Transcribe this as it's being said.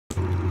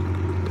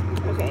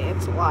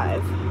it's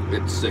live.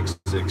 It's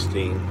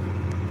 6:16.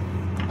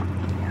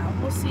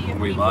 Yeah, we'll see if Are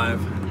we live?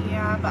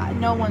 Yeah, but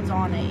no one's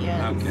on it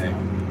yet. Okay. So,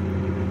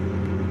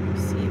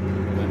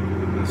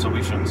 we'll see. So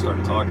we shouldn't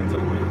start talking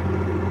until we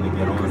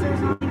get on. Because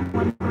there's only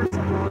one person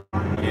on.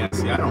 Yeah,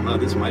 see, I don't know.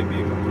 This might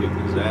be a complete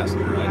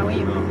disaster. I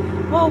don't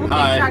know. Well, Big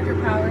Hi. Tractor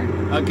Power.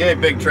 Okay,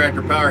 Big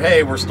Tractor Power.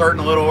 Hey, we're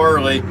starting a little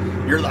early.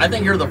 I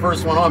think you're the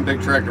first one on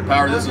Big Tractor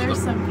Power. There's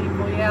some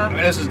people, yeah.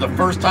 This is the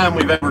first time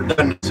we've ever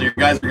done it, so you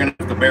guys are going to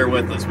have to bear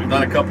with us. We've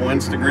done a couple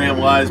Instagram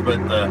lives, but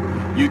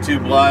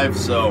YouTube live,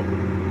 so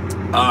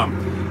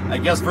I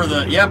guess for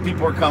the, yeah,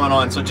 people are coming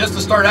on. So just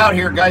to start out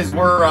here, guys,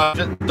 we're,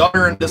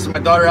 this is my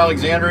daughter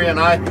Alexandria and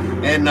I,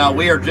 and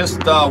we are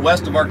just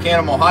west of Darke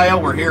County, Ohio.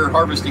 We're here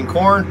harvesting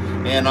corn,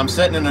 and I'm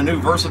sitting in a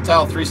new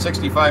Versatile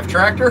 365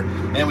 tractor,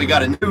 and we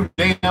got a new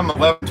J&M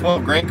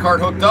 1112 grain cart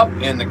hooked up,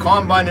 and the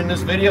combine in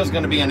this video is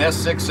going to be an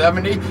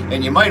S670,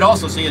 and you might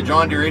also see a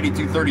John Deere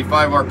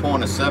 8235R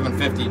pulling a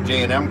 750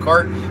 J&M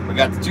cart. We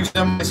got the two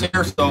semis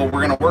here, so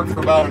we're going to work for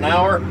about an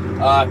hour.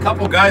 A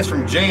couple guys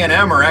from J&M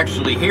are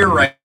actually here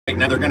right now.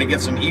 They're going to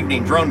get some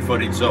evening drone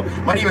footage, so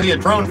might even be a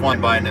drone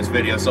flying by in this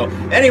video. So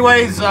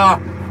anyways,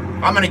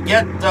 I'm going to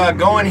get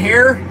going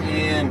here,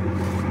 and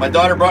my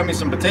daughter brought me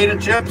some potato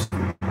chips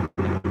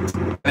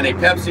and a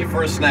Pepsi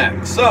for a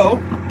snack.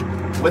 So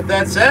with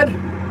that said,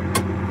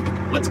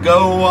 let's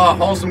go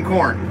haul some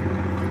corn.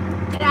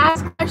 And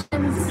ask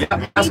questions.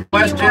 Yeah, ask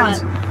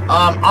questions.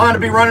 I'm going to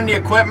be running the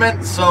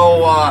equipment,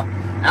 so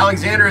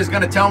Alexander is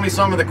going to tell me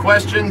some of the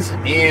questions,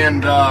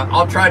 and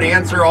I'll try to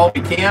answer all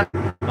we can.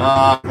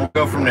 We'll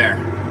go from there.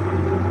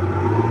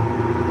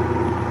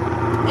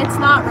 It's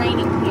not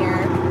raining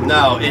here.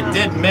 No, it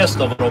did mist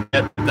a little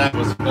bit, but that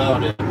was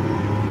about it.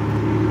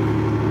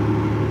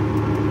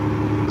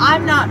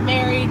 I'm not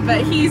married,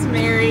 but he's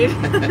married.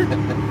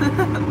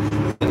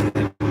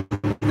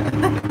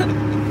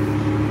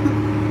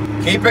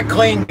 Keep it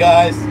clean,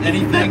 guys.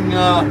 Anything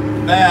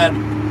bad,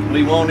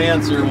 we won't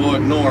answer, we'll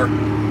ignore.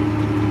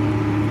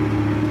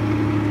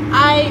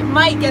 I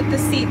might get the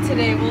seat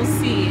today, we'll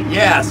see.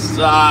 Yes,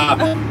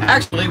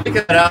 actually, we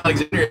got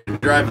Alexandria to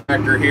drive the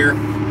tractor here.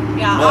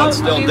 Yeah, well, it's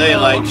still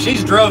daylight.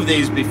 She's drove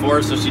these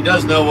before, so she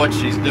does know what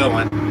she's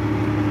doing.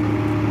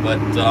 But,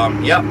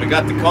 yep, we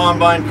got the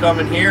combine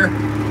coming here,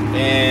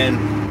 and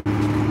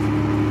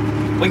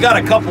we got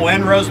a couple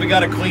end rows we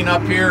got to clean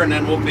up here, and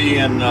then we'll be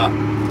in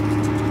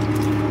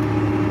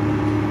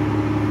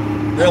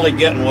really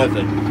getting with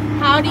it.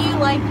 How do you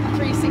like the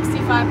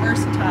 365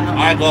 Versatile?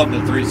 I love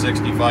the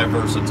 365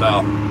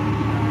 Versatile.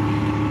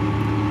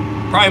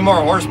 Probably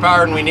more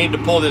horsepower than we need to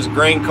pull this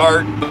grain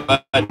cart,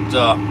 but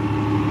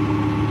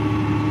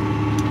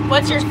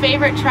what's your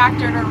favorite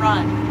tractor to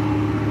run?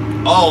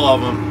 all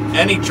of them.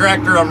 Any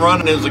tractor I'm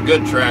running is a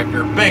good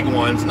tractor. Big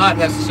ones, not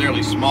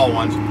necessarily small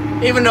ones.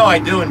 Even though I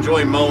do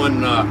enjoy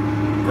mowing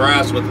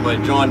grass with my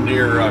John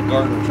Deere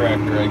garden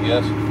tractor, I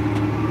guess.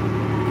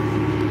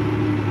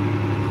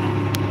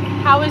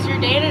 How was your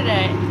day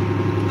today?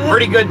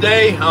 Pretty good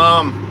day.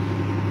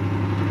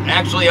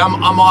 Actually,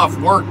 I'm off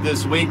work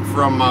this week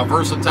from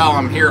Versatile.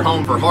 I'm here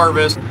home for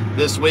harvest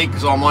this week,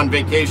 so I'm on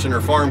vacation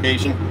or farm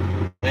vacation.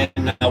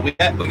 And we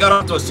got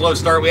off to a slow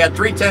start. We had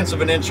 3/10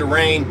 of an inch of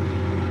rain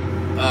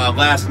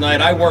last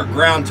night. I worked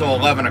ground till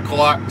 11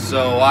 o'clock,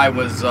 so I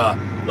was a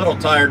little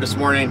tired this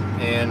morning,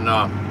 and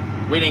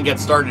we didn't get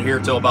started here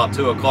till about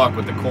 2 o'clock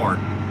with the corn.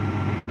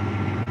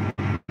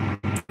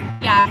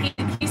 Yeah,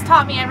 he's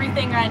taught me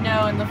everything I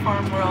know in the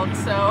farm world,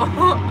 so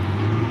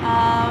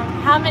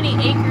how many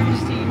acres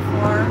do you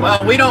farm? Well,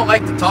 we don't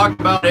like to talk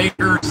about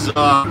acres.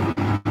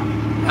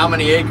 How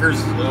many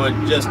acres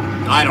would just,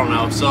 I don't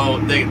know. So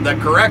the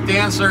correct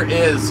answer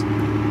is,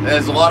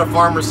 as a lot of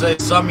farmers say,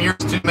 some years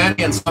too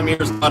many and some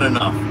years not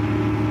enough.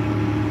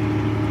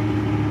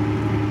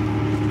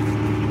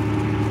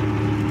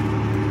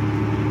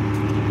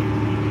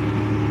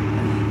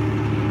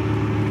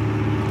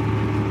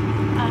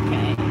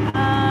 Okay.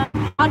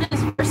 How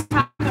does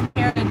Versatile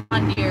compare to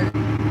John Deere?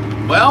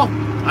 Well,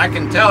 I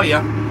can tell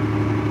you,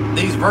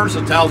 these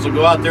Versatiles will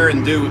go out there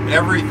and do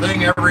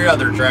everything every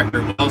other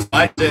tractor will. So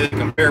I'd say they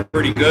compare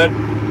pretty good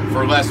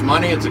for less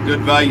money. It's a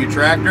good value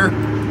tractor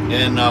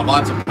and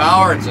lots of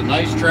power. It's a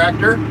nice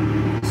tractor.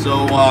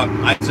 So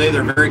I'd say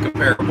they're very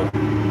comparable.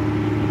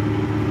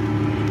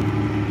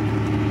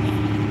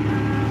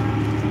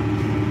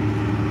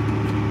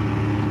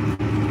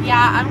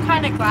 Yeah, I'm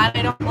kind of glad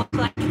I don't look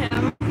like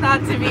him.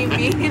 Not to be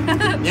mean.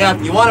 Yeah,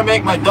 if you want to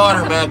make my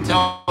daughter mad,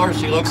 tell her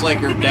she looks like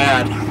her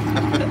dad.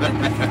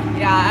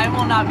 Yeah, I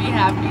will not be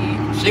happy.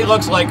 She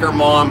looks like her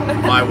mom,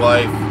 my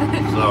wife.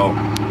 So,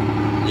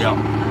 yeah.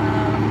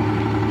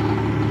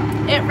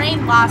 It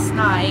rained last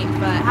night,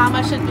 but how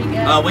much did we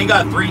get? We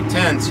got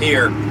 3/10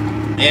 here,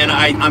 and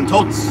I'm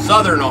told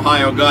Southern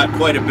Ohio got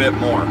quite a bit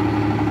more.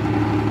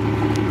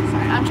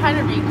 Sorry, I'm trying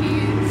to read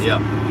these. Yeah.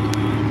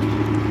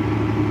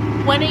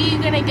 When are you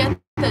gonna get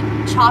the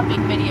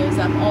chopping videos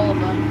up, all of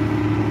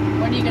them?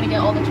 When are you gonna get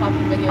all the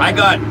chopping videos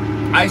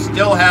I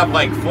still have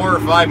like 4 or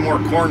 5 more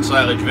corn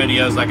silage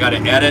videos I gotta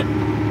edit.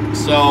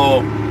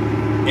 So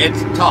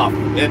It's tough.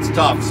 It's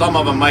tough. Some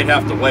of them might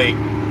have to wait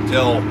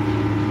till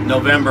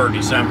November,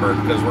 December,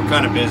 because we're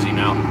kind of busy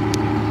now.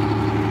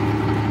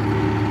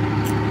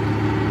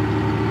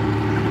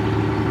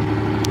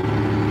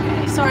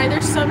 Okay, sorry,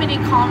 there's so many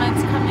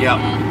comments coming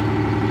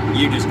in.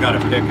 You just got to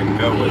pick and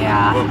go with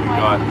what we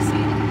got.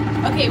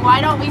 Okay,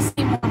 why don't we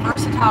see more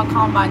versatile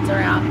combines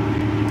around?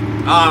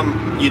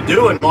 You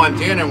do in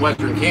Montana and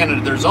Western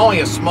Canada. There's only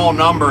a small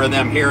number of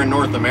them here in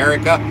North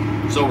America,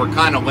 so we're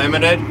kind of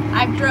limited.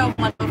 I've drove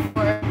one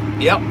before.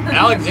 Yep.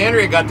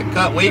 Alexandria got to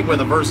cut wheat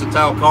with a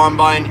versatile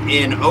combine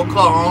in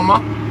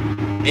Oklahoma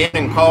and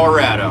in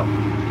Colorado.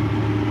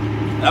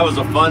 That was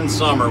a fun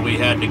summer we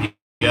had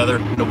together,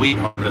 the wheat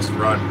harvest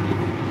run.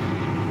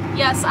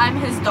 Yes, I'm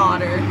his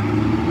daughter.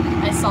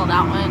 I saw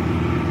that one.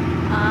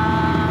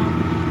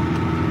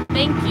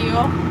 Thank you.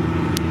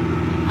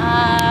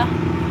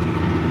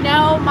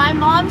 No, my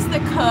mom's the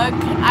cook.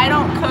 I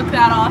don't cook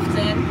that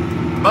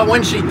often. But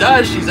when she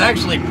does, she's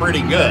actually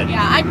pretty good.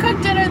 Yeah, I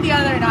cooked dinner the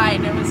other night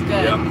and it was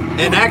good. Yep.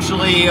 And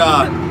actually,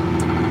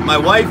 my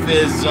wife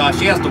is,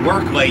 she has to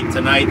work late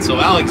tonight, so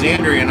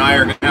Alexandria and I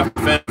are going to have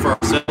to fend for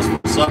ourselves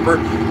for supper.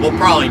 We'll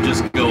probably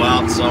just go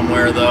out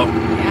somewhere, though.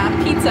 Yeah,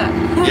 pizza.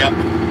 Yep.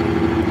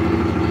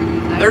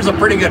 There's a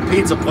pretty good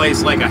pizza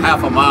place like a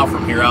half a mile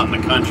from here out in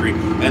the country,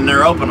 and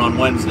they're open on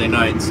Wednesday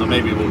nights, so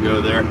maybe we'll go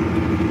there.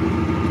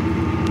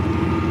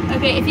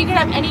 Okay, if you could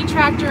have any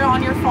tractor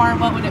on your farm,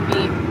 what would it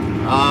be?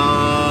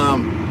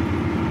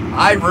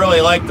 I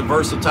really like the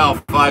versatile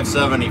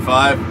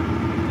 575,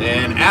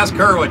 and ask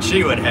her what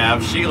she would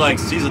have. She's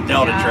a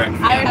Delta Track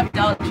fan. I would have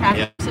Delta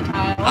Track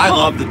versatile. I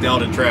love the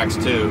Delta Tracks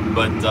too,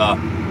 but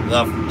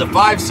the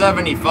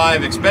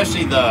 575,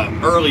 especially the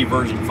early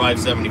version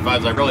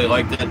 575s, I really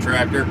like that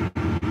tractor.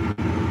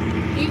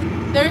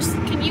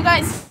 Can you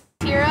guys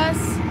hear us?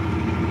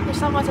 There's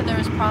someone said there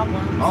was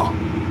problems. Oh.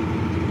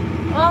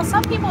 Well,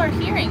 some people are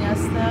hearing us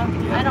though.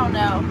 Yeah. I don't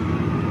know.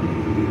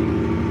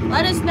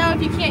 Let us know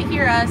if you can't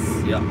hear us.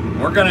 Yeah.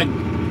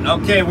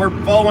 Okay, we're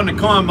following the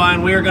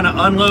combine. We are gonna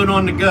unload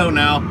on the go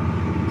now.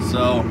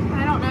 So.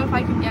 I don't know if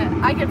I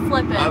can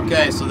flip it.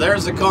 Okay, so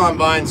there's the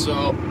combine.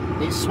 So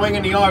he's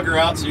swinging the auger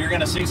out. So you're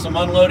gonna see some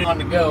unloading on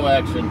the go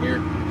action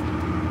here.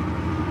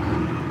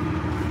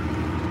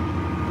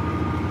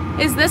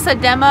 Is this a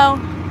demo,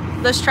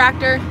 this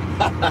tractor?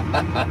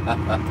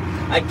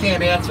 I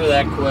can't answer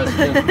that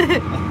question.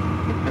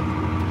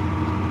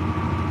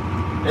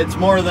 It's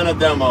more than a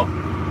demo.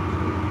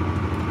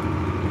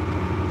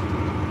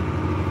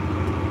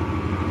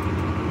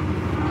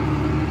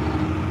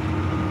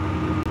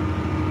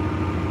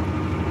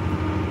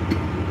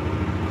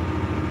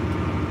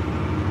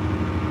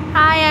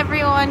 Hi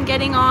everyone,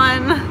 getting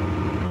on.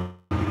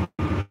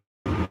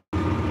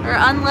 We're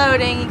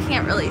unloading. You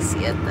can't really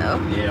see it though.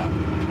 Yeah.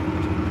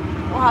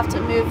 We'll have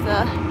to move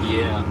the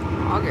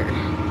auger.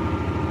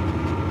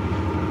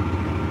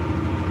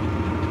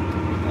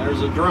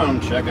 There's a drone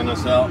checking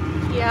us out.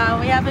 Yeah,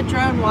 we have a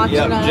drone watching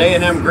us.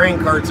 J&M Grain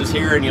Carts is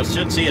here, and you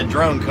should see a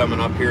drone coming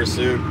up here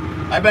soon.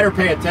 I better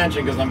pay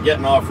attention because I'm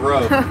getting off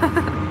road.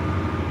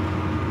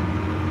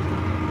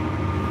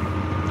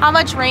 How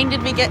much rain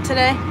did we get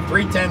today?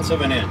 3/10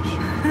 of an inch.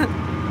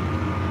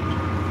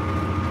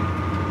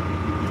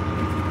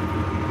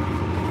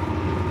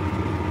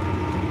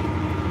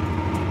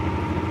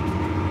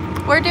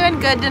 We're doing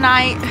good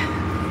tonight.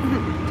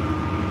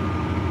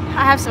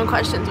 I have some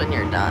questions when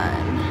you're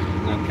done.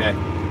 Okay.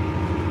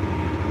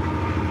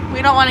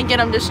 We don't want to get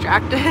them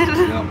distracted.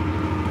 Nope.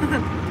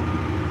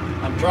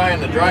 I'm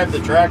trying to drive the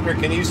tractor.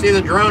 Can you see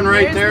the drone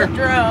right there? The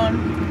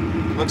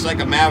drone. Looks like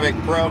a Mavic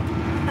Pro.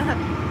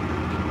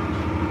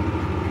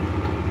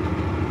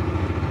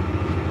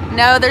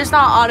 No, there's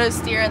not auto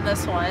steer in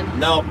this one.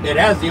 No, it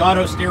has the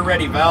auto steer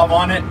ready valve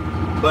on it,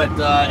 but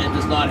it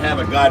does not have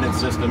a guidance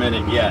system in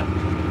it yet.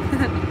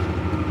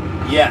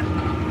 Yet.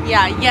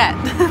 Yeah, yet.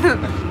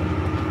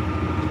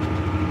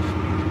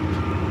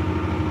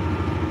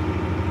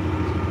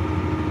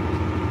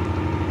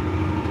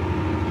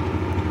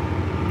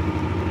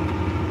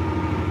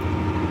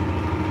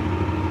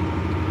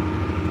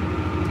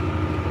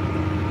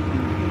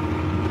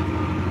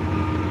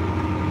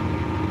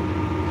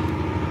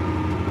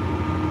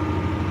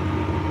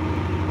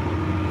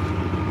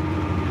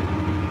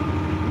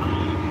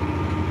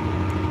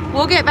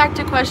 We'll get back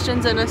to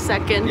questions in a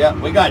second. Yeah,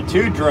 we got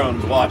 2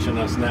 drones watching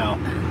us now.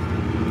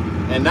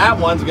 And that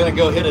one's going to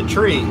go hit a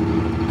tree. You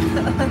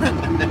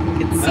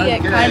can see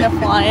it kind of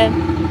flying.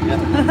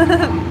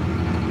 Yeah.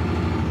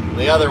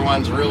 The other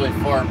one's really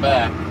far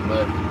back,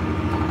 but...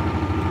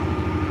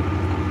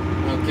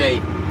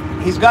 Okay,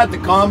 he's got the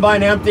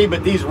combine empty,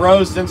 but these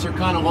rows, since they're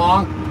kind of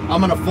long,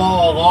 I'm going to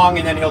follow along,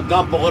 and then he'll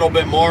dump a little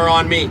bit more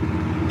on me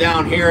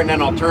down here, and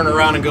then I'll turn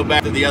around and go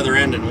back to the other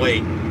end and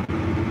wait.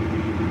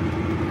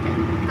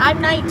 I'm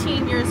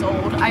 19 years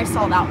old. I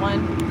saw that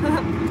one.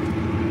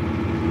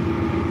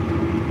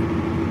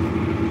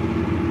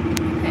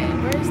 Okay,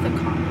 where's the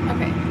car?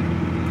 Okay.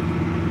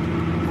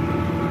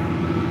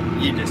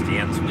 You just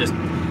answer.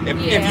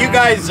 If you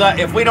guys,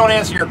 if we don't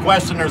answer your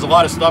question, there's a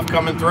lot of stuff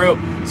coming through.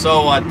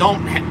 So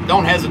don't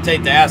don't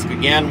hesitate to ask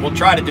again. We'll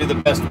try to do the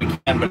best we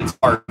can, but it's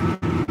hard.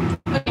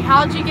 Okay,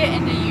 how'd you get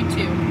into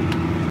YouTube?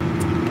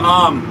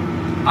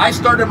 I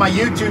started my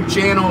YouTube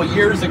channel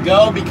years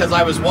ago because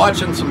I was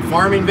watching some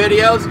farming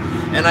videos,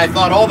 and I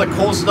thought all the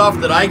cool stuff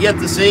that I get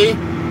to see,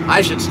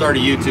 I should start a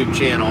YouTube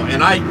channel.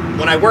 And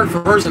when I worked for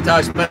Versatile,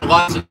 I spent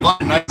lots of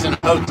nights in a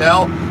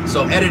hotel,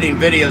 so editing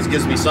videos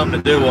gives me something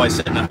to do while I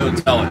sit in a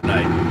hotel at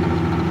night.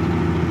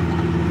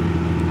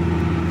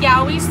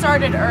 Yeah, we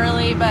started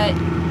early, but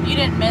you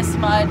didn't miss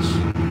much.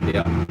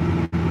 Yeah.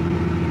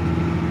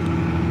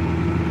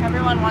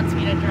 Everyone wants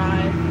me to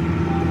drive.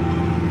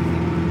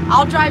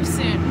 I'll drive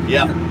soon.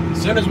 Yeah.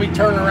 As soon as we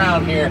turn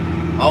around here,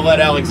 I'll let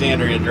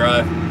Alexandria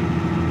drive.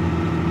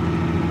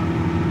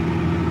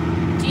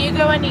 Do you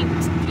go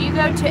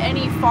to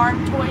any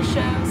farm toy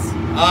shows?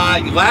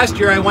 Last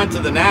year I went to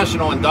the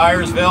National in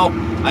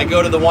Dyersville. I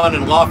go to the one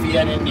in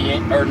Lafayette,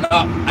 Indiana, or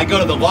not. I go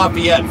to the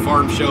Lafayette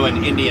Farm Show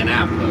in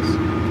Indianapolis.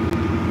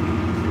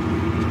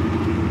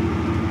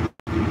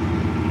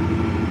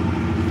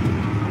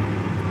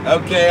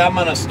 Okay, I'm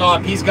gonna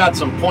stop. He's got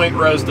some point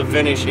rows to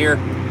finish here,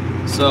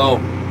 so.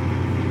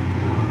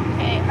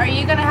 Okay, are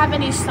you gonna have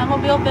any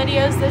snowmobile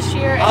videos this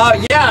year?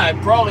 Yeah, I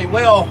probably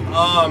will.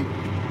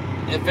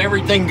 If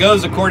everything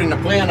goes according to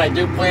plan, I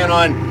do plan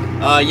on,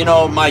 you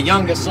know, my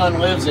youngest son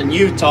lives in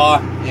Utah,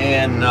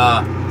 and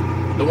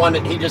the one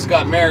that he just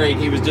got married,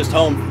 he was just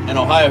home in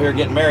Ohio here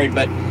getting married,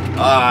 but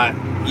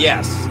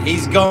yes,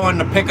 he's going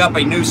to pick up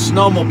a new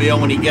snowmobile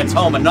when he gets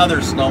home, another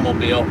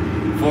snowmobile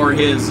for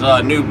his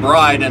new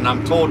bride, and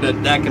I'm told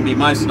that that can be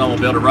my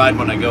snowmobile to ride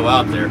when I go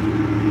out there.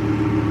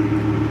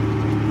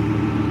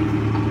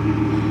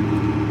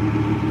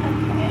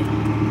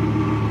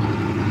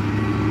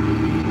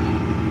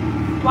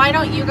 Why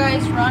don't you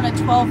guys run a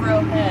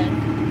 12-row head?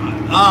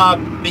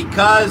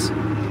 Because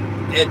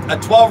a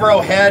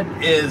 12-row head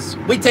is,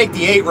 we take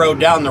the 8-row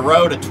down the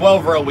road, a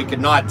 12-row we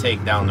could not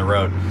take down the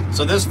road.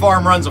 So this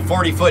farm runs a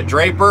 40-foot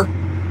draper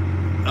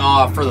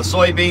for the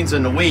soybeans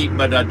and the wheat,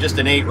 but just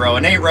an 8-row.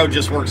 An 8-row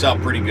just works out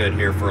pretty good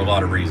here for a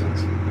lot of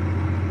reasons.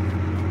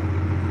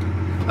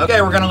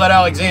 Okay, we're gonna let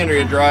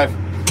Alexandria drive.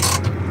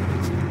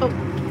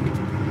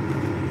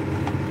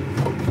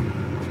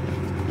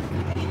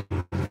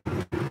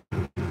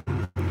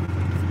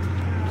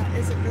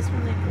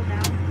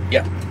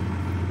 Yeah,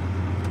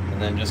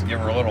 and then just give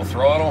her a little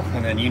throttle,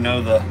 and then you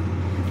got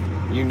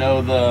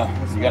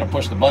to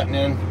push the button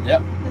in.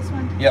 Yep. This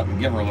one? Yep,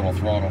 give her a little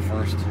throttle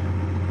first.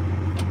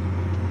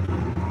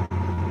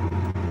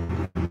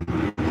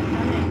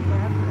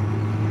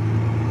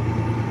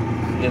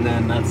 And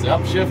then that's the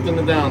upshift and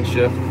the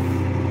downshift.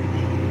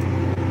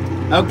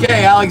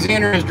 Okay,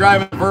 Alexander is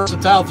driving the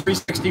Versatile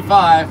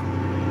 365.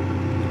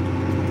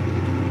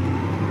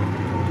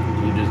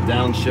 You just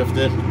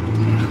downshifted.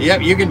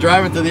 Yep, you can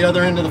drive it to the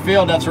other end of the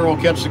field. That's where we'll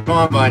catch the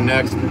combine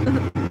next.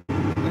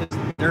 Is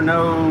there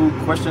no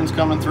questions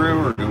coming through,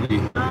 or do we?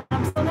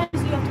 Sometimes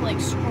you have to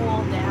like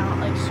scroll down,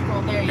 like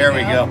scroll there. There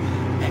we go.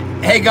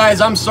 Hey guys,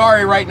 I'm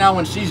sorry right now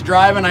when she's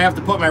driving. I have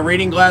to put my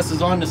reading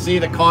glasses on to see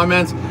the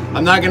comments.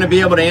 I'm not going to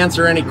be able to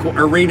answer any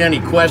or read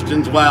any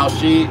questions while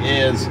she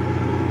is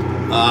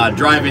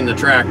driving the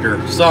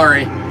tractor.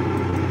 Sorry.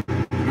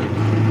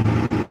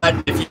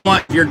 But if you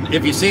want,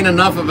 if you've seen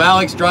enough of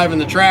Alex driving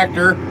the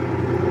tractor,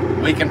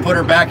 we can put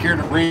her back here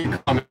to read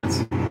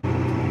comments.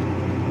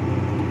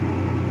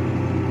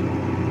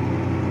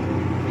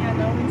 Yeah,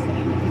 no one's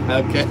saying it.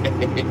 Okay.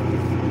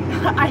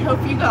 I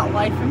hope you got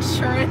life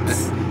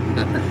insurance.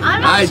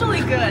 I'm actually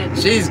good.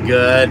 She's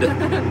good.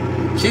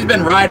 She's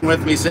been riding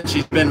with me since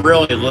she's been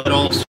really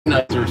little. She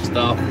knows her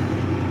stuff.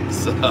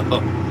 So. They're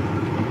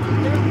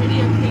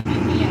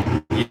videotaping me.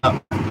 Yeah.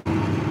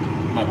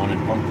 Might want to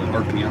bump the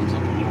RPMs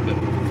up a little bit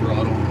with the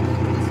throttle.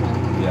 This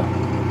one? Yeah.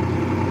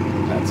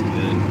 That's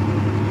good.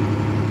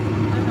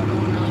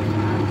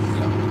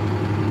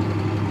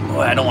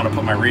 Boy, I don't want to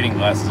put my reading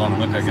glasses on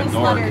and look like a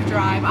dork. Let her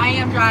drive. I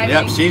am driving.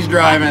 Yep, she's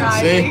driving.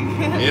 See?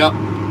 Yep.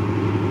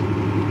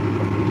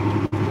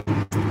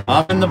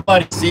 I'm in the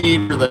buddy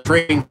seat or the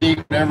training seat,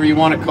 whatever you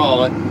want to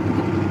call it.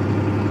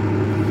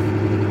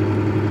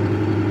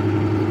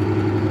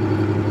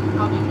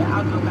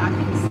 I'll go back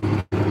and see.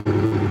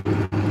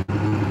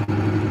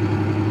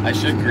 I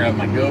should grab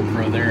my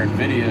GoPro there and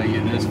video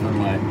you this for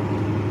my.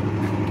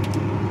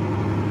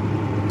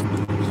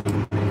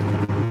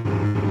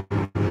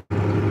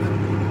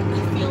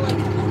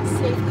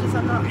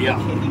 Yeah.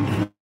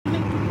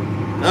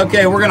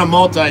 Okay, we're gonna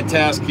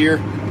multitask here.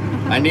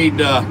 I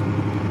need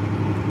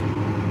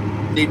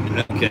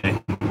okay.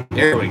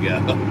 Here we go.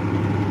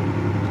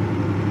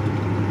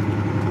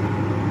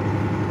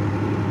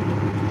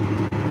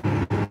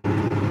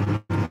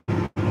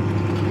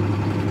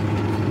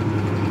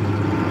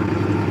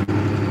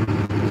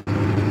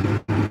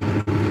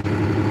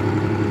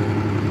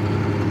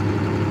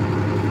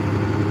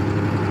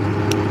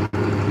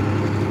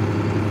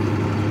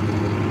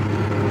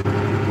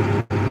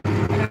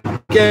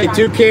 Okay,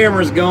 2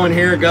 cameras going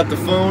here. Got the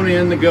phone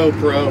and the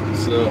GoPro,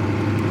 so.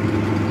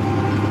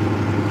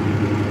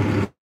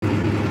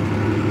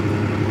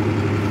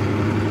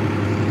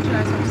 Should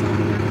I start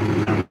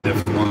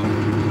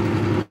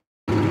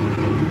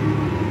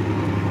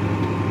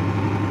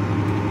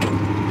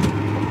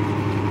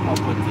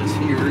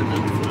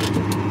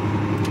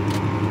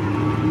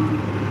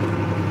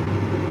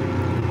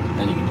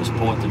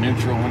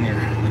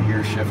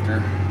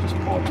here. Just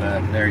pull it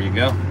back. There you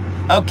go.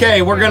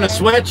 Okay, we're going to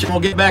switch and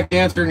we'll get back to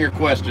answering your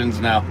questions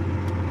now.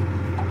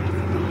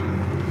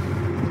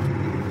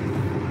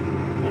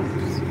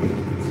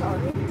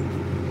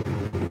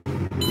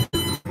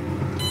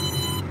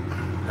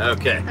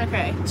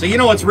 Okay. So you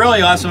know what's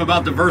really awesome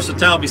about the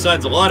Versatile,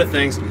 besides a lot of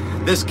things,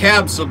 this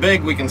cab's so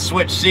big we can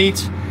switch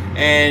seats,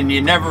 and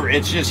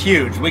it's just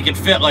huge. We could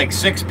fit like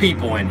 6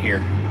 people in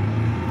here.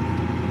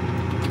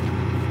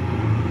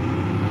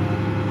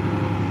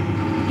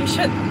 You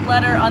should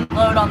let her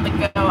unload on the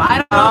go. I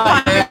don't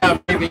know. Yeah,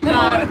 maybe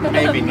not.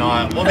 Maybe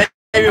not. Well,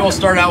 maybe we'll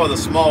start out with a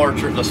smaller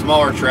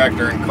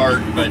tractor and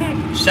cart. But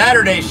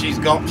Saturday she's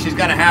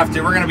gonna have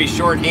to. We're gonna be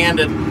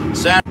short-handed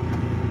Saturday.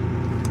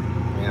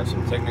 We have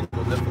some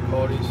technical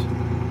difficulties.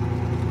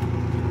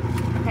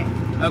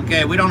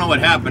 Okay, we don't know what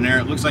happened there.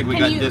 It looks like we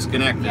got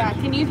disconnected. Yeah,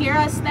 can you hear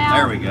us now?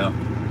 There we go.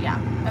 Yeah,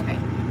 okay.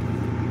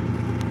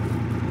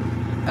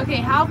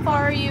 Okay, how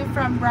far are you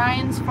from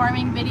Brian's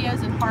farming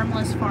videos and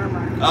Harmless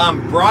Farmer?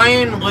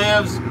 Brian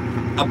lives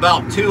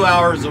about 2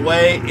 hours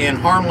away, and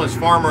Harmless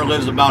Farmer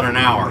lives about an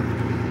hour.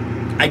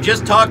 I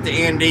just talked to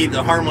Andy,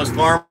 the Harmless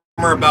Farmer,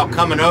 about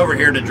coming over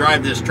here to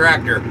drive this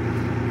tractor,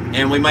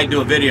 and we might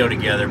do a video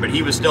together, but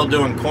he was still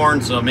doing corn,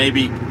 so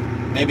maybe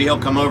he'll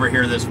come over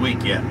here this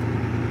week yet.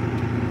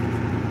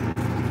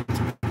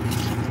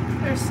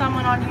 There's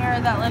someone on here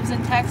that lives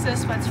in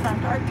Texas, but it's from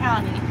Darke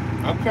County.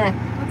 Okay.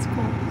 That's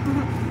cool.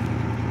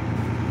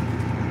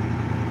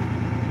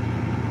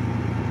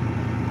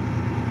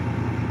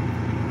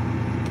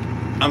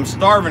 I'm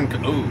starving.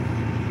 Ooh,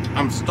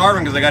 I'm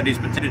starving because I got these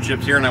potato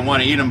chips here and I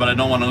want to eat them, but I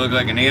don't want to look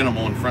like an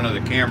animal in front of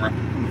the camera.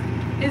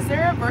 Is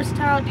there a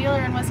Versatile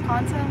dealer in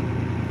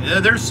Wisconsin? Yeah,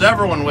 there's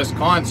several in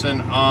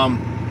Wisconsin.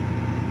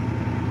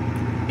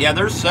 Yeah,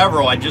 there's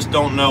several. I just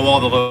don't know all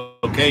the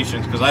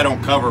locations because I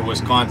don't cover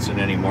Wisconsin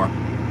anymore.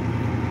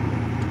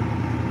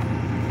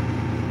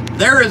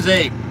 There is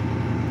if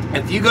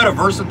you go to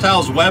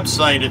Versatile's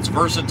website, it's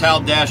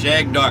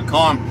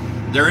versatile-ag.com.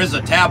 There is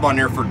a tab on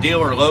there for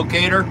dealer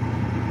locator.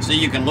 So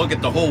you can look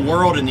at the whole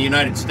world in the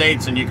United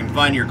States and you can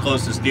find your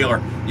closest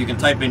dealer. You can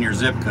type in your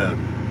zip code.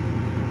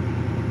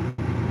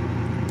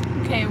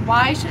 Okay,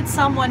 why should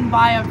someone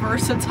buy a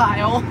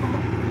Versatile?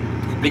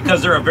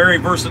 Because they're a very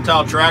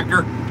versatile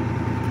tractor.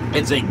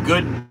 It's a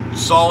good,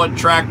 solid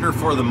tractor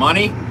for the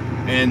money,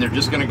 and they're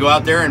just going to go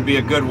out there and be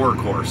a good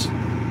workhorse.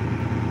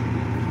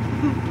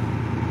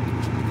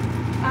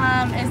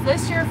 Is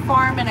this your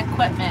farm and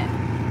equipment?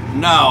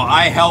 No,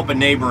 I help a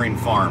neighboring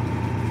farm.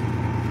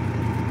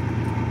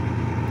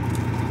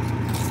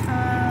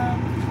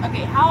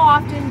 Okay, how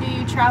often do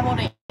you travel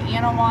to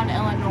Anawan,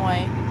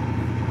 Illinois?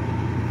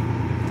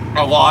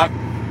 A lot.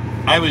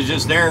 I was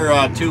just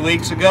there 2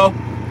 weeks ago,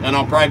 and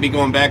I'll probably be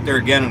going back there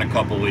again in a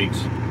couple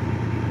weeks.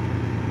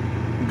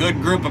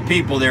 Good group of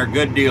people there,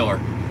 good dealer.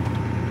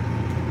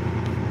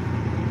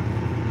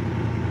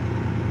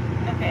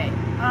 Okay,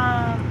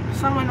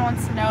 someone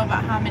wants to know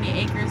about how many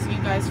acres you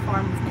guys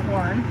farm of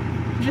corn.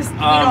 Just, you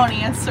don't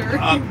answer.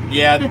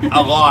 Yeah,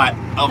 a lot.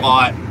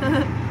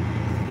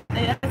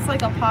 That's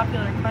like a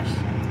popular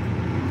question.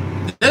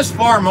 This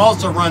farm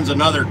also runs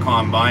another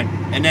combine,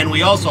 and then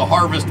we also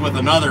harvest with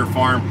another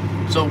farm,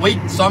 so we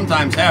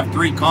sometimes have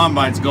 3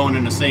 combines going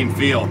in the same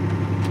field.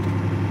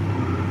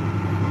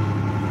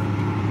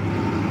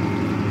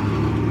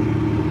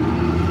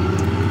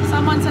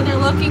 Someone said they're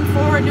looking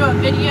forward to a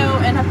video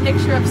and a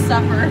picture of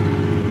supper.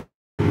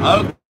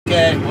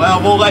 Okay, well,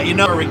 we'll let you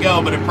know where we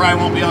go, but it probably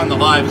won't be on the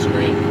live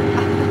stream.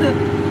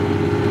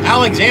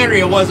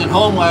 Alexandria wasn't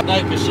home last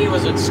night because she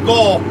was at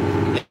school,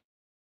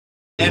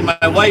 and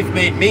my wife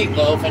made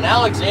meatloaf, and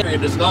Alexandria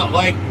does not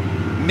like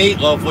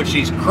meatloaf, which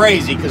she's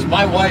crazy because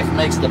my wife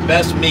makes the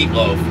best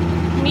meatloaf.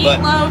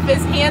 Meatloaf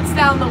is hands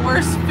down the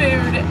worst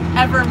food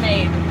ever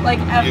made, like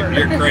ever.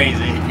 You're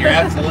crazy. You're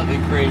absolutely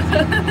crazy.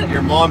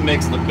 Your mom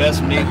makes the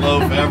best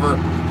meatloaf ever,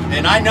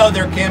 and I know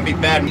there can be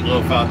bad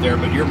meatloaf out there,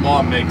 but your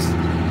mom makes.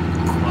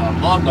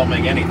 Mom don't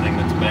make anything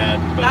that's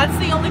bad. But that's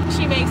the only thing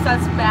she makes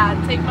that's bad.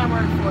 Take my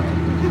word for it.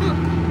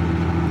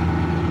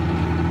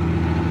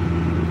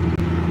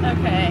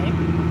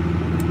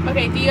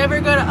 Okay, do you ever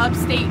go to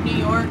upstate New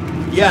York?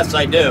 Yes,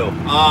 I do.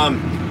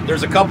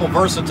 There's a couple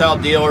Versatile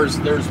dealers.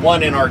 There's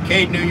one in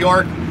Arcade, New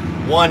York,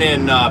 one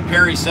in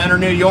Perry Center,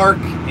 New York,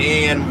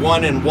 and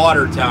one in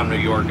Watertown, New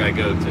York I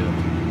go to.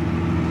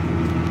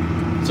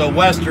 So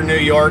Western New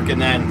York,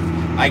 and then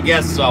I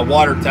guess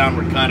Watertown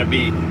would kind of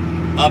be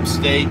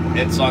upstate.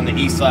 It's on the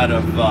east side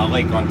of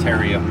Lake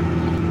Ontario.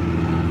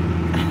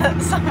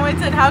 Someone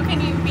said, how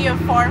can you be a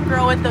farm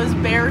girl with those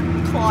bear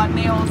claw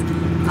nails?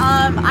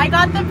 I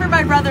got them for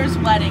my brother's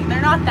wedding.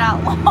 They're not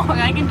that long.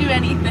 I can do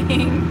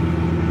anything.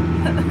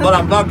 But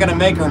I'm not going to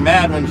make her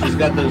mad when she's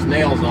got those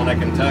nails on, I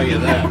can tell you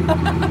that.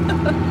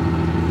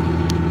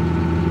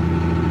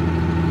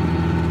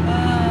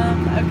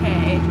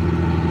 Okay.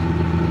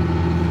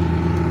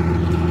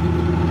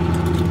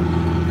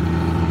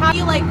 How do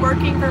you like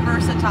working for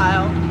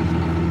Versatile?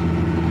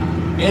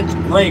 It's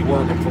great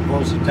working for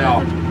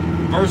Versatile.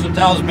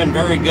 Versatile's been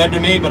very good to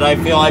me, but I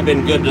feel I've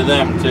been good to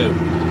them too.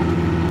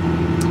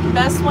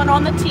 Best one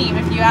on the team,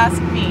 if you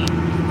ask me.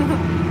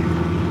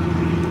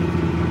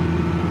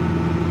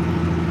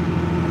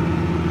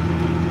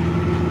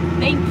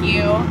 Thank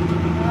you.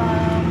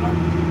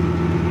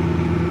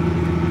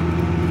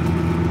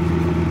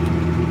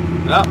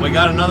 Oh, we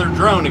got another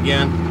drone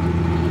again.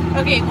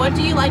 Okay, what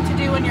do you like to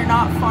do when you're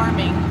not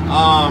farming?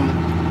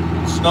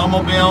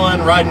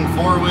 Snowmobiling, riding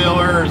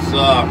four-wheelers,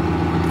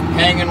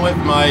 hanging with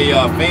my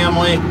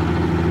family.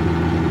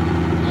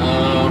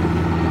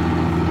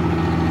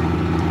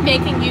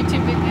 Making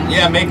YouTube videos?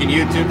 Yeah, making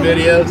YouTube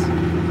videos.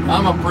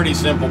 I'm a pretty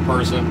simple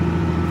person.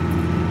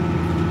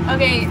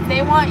 Okay,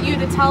 they want you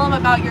to tell them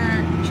about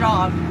your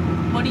job.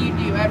 What do you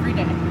do every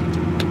day?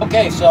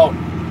 Okay, so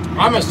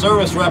I'm a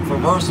service rep for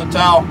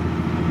Versatile.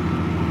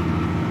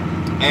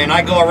 And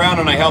I go around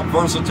and I help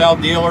Versatile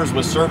dealers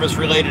with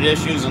service-related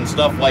issues and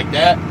stuff like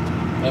that.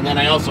 And then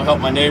I also help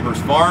my neighbors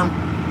farm.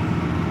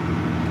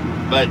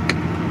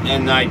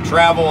 And I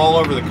travel all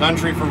over the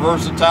country for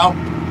Versatile.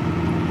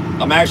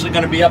 I'm actually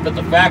going to be up at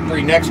the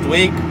factory next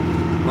week.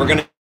 We're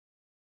going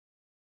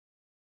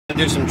to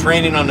do some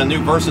training on the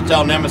new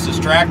Versatile Nemesis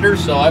tractor,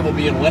 so I will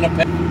be in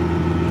Winnipeg.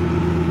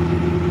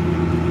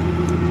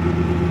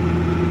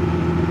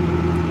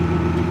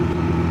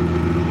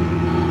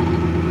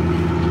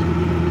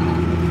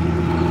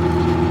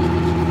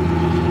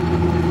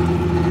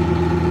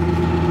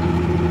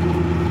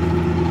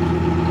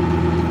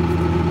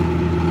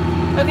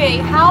 Okay,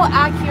 how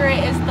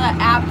accurate is the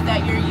app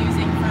that you're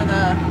using for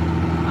the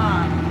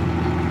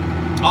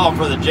Oh,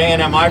 for the J&M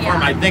iFarm, Yeah.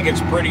 I think it's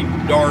pretty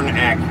darn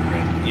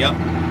accurate. Yep.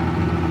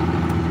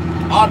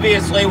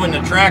 Obviously, when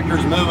the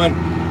tractor's moving,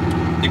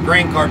 the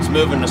grain cart's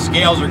moving, the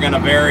scales are going to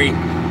vary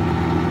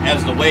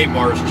as the weigh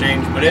bars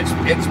change, but it's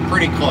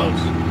pretty close.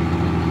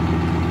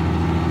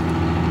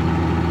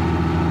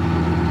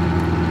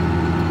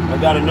 I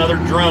got another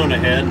drone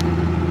ahead.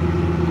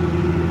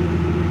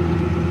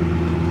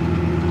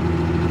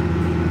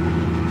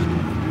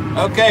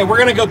 Okay, we're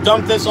gonna go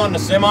dump this on the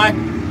semi.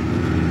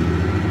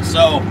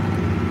 So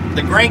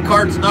the grain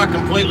cart's not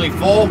completely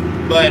full,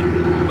 but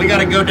we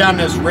gotta go down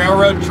this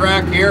railroad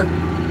track here.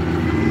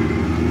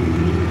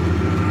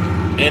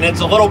 And it's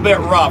a little bit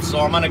rough, so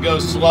I'm gonna go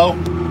slow.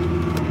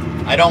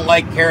 I don't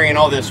like carrying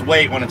all this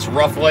weight when it's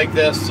rough like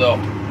this, so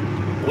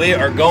we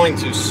are going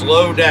to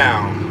slow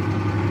down.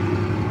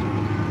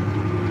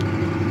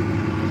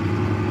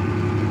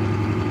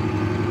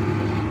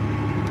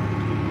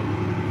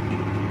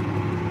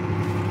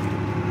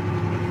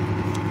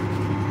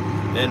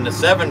 And the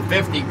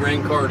 750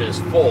 grain cart is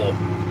full.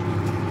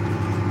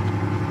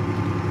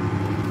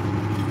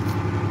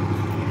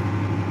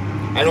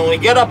 And when we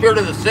get up here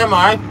to the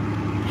semi,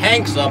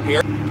 Hank's up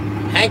here.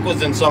 Hank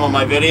was in some of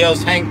my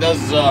videos. Hank does,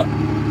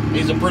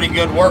 he's a pretty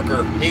good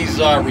worker. He's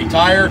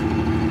retired,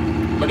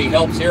 but he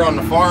helps here on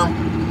the farm.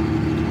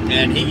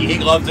 And he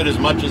loves it as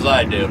much as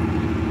I do.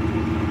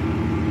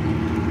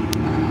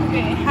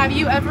 Okay, have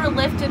you ever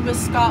lifted with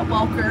Scott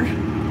Welker?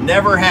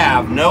 Never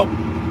have, nope.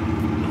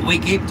 We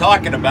keep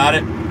talking about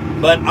it,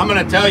 but I'm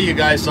going to tell you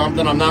guys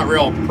something. I'm not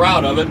real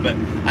proud of it, but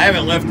I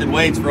haven't lifted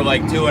weights for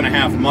like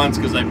 2.5 months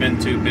because I've been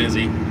too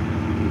busy.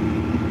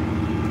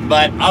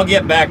 But I'll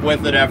get back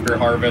with it after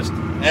harvest.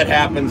 That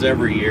happens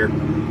every year.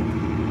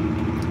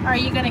 Are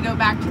you going to go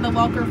back to the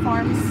Welker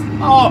farms?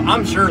 Oh,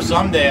 I'm sure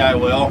someday I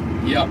will.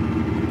 Yep.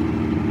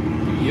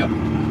 Yep.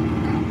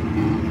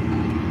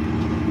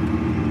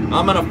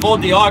 I'm going to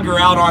fold the auger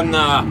out on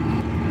the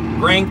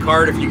grain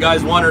cart if you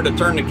guys want her to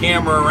turn the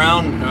camera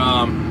around,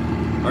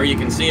 or you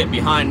can see it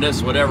behind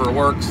us, whatever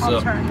works.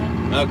 I'll turn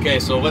it. Okay,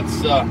 so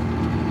let's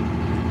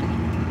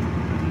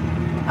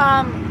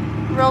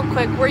real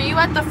quick, were you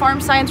at the Farm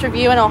Science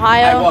Review in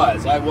Ohio?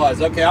 I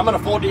was. Okay, I'm gonna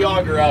fold the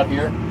auger out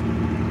here.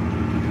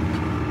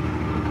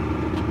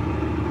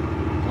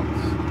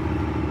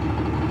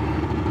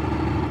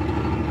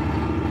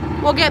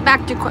 We'll get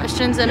back to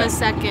questions in a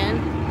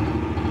second.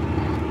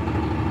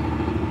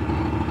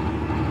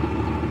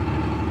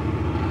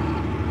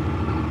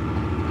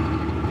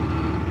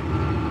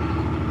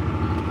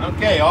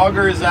 Okay,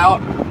 auger is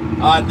out.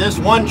 This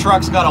one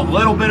truck's got a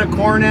little bit of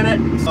corn in it,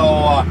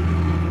 so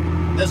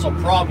this will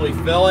probably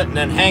fill it, and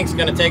then Hank's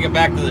gonna take it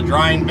back to the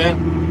drying bin.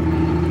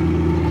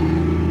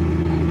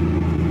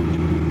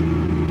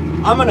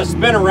 I'm gonna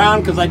spin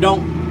around because I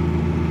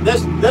don't.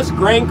 This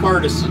grain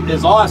cart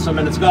is awesome,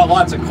 and it's got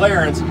lots of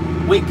clearance.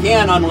 We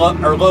can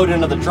unload or load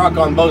into the truck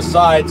on both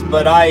sides,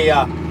 but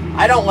I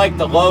don't like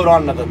to load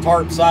onto the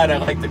tarp side. I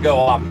like to go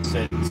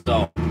opposite.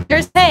 So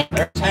There's Hank.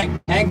 there's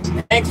Hank's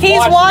He's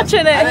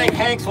watching it. I think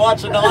Hank's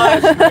watching the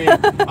live stream.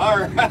 All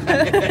right.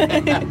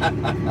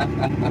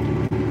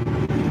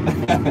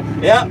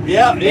 Yep,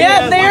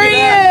 Yeah, there he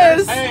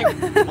is. There's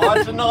Hank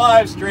watching the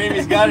live stream.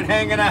 He's got it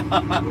hanging out.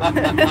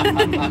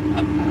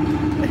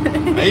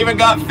 I even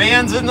got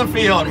fans in the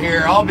field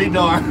here. I'll be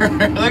darned.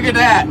 Look at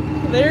that.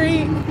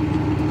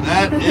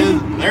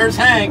 There's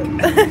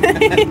Hank.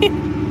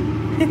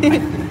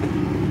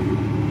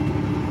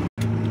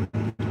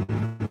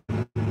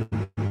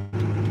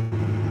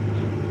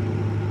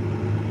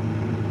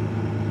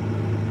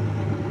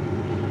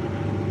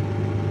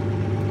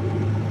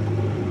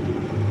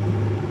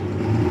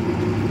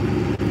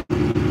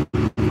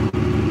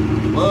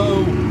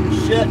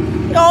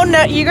 it. Oh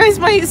no, you guys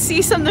might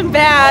see something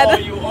bad. Oh,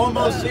 you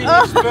almost see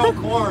me spill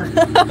corn.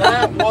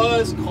 That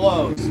was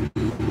close.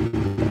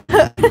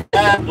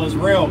 That was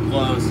real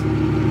close.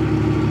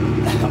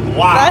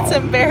 Wow. That's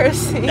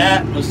embarrassing.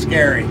 That was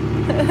scary.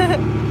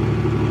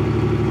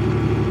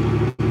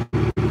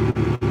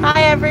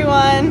 Hi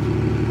everyone.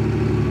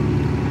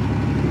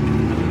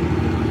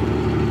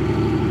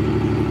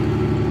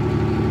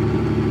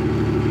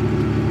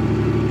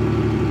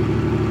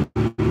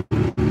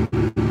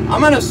 I'm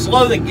going to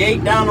slow the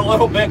gate down a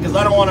little bit because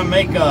I don't want to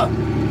make a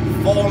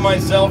fool of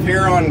myself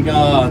here on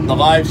the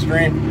live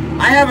stream.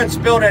 I haven't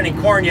spilled any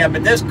corn yet,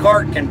 but this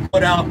cart can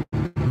put out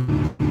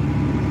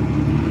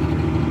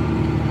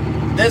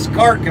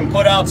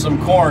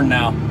some corn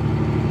now.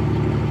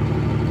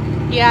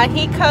 Yeah,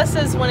 he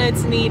cusses when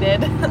it's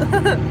needed.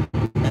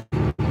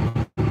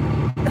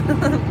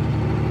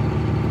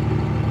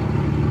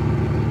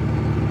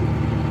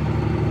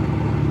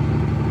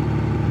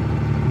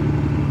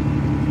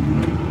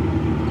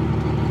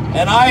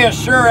 And I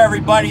assure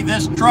everybody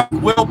this truck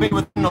will be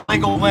within the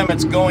legal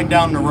limits going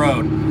down the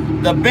road.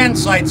 The bin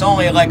site's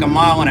only like 1.5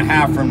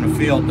 miles from the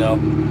field though.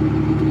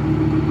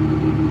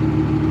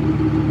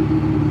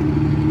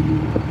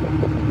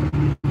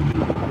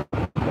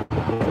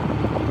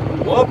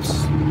 Whoops.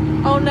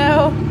 Oh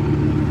no.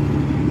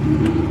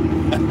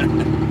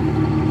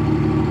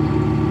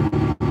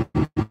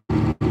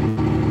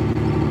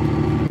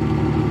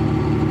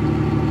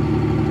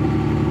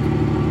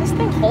 This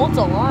thing holds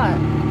a lot.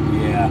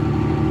 Yeah.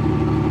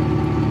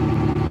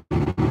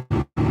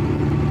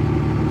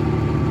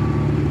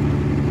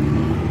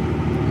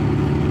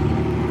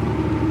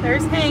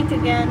 There's Hank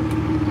again.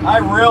 I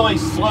really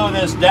slow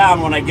this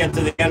down when I get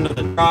to the end of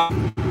the truck.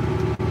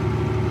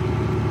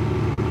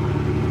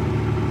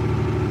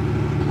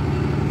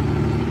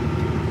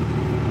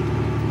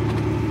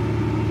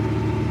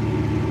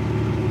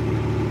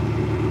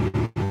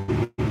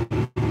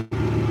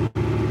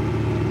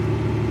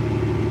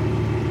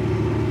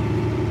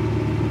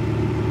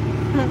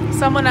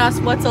 Someone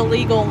asked what's a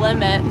legal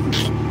limit.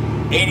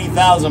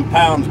 80,000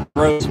 pounds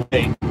gross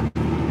weight.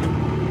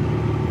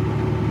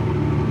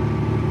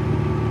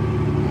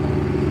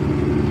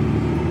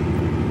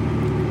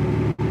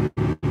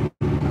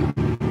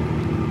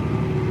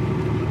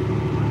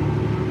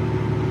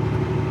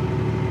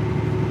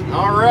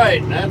 All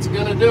right, that's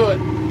gonna do it.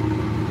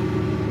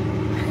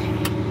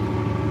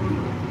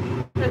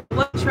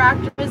 What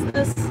tractor is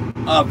this?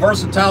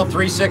 Versatile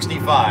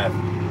 365.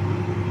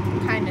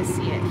 Kind of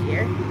see it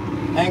here.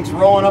 Hank's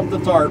rolling up the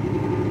tarp.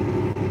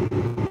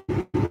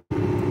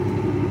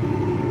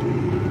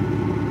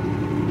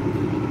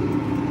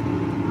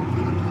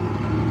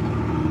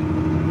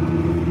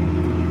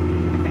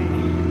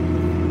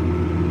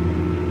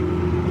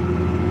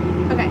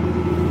 Okay.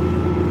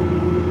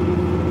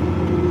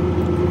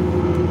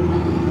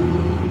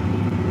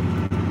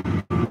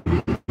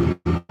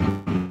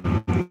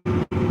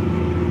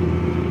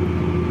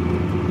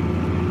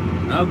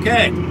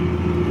 Okay.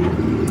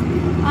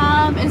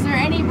 Is there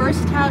any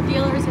Versatile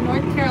dealers in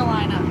North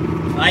Carolina?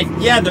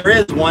 Yeah, there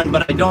is one,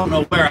 but I don't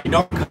know where. I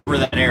don't cover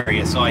that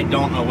area, so I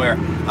don't know where.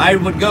 I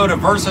would go to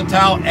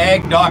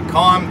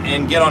versatileag.com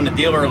and get on the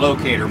dealer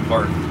locator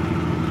part.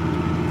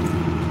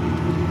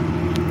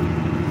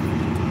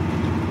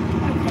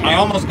 Okay. I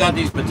almost got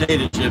these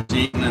potato chips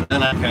eaten, and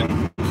then I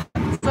can...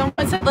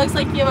 Someone said it looks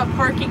like you have a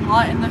parking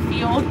lot in the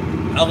field.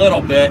 A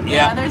little bit,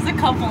 yeah. Yeah, there's a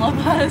couple of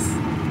us.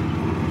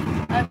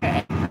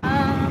 Okay.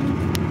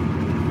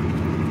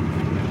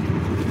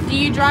 Do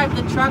you drive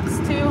the trucks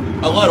too?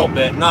 A little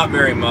bit, not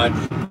very much.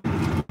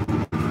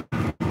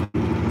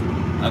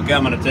 Okay,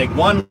 I'm going to take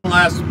one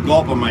last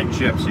gulp of my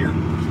chips here.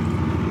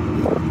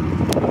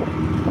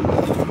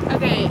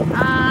 Okay,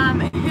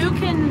 who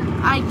can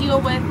I deal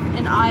with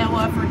in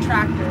Iowa for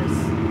tractors?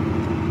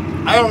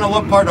 I don't know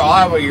what part of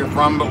Iowa you're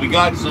from, but we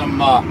got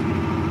some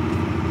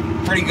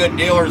pretty good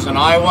dealers in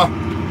Iowa.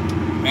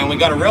 And we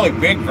got a really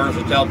big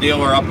Versatile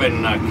dealer up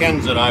in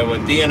Kensett, Iowa,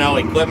 D&L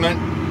Equipment.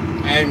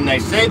 And they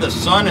say the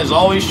sun is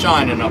always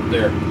shining up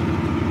there.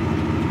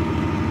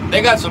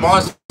 They got some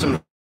awesome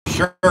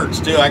shirts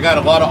too. I got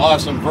a lot of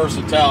awesome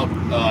Versatile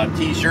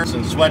t-shirts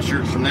and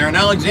sweatshirts from there. And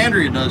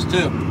Alexandria does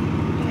too.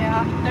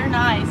 Yeah, they're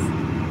nice.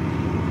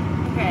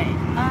 Okay.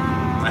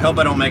 I hope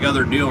I don't make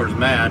other dealers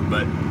mad,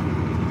 but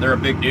they're a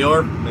big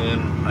dealer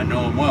and I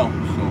know them well.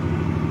 So.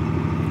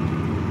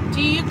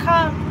 Do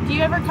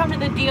you ever come to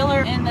the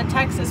dealer in the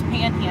Texas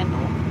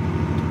Panhandle?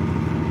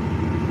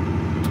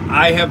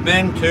 I have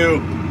been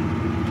to,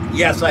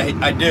 yes,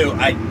 I do.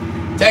 I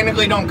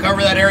technically don't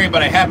cover that area,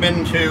 but I have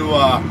been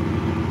to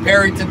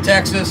Perryton,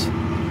 Texas,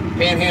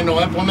 Panhandle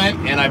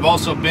Implement, and I've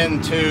also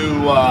been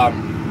to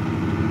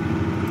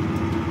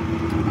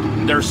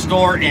their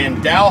store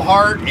in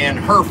Dalhart and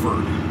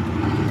Hereford.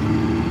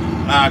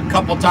 A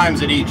couple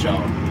times at each of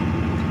them.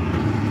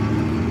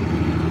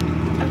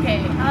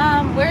 Okay,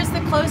 where's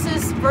the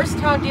closest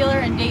Versatile dealer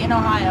in Dayton,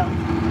 Ohio?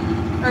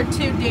 Or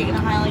to Dayton,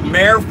 Ohio? Like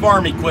Mare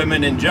Farm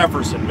Equipment in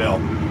Jeffersonville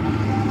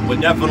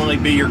would definitely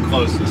be your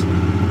closest.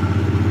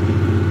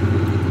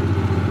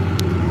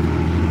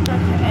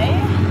 Okay.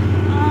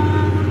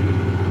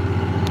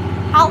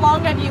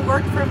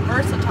 worked for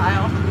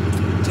Versatile?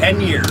 10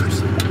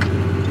 years.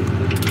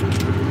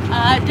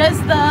 Does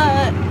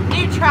the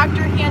new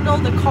tractor handle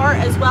the cart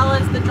as well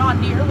as the John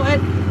Deere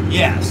would?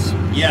 Yes,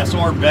 yes,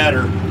 or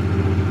better.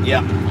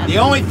 Yeah. The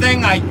only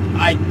thing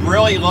I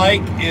really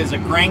like is a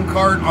grain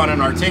cart on an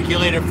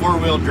articulated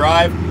four-wheel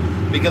drive,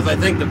 because I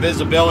think the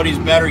visibility is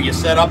better. You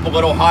set up a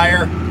little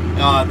higher,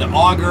 the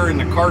auger and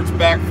the cart's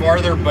back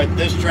farther, but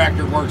this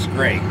tractor works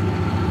great.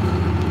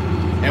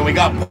 And we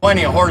got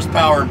plenty of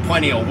horsepower and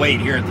plenty of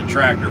weight here at the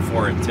tractor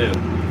for it too.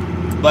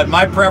 But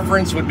my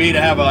preference would be to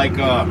have like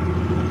a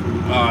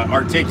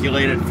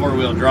articulated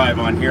four-wheel drive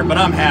on here, but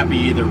I'm happy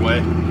either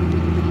way.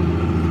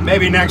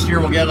 Maybe next year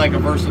we'll get like a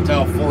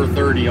Versatile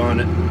 430 on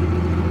it.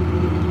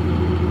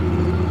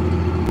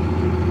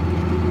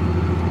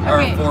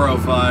 Okay. Or a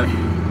 405.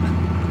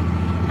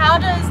 How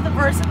does the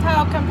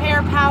Versatile compare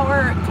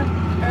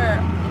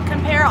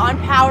on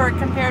power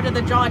compared to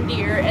the John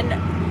Deere? And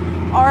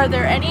are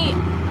there any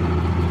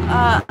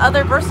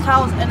other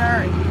Versatiles in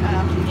our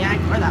yeah,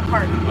 ignore that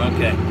part.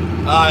 Okay.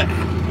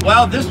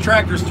 Well, this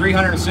tractor's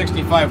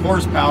 365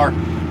 horsepower.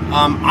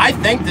 I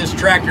think this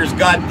tractor's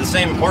got the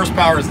same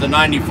horsepower as the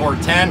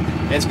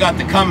 9410. It's got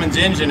the Cummins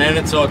engine in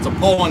it, so it's a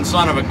pulling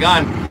son of a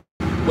gun.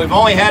 We've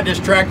only had this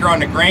tractor on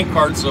the grain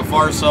cart so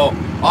far, so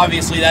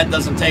obviously that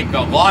doesn't take a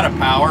lot of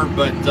power,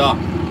 but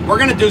we're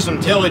going to do some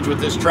tillage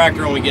with this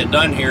tractor when we get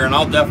done here, and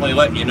I'll definitely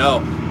let you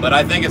know. But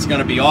I think it's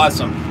going to be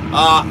awesome.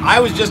 I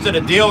was just at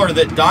a dealer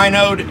that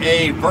dynoed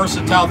a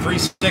Versatile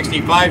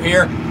 365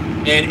 here,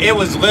 and it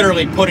was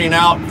literally putting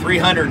out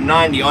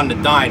 390 on the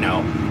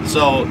dyno.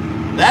 So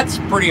that's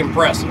pretty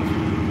impressive.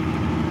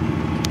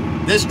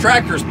 This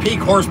tractor's peak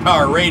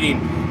horsepower rating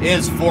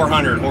is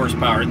 400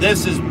 horsepower.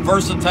 This is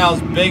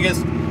Versatile's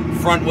biggest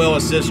front wheel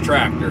assist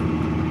tractor.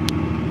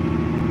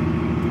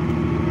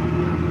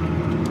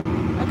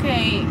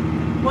 Okay,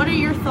 what are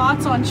your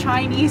thoughts on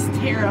Chinese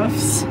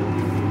tariffs?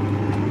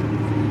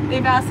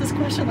 They've asked this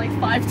question like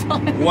 5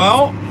 times.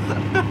 Well,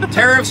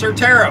 tariffs are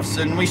tariffs,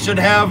 and we should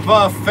have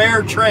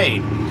fair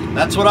trade.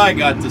 That's what I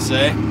got to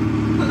say.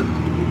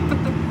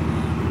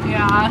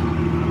 Yeah.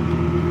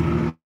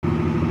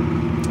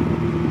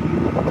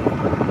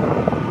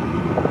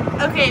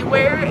 Okay,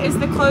 where is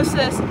the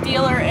closest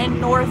dealer in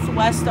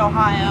Northwest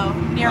Ohio?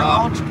 Near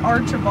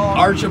Archibald.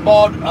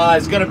 Archibald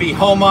is going to be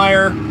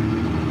Homeyer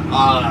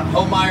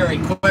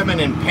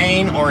Equipment in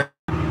Payne, or...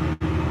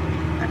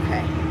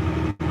 Okay.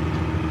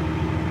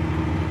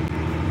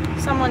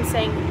 Someone's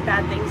saying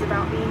bad things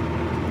about me.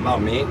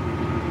 About me?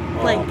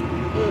 Like,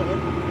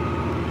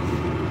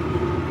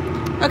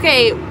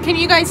 okay, can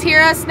you guys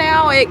hear us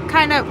now? It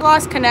kind of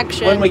lost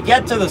connection. When we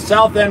get to the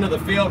south end of the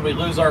field, we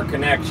lose our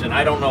connection.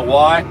 I don't know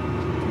why,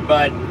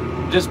 but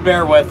just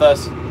bear with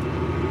us.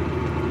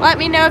 Let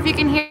me know if you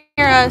can hear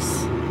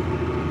us.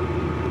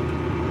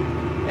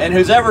 And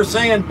who's ever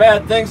saying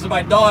bad things to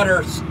my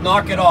daughter,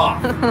 knock it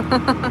off.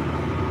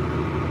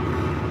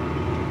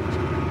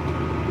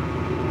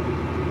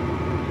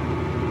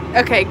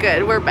 Okay,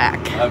 good. We're back.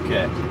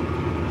 Okay.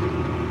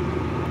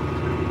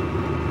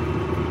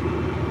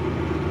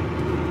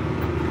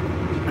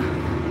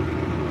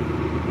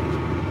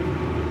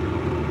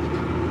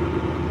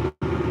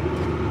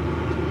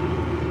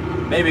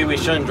 Maybe we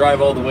shouldn't drive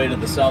all the way to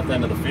the south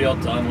end of the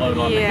field to unload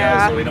on the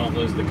go so we don't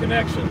lose the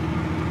connection.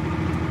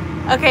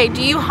 Okay,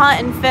 do you hunt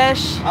and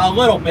fish? A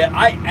little bit.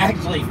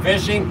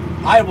 Fishing,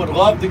 I would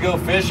love to go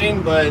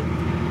fishing, but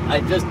I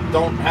just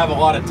don't have a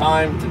lot of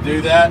time to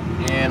do that,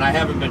 and I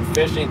haven't been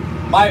fishing.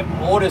 My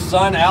oldest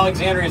son,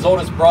 Alexandria's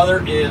oldest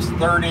brother, is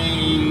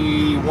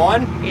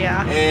 31.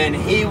 Yeah. And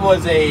he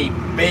was a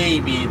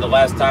baby the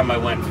last time I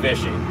went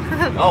fishing.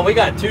 Oh, we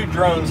got 2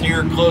 drones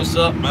here close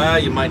up.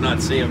 You might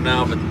not see them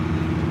now, but...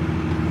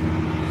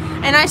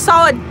 And I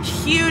saw a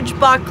huge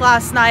buck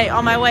last night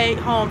on my way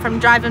home from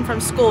driving from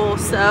school,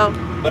 so...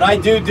 But I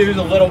do a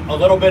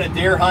little bit of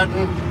deer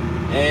hunting,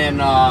 and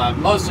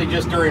mostly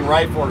just during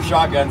rifle or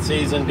shotgun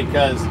season,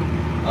 because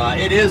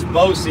it is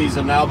bow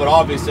season now, but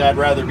obviously I'd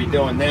rather be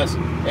doing this.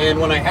 And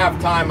when I have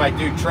time, I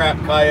do trap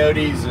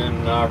coyotes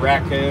and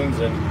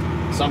raccoons,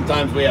 and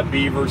sometimes we have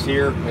beavers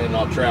here, and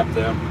I'll trap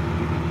them.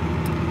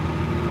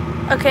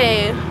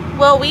 Okay,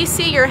 will we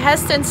see your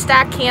Heston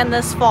stack can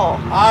this fall?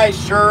 I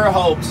sure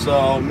hope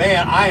so.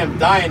 Man, I am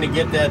dying to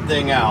get that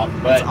thing out.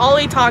 But that's all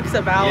he talks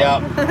about.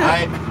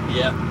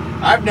 Yeah,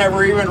 I've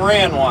never even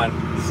ran one,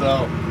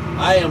 so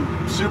I am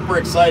super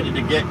excited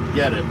to get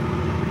it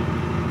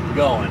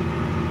going.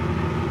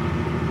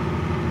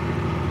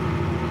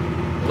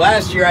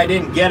 Last year I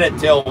didn't get it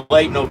till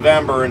late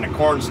November, and the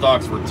corn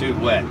stalks were too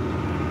wet.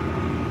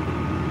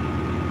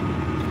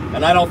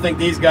 And I don't think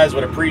these guys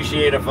would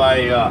appreciate if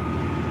I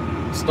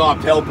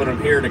stopped helping them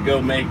here to go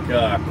make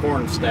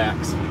corn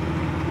stacks.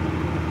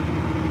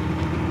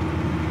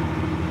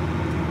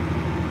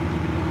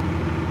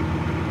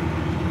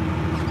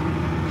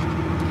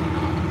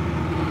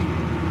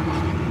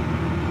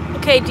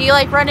 Okay, do you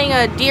like running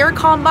a deer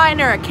combine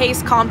or a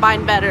case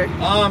combine better?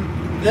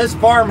 This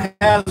farm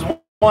has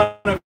one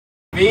of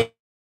each.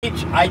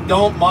 I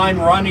don't mind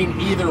running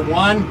either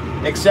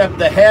one, except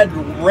the head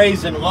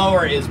raise and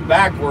lower is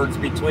backwards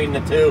between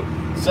the two.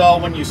 So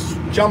when you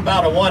jump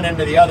out of one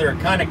into the other, it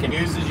kind of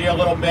confuses you a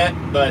little bit,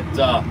 but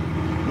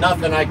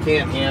nothing I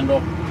can't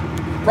handle.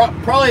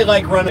 Probably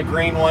like run a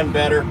green one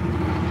better.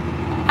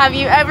 Have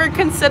you ever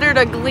considered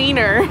a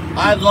gleaner?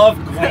 I love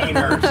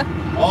gleaners.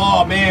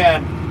 Oh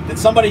man, did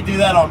somebody do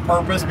that on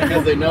purpose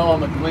because they know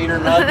I'm a gleaner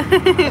nut?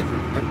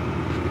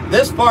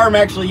 This farm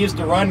actually used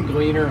to run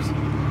gleaners,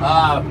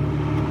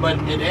 but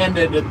it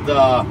ended at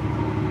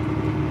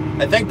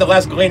I think the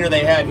last gleaner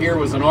they had here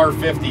was an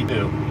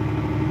R52.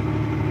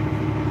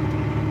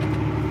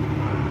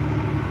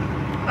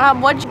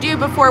 What'd you do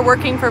before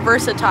working for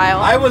Versatile?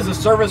 I was a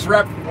service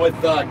rep with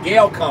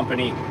Gale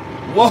Company.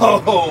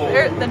 Whoa!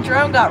 The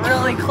drone got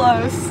really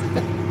close.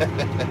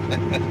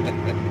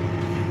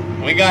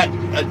 We got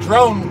a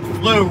drone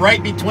flew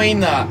right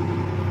between the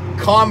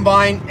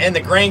combine and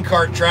the grain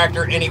cart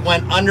tractor, and he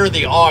went under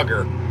the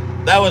auger.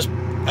 That was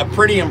a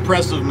pretty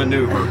impressive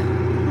maneuver.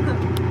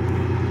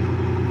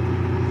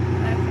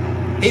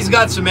 He's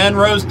got some end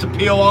rows to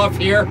peel off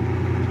here,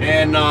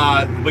 and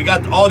we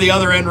got all the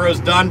other end rows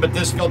done, but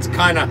this field's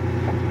kind of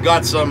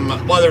got some,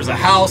 well, there's a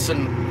house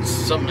and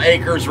some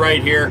acres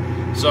right here,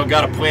 so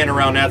got a plan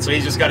around that. So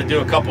he's just got to do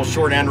a couple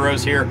short end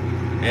rows here,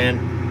 and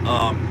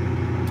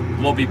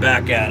we'll be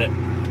back at it.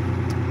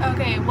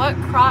 Okay, what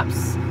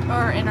crops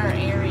are in our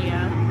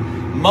area?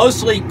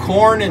 Mostly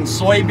corn and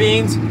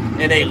soybeans,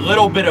 and a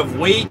little bit of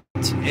wheat,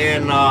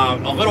 and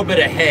a little bit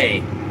of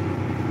hay.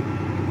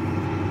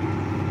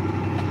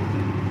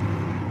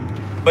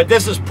 But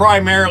this is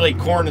primarily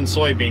corn and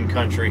soybean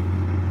country.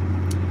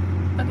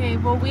 Okay,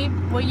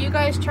 will you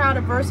guys try out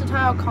a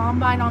Versatile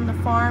combine on the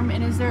farm,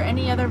 and is there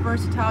any other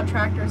Versatile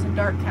tractors in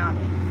Darke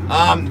County?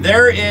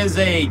 There is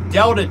a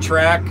Delta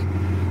Track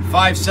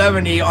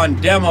 570 on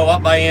demo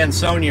up by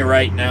Ansonia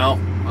right now,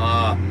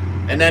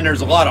 and then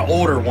there's a lot of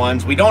older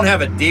ones. We don't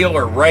have a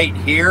dealer right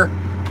here,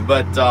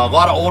 but a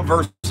lot of old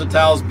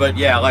Versatiles. But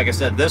yeah, like I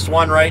said, this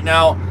one right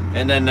now,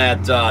 and then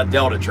that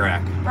Delta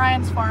Track.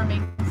 Brian's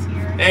farming is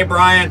here. Hey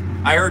Brian,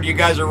 I heard you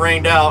guys are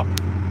rained out.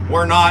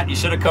 We're not. You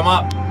should have come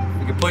up.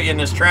 We could put you in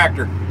this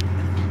tractor.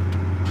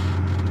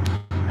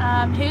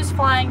 Who's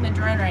flying the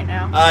drone right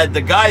now?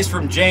 The guys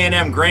from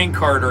J&M Grain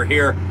Cart are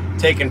here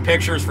taking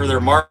pictures for their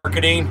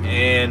marketing,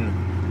 and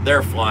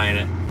they're flying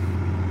it.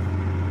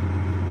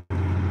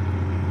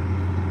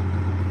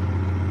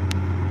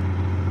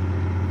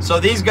 So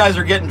these guys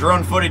are getting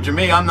drone footage of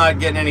me. I'm not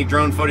getting any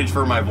drone footage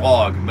for my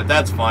vlog, but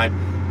that's fine.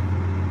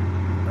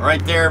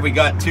 Right there, we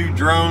got two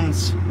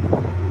drones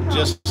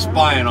just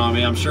spying on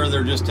me. I'm sure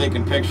they're just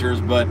taking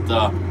pictures, but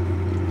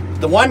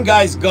the one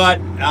guy's got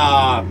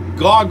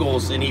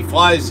goggles, and he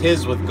flies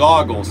his with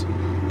goggles.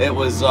 It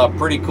was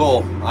pretty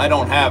cool. I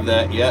don't have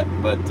that yet,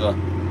 but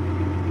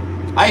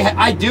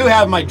I do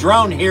have my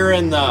drone here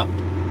in the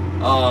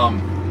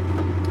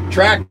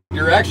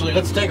tractor. Actually,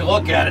 let's take a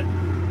look at it.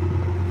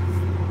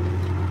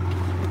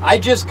 I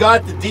just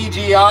got the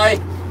DJI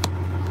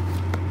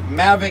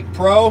Mavic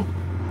Pro,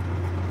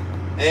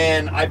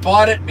 and I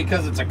bought it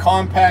because it's a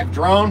compact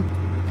drone.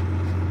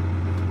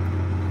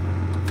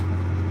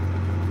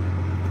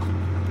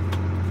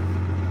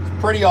 It's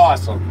pretty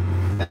awesome.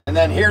 And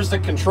then here's the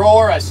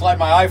controller. I slide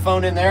my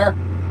iPhone in there,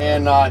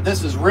 and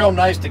this is real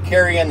nice to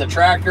carry in the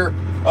tractor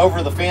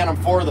over the Phantom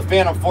 4. The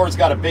Phantom 4's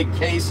got a big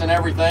case and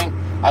everything.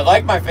 I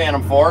like my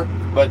Phantom 4,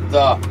 but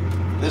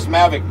this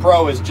Mavic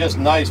Pro is just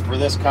nice for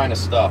this kind of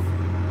stuff.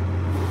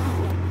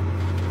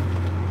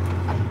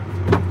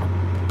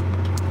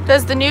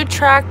 Does the new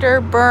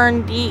tractor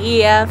burn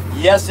DEF?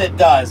 Yes, it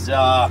does.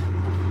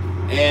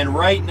 And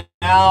right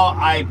now,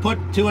 I put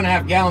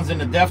 2.5 gallons in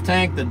the DEF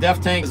tank. The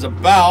DEF tank is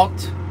about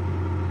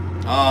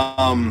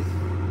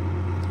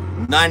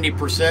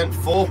 90%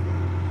 full.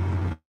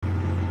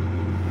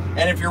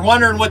 And if you're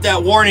wondering what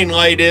that warning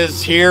light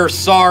is here,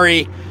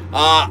 sorry.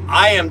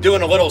 I am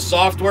doing a little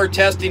software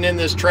testing in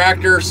this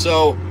tractor,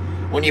 so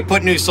when you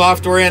put new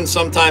software in,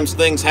 sometimes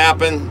things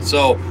happen.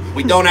 So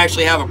we don't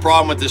actually have a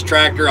problem with this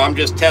tractor. I'm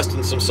just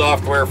testing some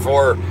software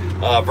for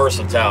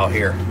Versatile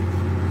here.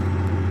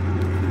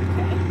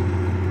 Okay.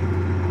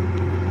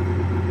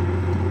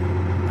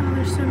 Oh,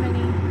 there's so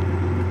many.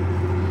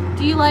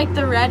 Do you like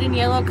the red and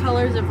yellow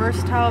colors of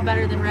Versatile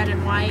better than red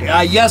and white?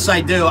 Yes,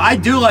 I do. I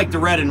do like the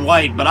red and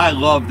white, but I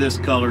love this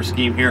color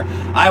scheme here.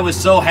 I was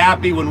so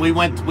happy when we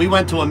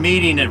went to a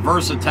meeting at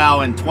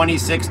Versatile in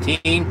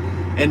 2016.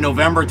 In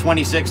November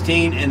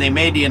 2016, and they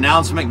made the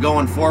announcement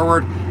going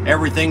forward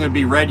everything would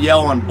be red,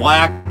 yellow, and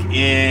black,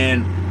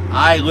 and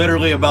I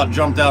literally about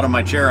jumped out of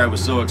my chair. I was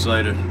so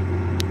excited.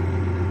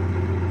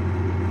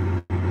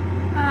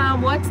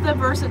 What's the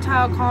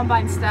Versatile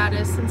combine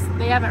status, since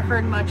they haven't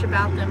heard much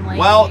about them lately?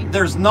 Well,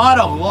 there's not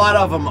a lot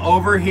of them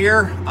over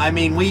here. I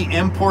mean, we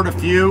import a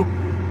few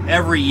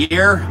every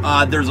year.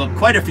 There's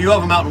quite a few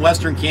of them out in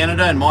Western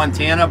Canada and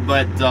Montana,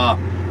 but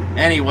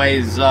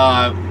anyways,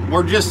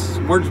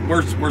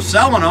 we're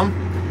selling them,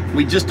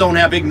 We just don't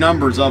have big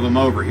numbers of them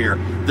over here.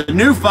 The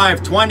new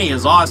 520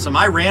 is awesome.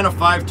 I ran a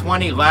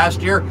 520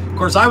 last year. Of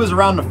course, I was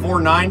around the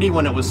 490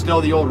 when it was still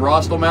the old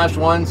Rostelmash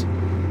ones.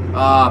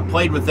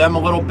 Played with them a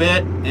little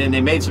bit, and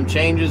they made some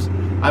changes.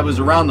 I was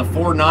around the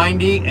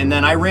 490, and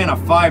then I ran a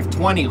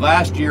 520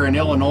 last year in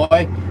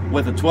Illinois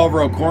with a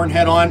 12-row corn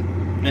head on,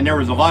 and there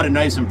was a lot of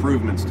nice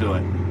improvements to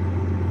it.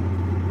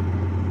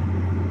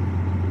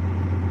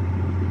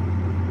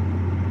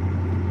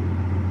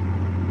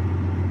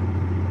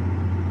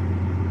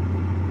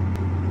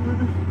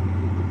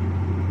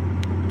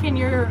 Can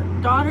your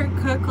daughter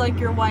cook like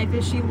your wife?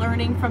 Is she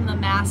learning from the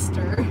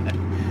master?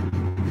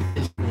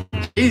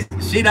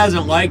 She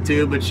doesn't like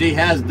to, but she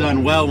has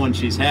done well when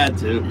she's had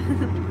to.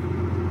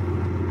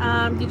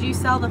 Did you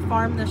sell the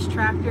farm this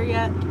tractor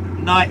yet?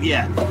 Not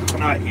yet.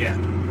 Not yet.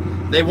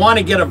 They want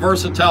to get a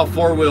versatile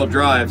four-wheel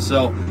drive,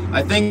 so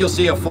I think you'll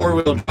see a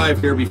four-wheel drive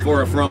here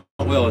before a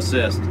front-wheel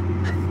assist.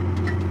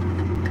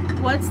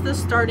 What's the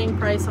starting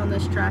price on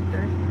this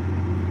tractor?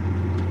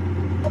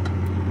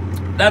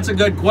 That's a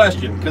good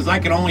question, because I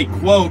can only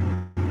quote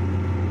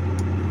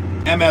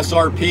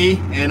MSRP,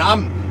 and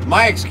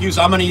my excuse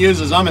I'm going to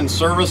use is I'm in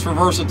service for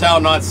Versatile,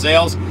 not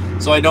sales,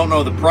 so I don't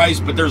know the price,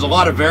 but there's a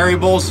lot of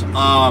variables.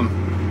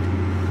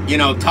 You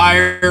know,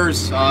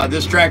 tires,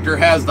 this tractor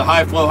has the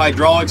high flow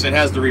hydraulics, it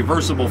has the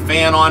reversible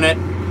fan on it,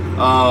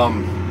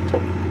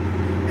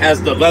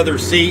 has the leather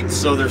seats,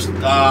 so there's,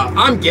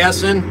 I'm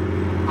guessing,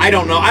 I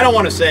don't know, I don't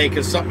want to say,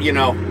 because, you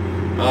know,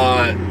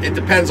 it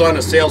depends on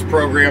the sales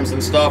programs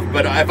and stuff,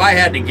 but if I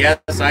had to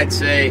guess, I'd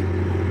say,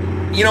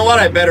 you know what,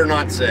 I better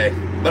not say,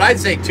 but I'd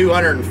say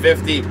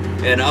 250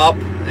 and up,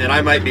 and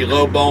I might be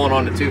lowballing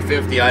on the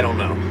 250, I don't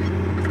know.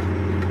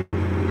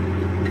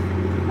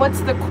 What's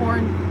the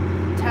corn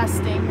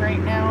testing right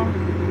now?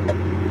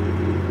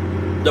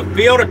 The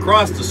field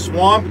across the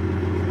swamp,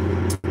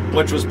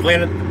 which was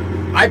planted,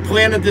 I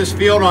planted this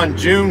field on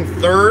June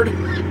 3rd,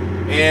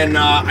 and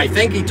I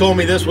think he told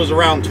me this was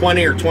around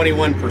 20 or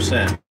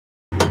 21%.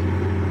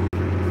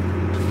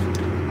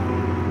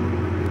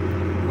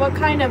 What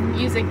kind of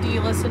music do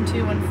you listen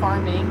to when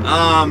farming?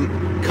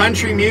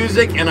 Country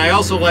music, and I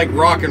also like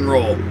rock and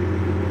roll.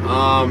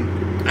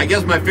 I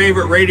guess my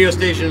favorite radio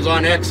stations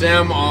on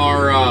XM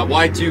are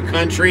Y2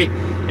 Country,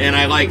 and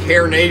I like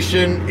Hair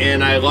Nation,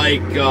 and I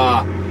like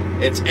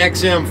it's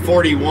XM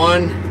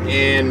 41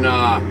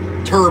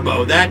 and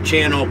Turbo. That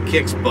channel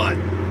kicks butt.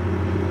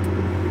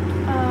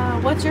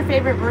 What's your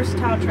favorite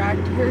Versatile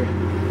tractor?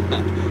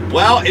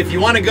 Well, if you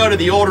want to go to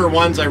the older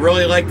ones, I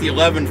really like the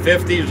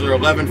 1150s or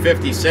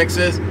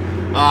 1156s.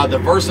 The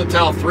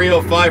Versatile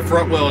 305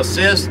 front wheel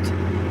assist,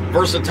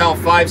 Versatile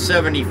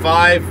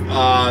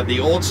 575, the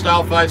old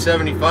style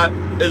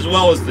 575, as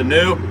well as the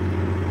new.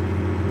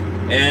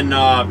 And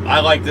I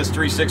like this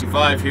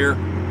 365 here.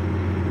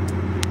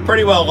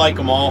 Pretty well like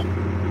them all.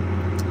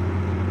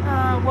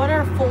 What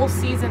are full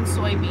season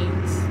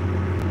soybeans?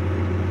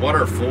 What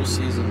are full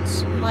season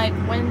soybeans? Like,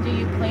 when do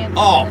you plant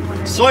them? Oh,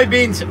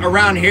 soybeans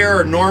around here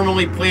are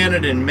normally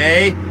planted in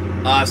May,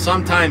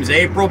 sometimes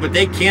April, but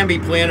they can be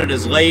planted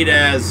as late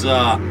as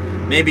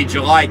maybe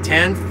July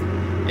 10th.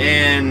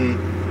 And,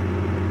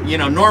 you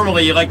know,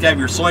 normally you like to have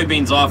your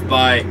soybeans off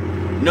by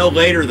no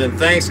later than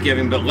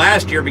Thanksgiving, but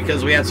last year,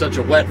 because we had such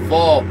a wet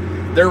fall,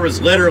 there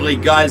was literally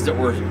guys that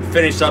were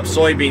finished up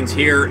soybeans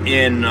here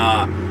in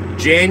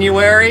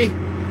January.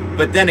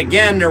 But then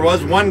again, there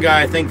was one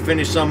guy, I think,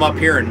 finished some up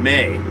here in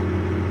May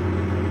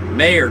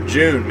or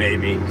June,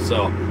 maybe.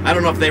 So I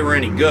don't know if they were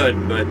any good,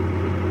 but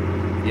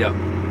yeah.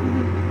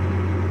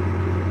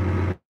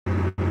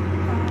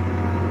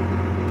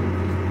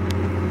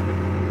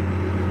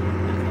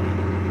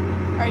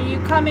 Are you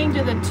coming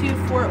to the 2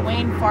 Fort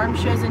Wayne farm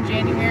shows in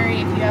January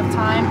if you have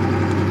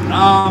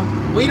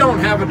time? We don't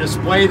have a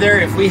display there.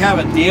 If we have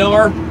a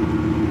dealer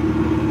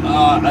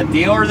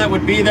that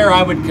would be there,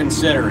 I would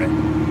consider it.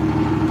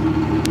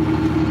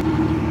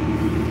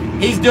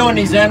 He's doing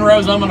these end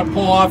rows I'm going to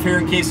pull off here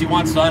in case he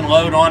wants to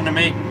unload onto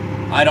me.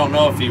 I don't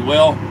know if he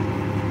will.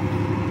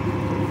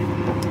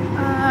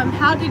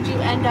 How did you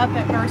end up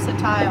at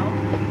Versatile?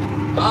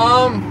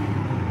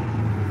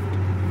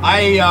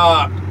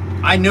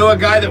 I knew a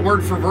guy that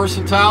worked for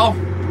Versatile,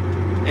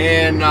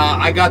 and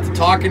I got to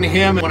talking to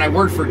him when I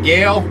worked for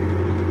Gale.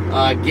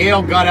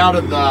 Gale got out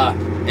of the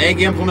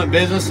egg implement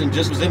business and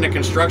just was into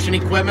construction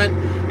equipment.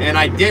 And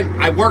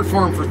I worked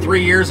for him for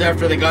 3 years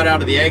after they got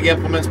out of the egg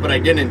implements, but I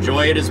didn't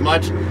enjoy it as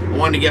much. I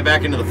wanted to get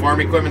back into the farm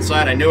equipment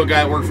side. I knew a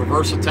guy that worked for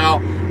Versatile,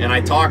 and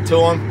I talked to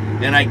him,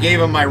 and I gave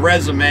him my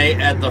resume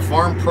at the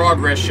Farm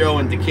Progress Show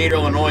in Decatur,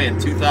 Illinois in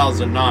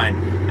 2009,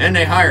 and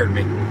they hired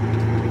me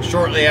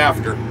shortly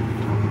after.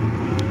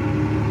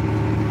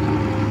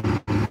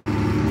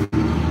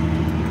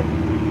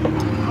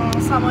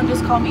 Someone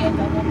just called me a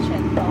double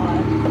chin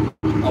thought.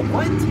 A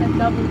what? A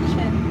double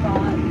chin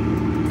thought.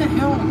 What the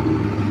hell?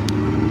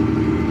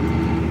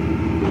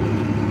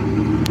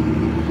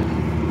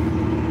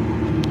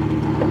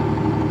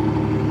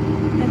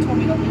 They told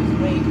me to lose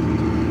weight.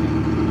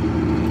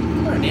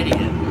 What an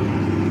idiot.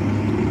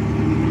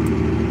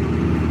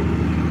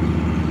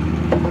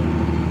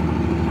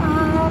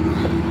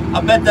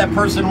 bet that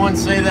person wouldn't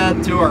say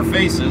that to our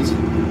faces.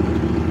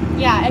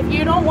 Yeah, if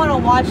you don't want to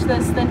watch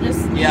this, then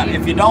just leave. Yeah,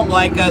 if you don't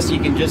like us, you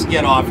can just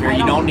get off here.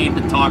 You don't need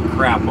to talk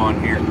crap on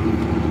here.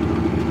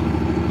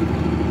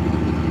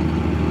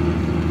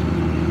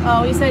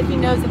 Oh, he said he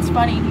knows it's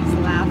funny. He's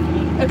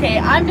laughing. Okay,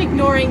 I'm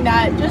ignoring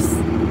that. Just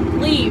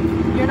leave.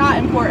 You're not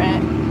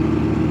important.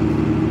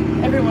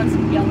 Everyone's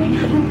yelling.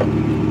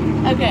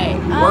 Okay.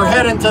 We're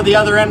heading to the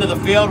other end of the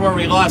field where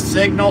we lost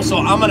signal, so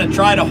I'm going to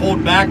try to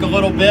hold back a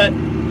little bit,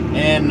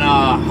 and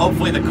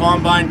hopefully the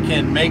combine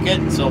can make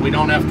it so we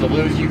don't have to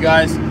lose you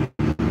guys.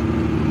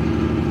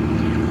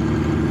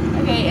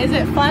 Okay, is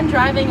it fun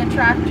driving a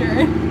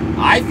tractor?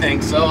 I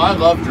think so. I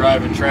love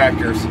driving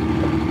tractors.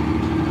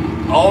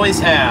 Always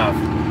have.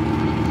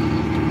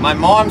 My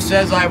mom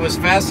says I was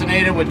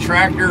fascinated with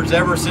tractors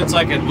ever since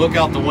I could look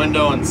out the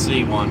window and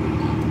see one.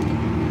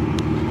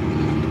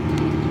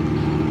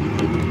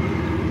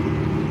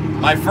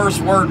 My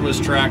first word was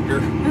tractor.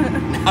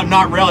 I'm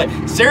not really.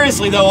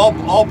 Seriously though,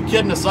 all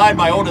kidding aside,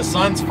 my oldest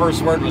son's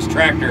first word was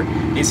tractor.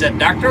 He said,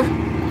 "Doctor?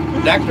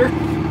 Doctor?"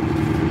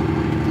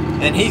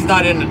 And he's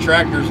not into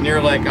tractors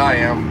near like I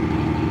am.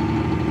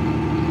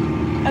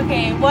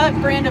 Okay, what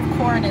brand of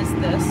corn is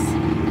this?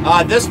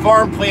 This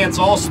farm plants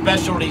all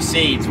specialty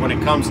seeds when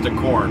it comes to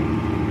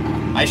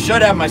corn. I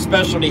should have my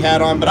specialty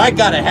hat on, but I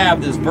gotta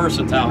have this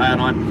Versatile hat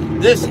on.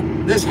 This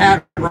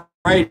hat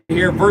right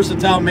here,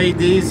 Versatile made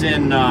these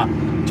in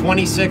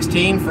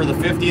 2016 for the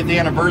 50th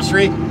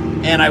anniversary,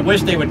 and I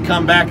wish they would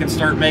come back and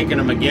start making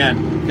them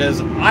again,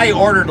 because I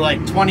ordered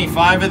like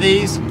 25 of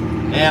these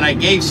and I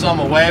gave some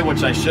away,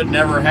 which I should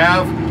never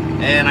have,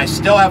 and I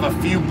still have a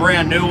few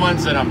brand new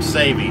ones that I'm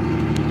saving.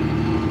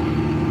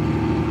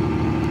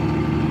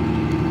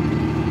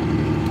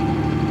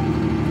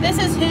 This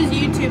is his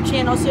YouTube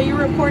channel, so you're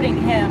reporting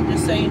him,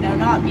 just so you know,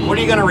 not me. What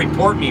are you going to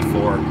report me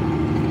for?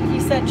 He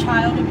said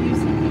child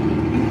abuse.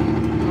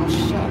 Oh,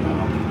 shut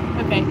up.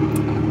 Okay.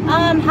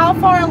 How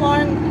far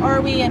along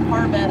are we in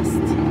harvest?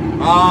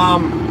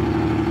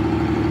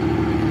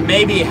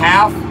 Maybe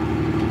half.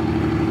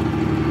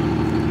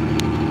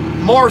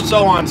 More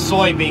so on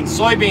soybeans.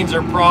 Soybeans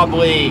are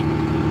probably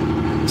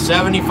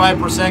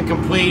 75%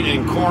 complete,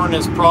 and corn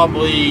is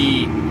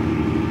probably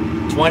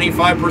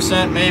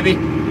 25% maybe.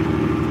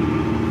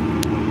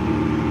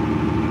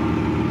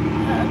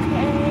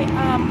 Okay.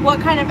 What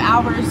kind of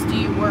hours do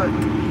you work?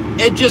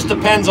 It just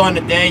depends on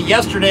the day.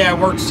 Yesterday I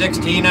worked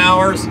 16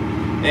 hours.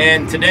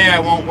 And today I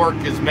won't work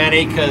as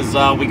many because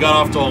we got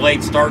off to a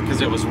late start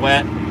because it was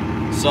wet.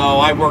 So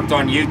I worked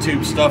on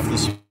YouTube stuff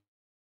this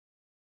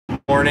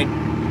morning.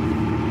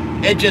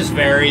 It just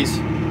varies.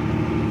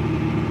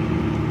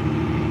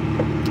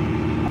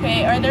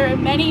 Okay, are there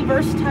many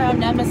Versatile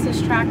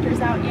Nemesis tractors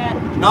out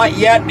yet? Not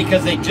yet,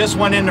 because they just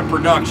went into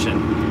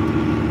production.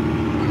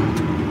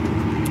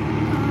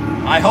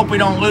 I hope we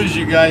don't lose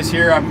you guys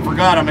here. I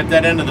forgot I'm at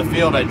that end of the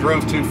field. I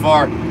drove too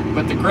far.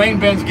 But the grain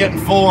bin's getting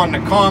full on the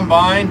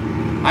combine.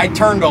 I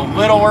turned a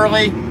little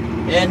early,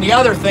 and the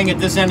other thing at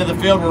this end of the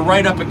field, we're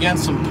right up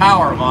against some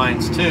power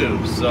lines too,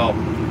 so.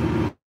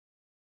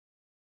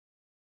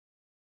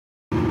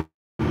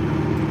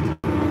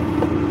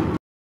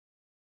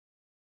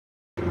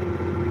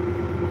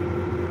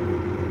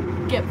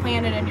 Get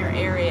planted in your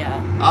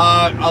area?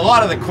 A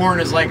lot of the corn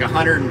is like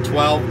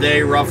 112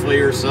 day roughly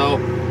or so.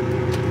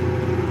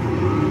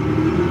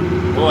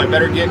 Oh, I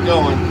better get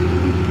going.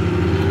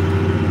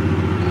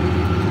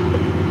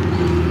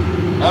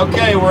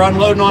 Okay, we're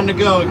unloading on the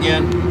go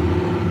again.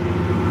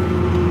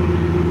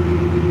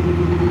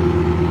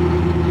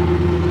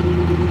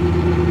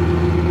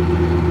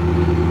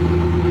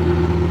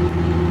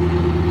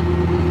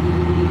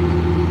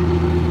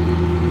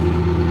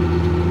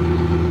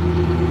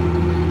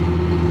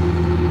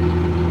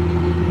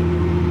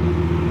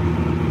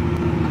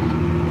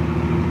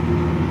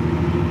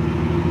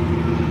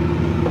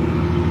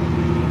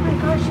 Oh my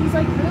gosh, he's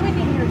like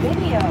ruining your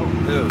video.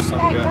 Ooh,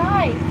 that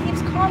guy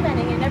keeps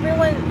commenting and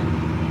everyone...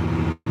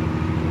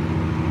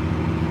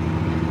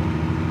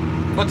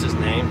 What's his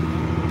name?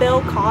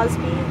 Bill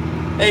Cosby.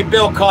 Hey,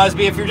 Bill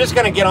Cosby, if you're just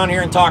going to get on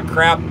here and talk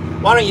crap,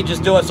 why don't you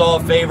just do us all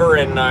a favor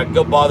and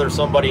go bother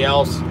somebody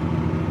else?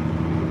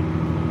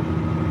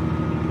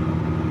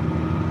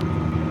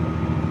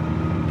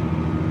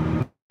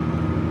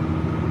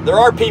 There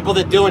are people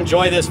that do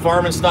enjoy this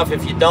farming stuff.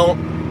 If you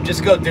don't,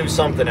 just go do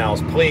something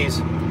else,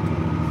 please.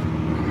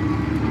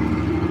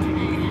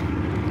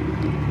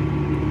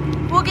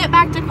 We'll get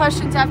back to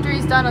questions after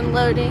he's done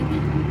unloading.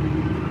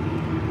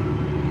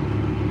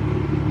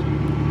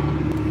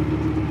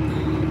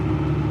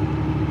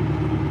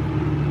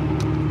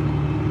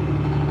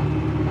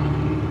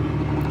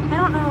 I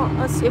don't know.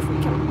 Let's see if we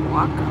can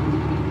block them.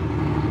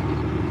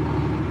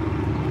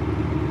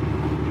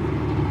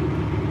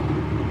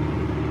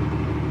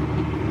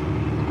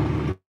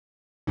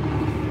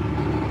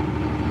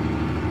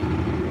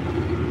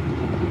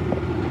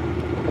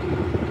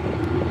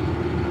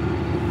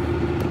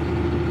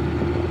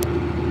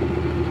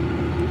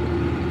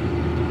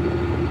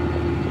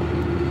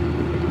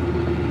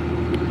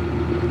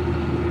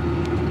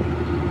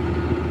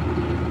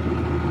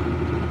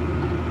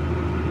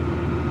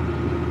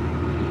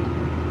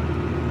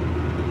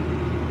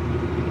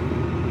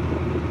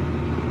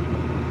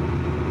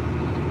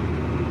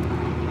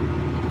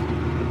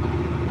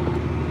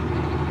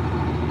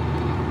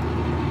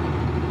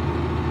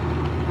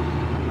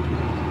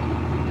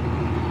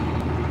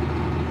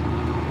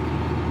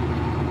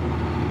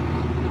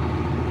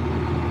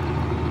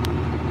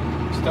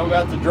 Still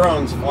got the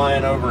drones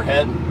flying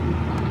overhead.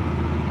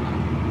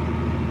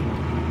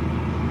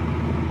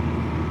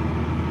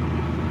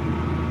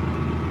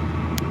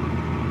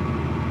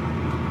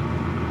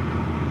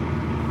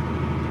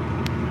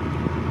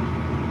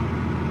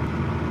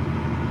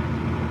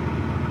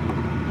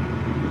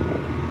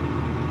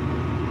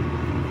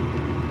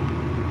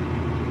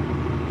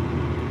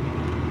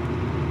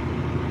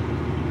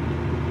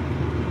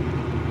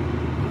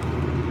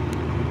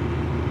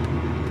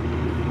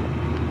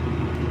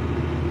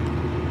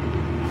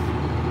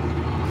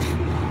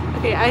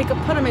 Okay, I could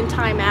put them in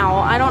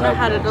timeout. I don't know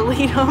how to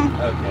delete them.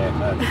 Okay,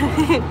 that's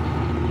fine.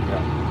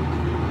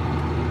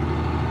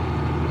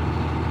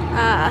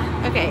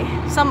 Yeah. Okay.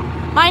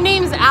 My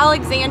name's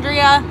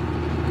Alexandria.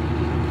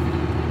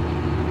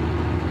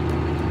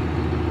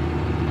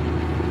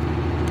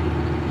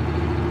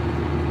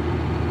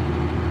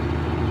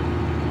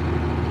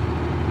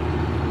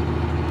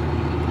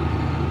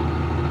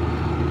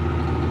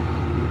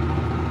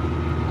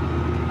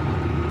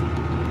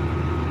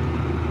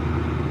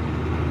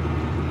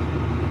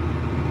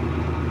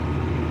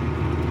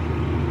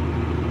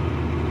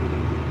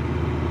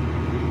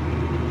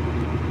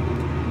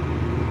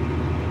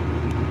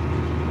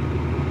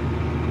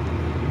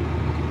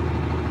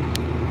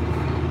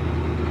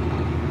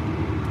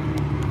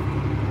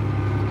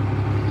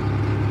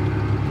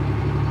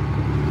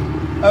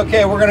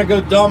 Okay, we're gonna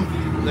go dump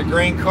the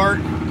grain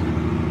cart.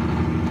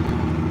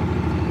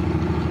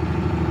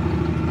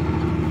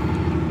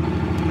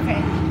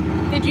 Okay.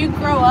 Did you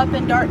grow up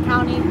in Darke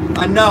County?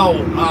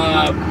 No,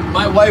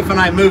 my wife and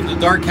I moved to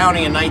Darke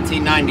County in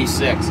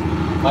 1996.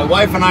 My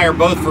wife and I are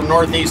both from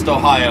Northeast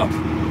Ohio.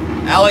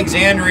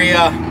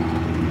 Alexandria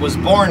was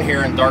born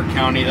here in Darke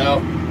County though.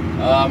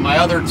 My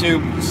other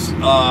two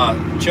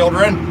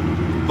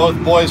children,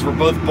 both boys, were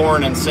both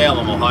born in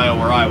Salem, Ohio,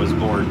 where I was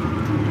born.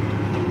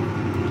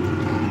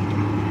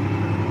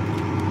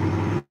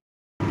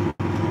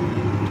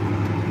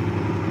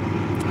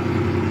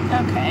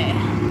 Okay.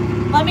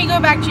 Let me go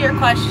back to your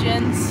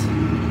questions.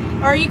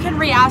 Or you can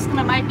re-ask them,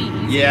 it might be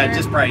easier. Yeah, it's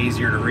just probably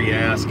easier to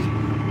re-ask.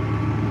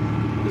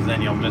 Because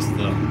then you'll miss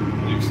the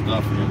new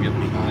stuff and you'll get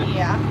behind.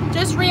 Yeah.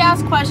 Just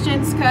re-ask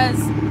questions because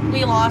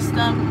we lost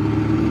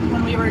them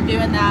when we were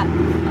doing that.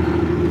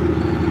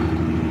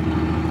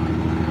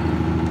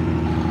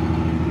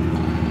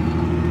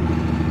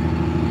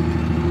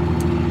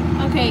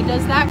 Okay,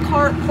 does that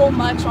cart pull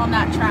much on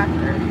that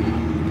tractor?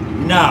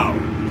 No.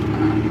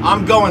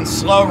 I'm going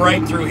slow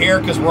right through here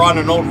because we're on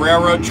an old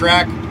railroad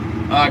track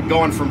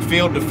going from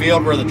field to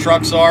field where the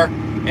trucks are,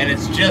 and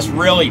it's just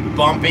really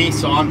bumpy,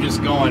 so I'm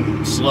just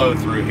going slow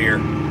through here.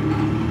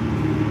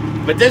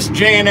 But this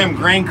J&M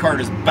grain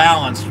cart is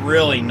balanced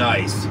really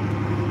nice.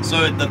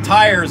 So the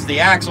tires,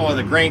 the axle of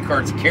the grain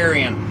cart's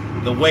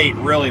carrying the weight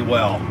really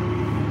well.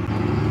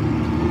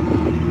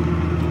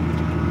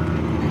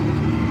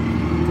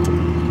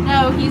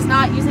 No, he's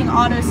not using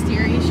auto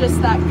steer, he's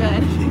just that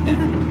good.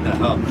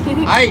 No.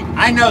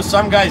 I know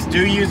some guys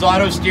do use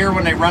auto steer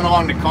when they run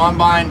along the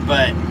combine,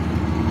 but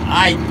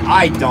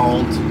I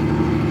don't.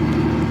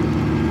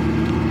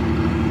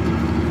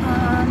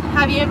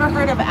 Have you ever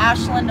heard of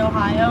Ashland,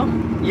 Ohio?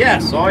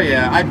 Yes, oh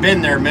yeah, I've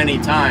been there many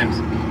times.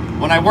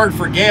 When I worked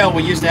for Gale,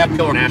 we used to have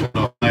killer in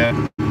Ashland,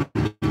 Ohio.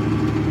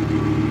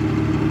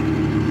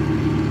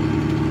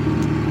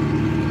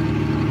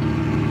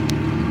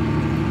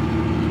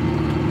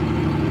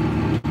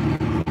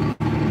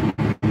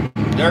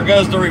 There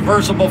goes the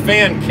reversible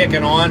fan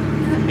kicking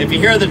on. If you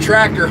hear the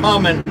tractor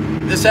humming,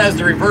 this has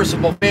the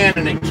reversible fan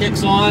and it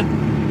kicks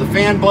on. The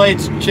fan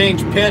blades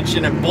change pitch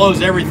and it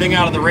blows everything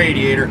out of the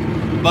radiator.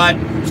 But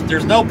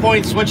there's no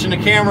point switching the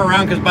camera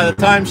around because by the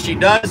time she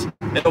does,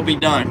 it'll be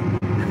done.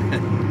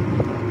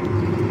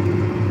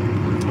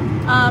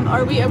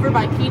 Are we over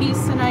by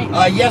Petey's tonight?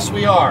 Yes,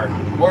 we are.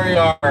 We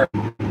are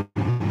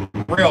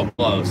real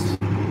close.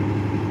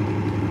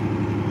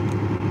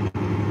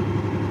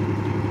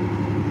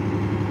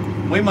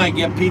 We might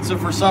get pizza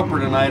for supper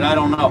tonight. I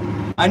don't know.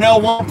 I know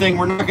one thing,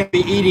 we're not going to be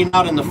eating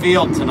out in the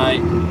field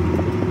tonight.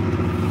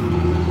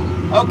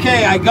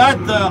 Okay, I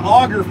got the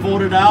auger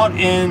folded out,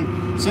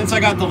 and since I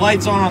got the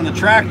lights on the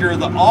tractor,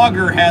 the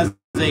auger has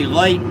a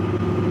light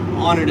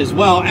on it as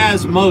well,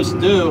 as most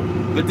do.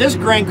 But this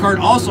grain cart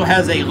also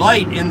has a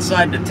light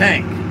inside the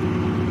tank.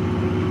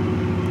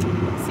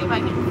 Let's see if I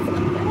can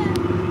flip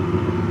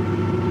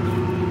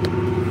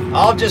it.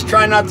 I'll just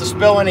try not to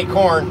spill any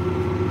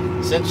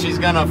corn, since she's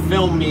gonna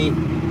film me.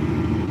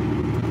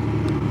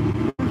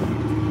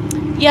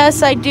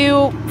 Yes, I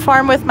do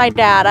farm with my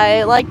dad.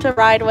 I like to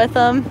ride with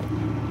him,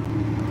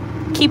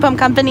 keep him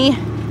company.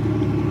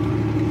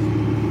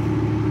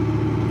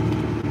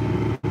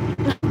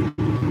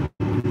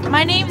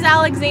 My name's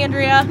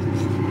Alexandria.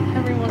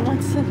 Everyone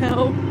wants to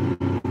know.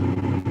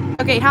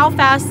 Okay, how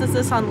fast does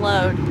this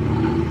unload?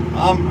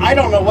 I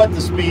don't know what the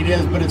speed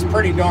is, but it's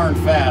pretty darn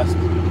fast.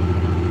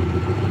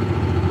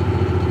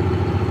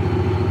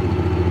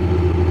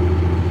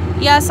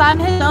 Yes, I'm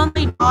his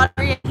only daughter,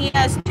 and he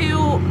has two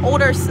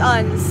older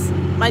sons,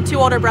 my two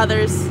older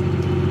brothers.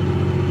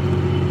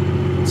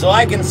 So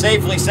I can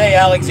safely say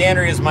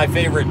Alexandria is my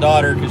favorite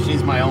daughter because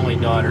she's my only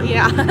daughter.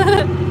 Yeah.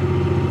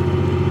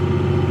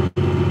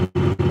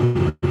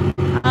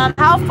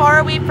 How far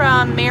are we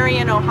from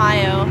Marion,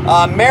 Ohio?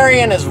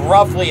 Marion is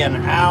roughly an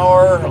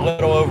hour, a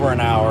little over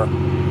an hour.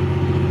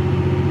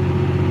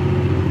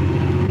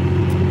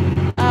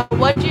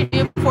 What did you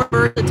do before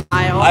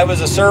Versatile? I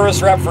was a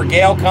service rep for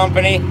Gale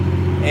Company,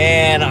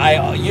 and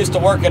I used to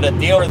work at a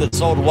dealer that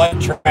sold white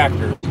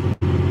tractors.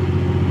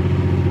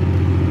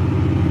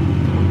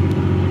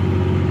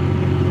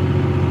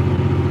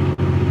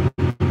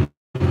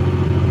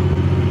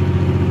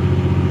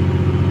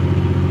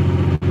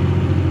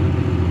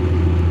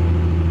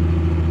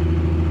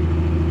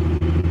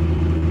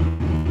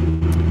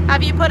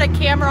 Have you put a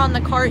camera on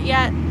the cart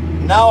yet?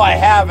 No, I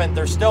haven't.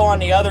 They're still on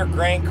the other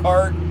grain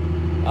cart.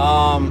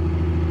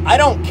 I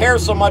don't care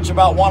so much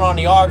about one on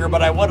the auger,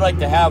 but I would like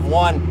to have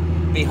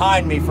one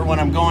behind me for when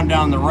I'm going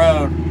down the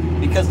road,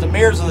 because the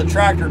mirrors of the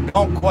tractor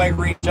don't quite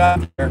reach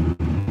out there.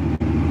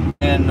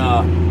 And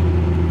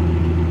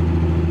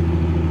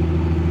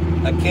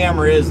a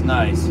camera is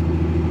nice.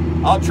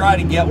 I'll try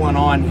to get one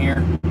on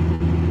here.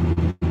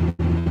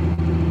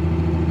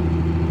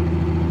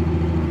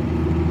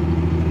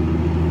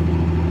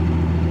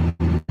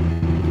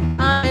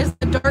 Is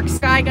the dark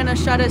sky gonna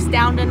shut us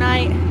down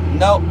tonight?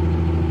 Nope,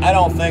 I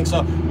don't think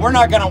so. We're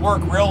not gonna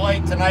work real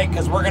late tonight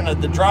because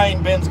the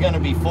drying bin's gonna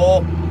be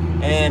full,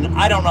 and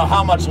I don't know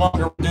how much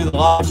longer we'll do the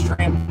live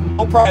stream.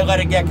 We'll probably let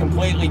it get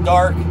completely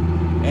dark,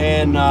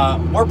 and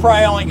we're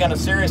probably only gonna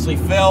seriously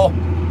fill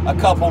a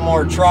couple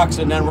more trucks,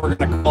 and then we're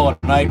gonna call it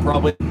a night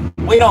probably.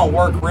 We don't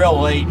work real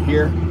late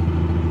here.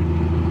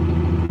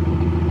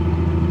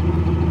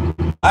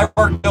 I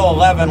worked till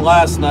 11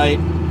 last night,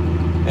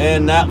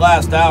 and that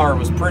last hour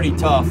was pretty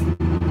tough.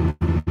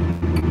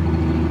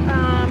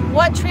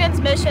 What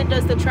transmission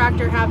does the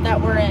tractor have that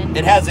we're in?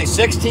 It has a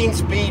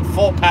 16-speed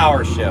full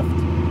power shift.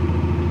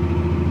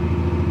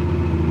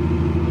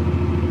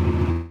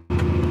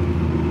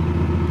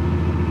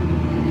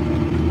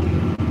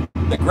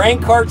 The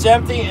grain cart's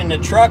empty and the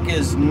truck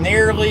is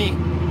nearly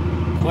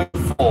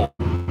full.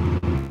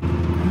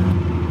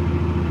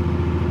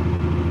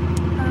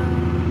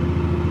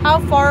 How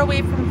far are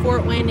we from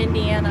Fort Wayne,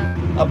 Indiana?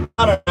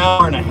 About an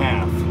hour and a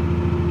half.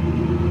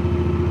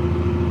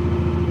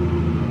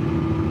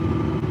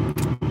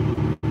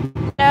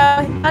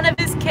 No, none of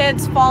his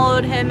kids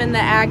followed him in the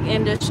ag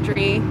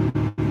industry.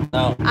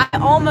 No. I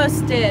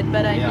almost did,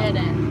 but I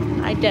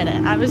didn't. I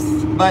didn't.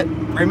 But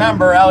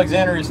remember,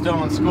 Alexander is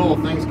still in school.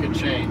 Things could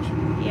change.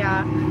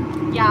 Yeah.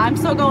 Yeah, I'm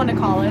still going to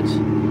college.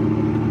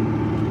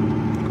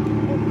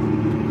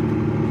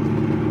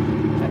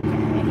 Okay.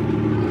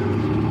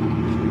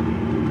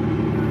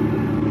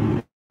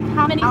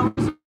 How many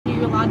hours are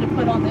you allowed to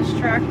put on this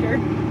tractor?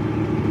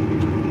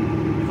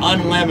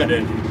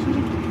 Unlimited.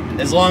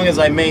 As long as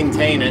I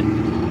maintain it.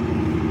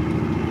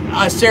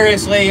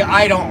 Seriously,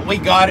 we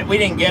got it. We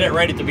didn't get it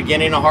right at the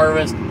beginning of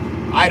harvest.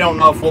 I don't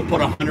know if we'll put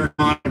 100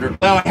 on it.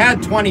 Well, it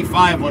had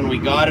 25 when we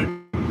got it.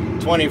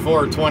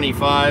 24 or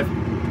 25.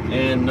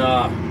 And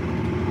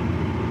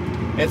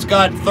it's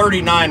got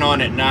 39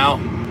 on it now.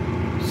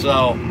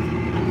 So,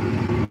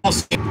 we'll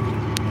see.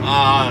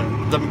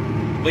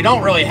 We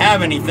don't really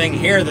have anything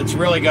here that's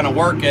really going to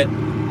work it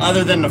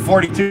other than the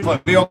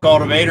 42-foot field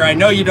cultivator. I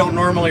know you don't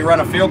normally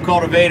run a field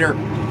cultivator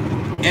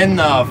in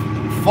the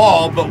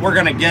fall, but we're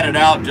gonna get it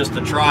out just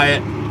to try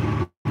it,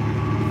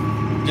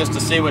 just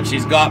to see what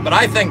she's got. But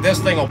I think this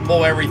thing will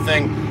pull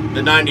everything the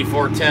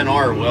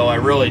 9410R will. I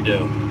really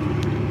do.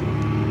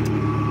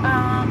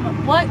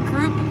 What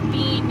group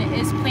bean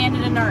is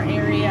planted in our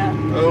area?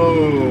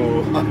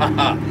 Oh,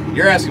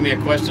 you're asking me a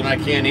question I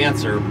can't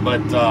answer,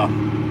 but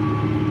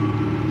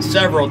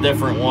several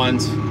different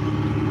ones,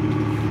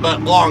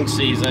 but long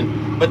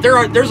season. But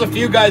there's a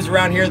few guys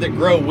around here that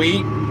grow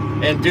wheat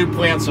and do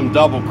plant some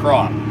double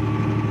crop.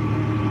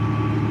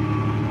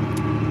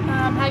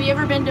 Have you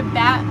ever been to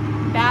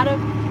Batavia,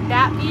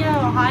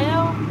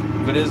 Ohio?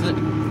 What is it?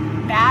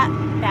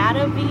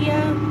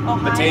 Batavia,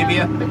 Ohio?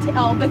 Batavia?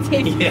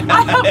 Batavia. Yeah.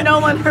 I hope no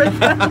one heard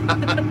that.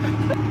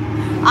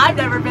 I've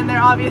never been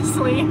there,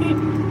 obviously.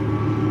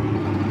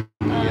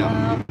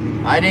 Yeah.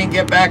 I didn't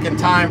get back in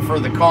time for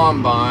the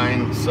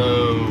combine,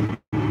 so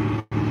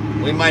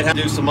we might have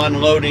to do some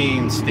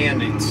unloading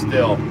standing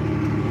still.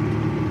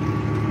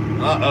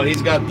 Uh-oh,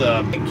 he's got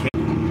the big can.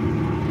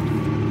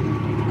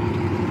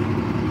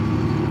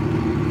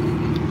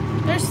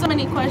 There's so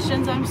many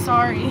questions, I'm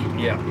sorry.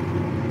 Yeah.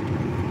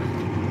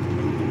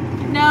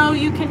 No,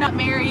 you cannot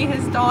marry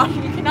his daughter.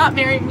 You cannot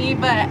marry me,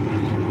 but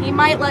he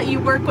might let you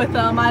work with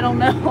them. I don't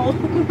know.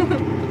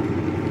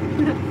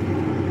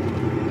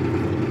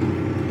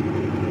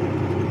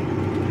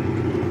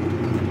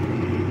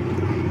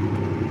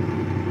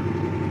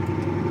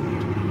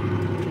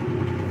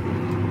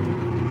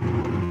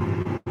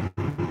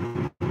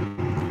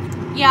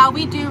 Yeah,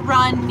 we do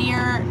run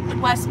near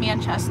West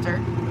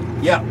Manchester.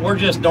 Yeah, we're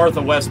just north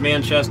of West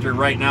Manchester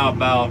right now,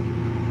 about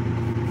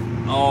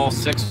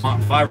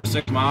 5 or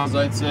 6 miles,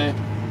 I'd say.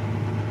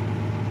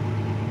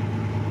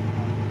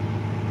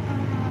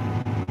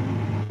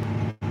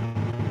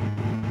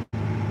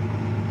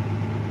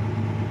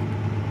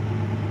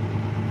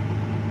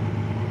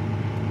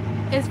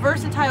 Is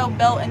Versatile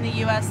built in the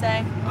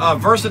USA?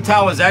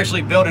 Versatile was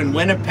actually built in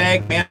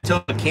Winnipeg,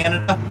 Manitoba,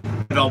 Canada.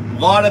 But a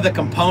lot of the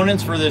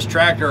components for this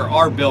tractor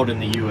are built in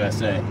the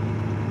USA.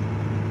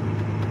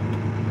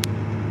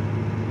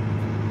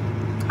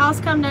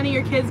 How's come none of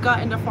your kids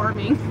got into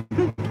farming?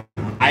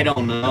 I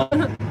don't know.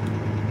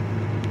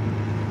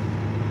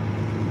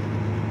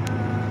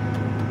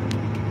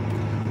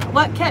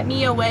 What kept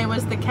me away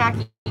was the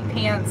khaki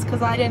pants,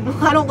 because I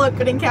don't look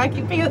good in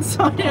khaki pants,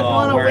 so I didn't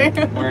want to wear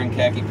them. Wearing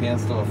khaki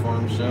pants to a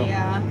farm show?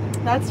 Yeah,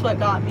 that's what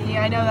got me.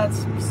 I know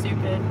that's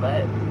stupid,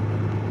 but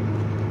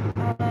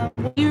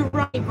will you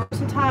run a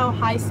Versatile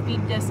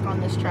high-speed disc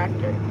on this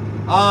tractor?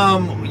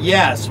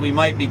 Yes, we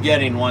might be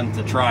getting one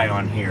to try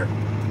on here.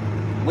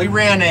 We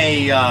ran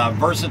a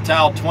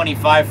Versatile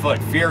 25-foot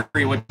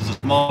Fury, which is the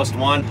smallest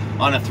one,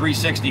 on a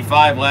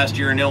 365 last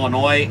year in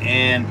Illinois,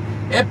 and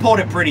it pulled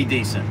it pretty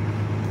decent.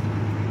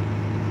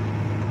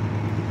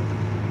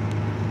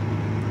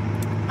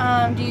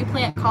 Do you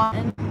plant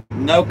cotton?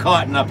 No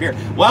cotton up here.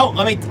 Well,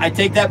 I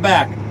take that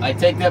back. I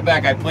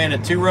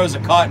planted 2 rows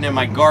of cotton in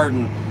my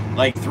garden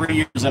like 3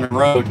 years in a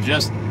row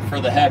just for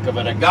the heck of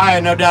it. A guy I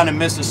know down in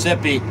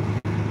Mississippi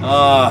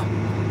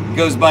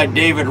goes by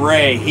David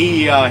Ray.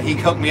 He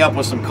hooked me up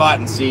with some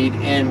cottonseed,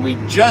 and we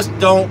just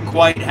don't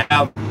quite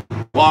have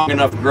long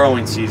enough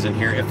growing season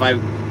here. If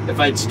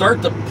I'd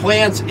start the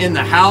plants in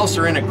the house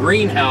or in a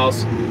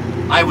greenhouse,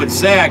 I would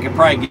say I could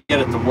probably get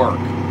it to work.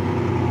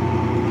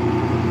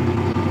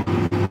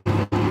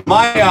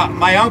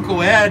 My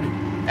Uncle Ed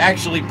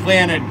actually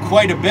planted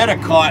quite a bit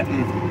of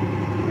cotton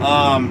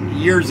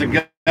years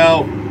ago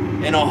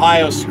in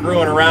Ohio,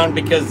 screwing around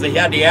because they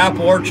had the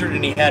apple orchard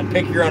and he had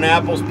pick your own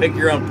apples, pick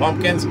your own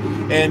pumpkins,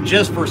 and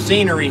just for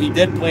scenery he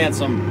did plant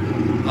some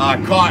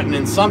cotton,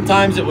 and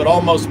sometimes it would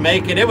almost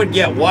make it. It would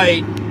get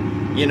white,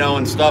 you know,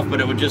 and stuff, but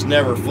it would just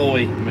never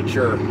fully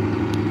mature.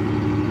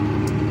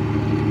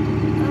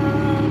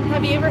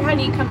 Have you ever had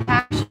any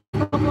compaction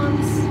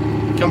problems?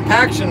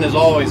 Compaction is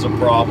always a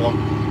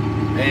problem.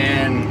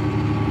 And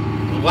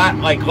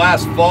like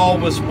last fall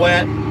was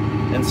wet,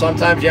 and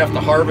sometimes you have to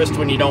harvest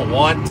when you don't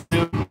want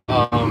to.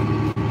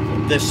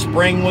 This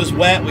spring was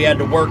wet. We had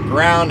to work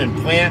ground and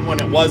plant when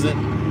it wasn't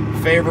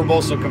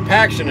favorable, so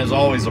compaction is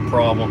always a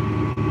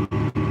problem.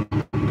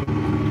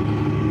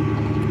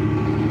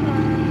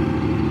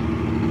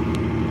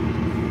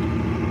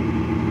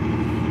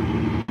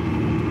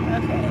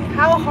 Okay.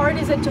 How hard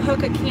is it to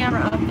hook a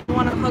camera up? You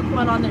want to hook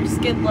one on their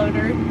skid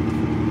loader?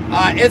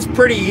 It's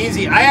pretty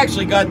easy. I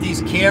actually got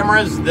these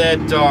cameras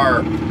that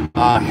are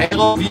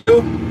Halo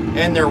View,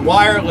 and they're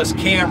wireless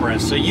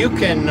cameras, so you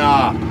can,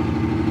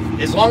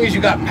 as long as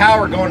you got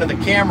power going to the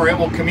camera, it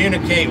will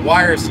communicate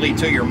wirelessly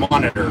to your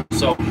monitor.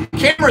 So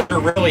cameras are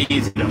really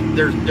easy.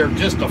 They're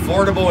just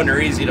affordable and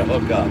they're easy to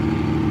hook up.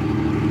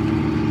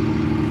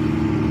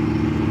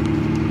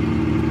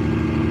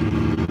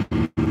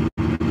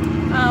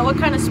 What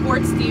kind of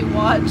sports do you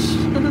watch?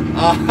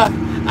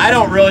 I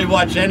don't really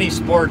watch any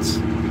sports.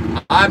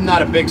 I'm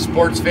not a big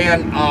sports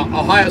fan.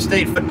 Ohio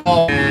State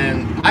football,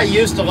 and I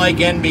used to like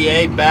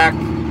NBA back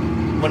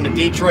when the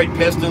Detroit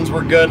Pistons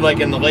were good,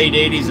 like in the late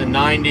 80s and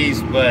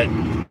 90s, but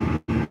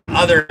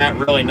other than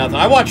that, really nothing.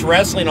 I watch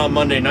wrestling on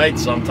Monday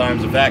nights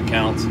sometimes, if that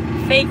counts.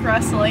 Fake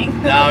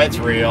wrestling. No, it's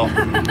real.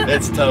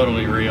 It's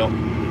totally real.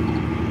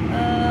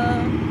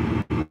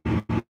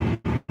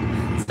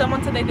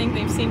 Someone said they think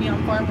they've seen me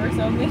on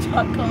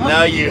FarmersOnly.com.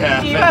 No, you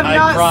haven't. You have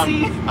not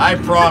seen. I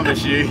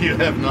promise you, you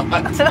have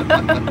not.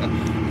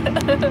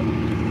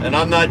 And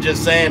I'm not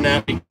just saying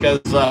that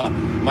because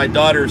my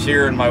daughter's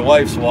here and my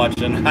wife's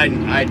watching.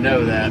 I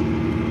know that.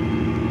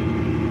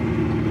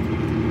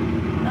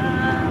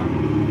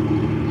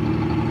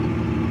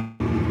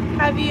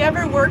 Have you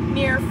ever worked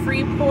near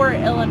Freeport,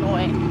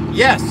 Illinois?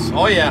 Yes.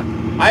 Oh, yeah.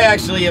 I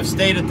actually have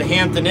stayed at the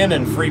Hampton Inn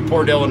in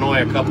Freeport,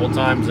 Illinois a couple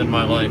times in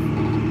my life.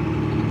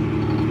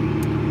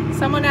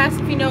 Someone asked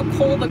if you know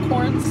Cole the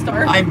Corn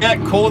Star. I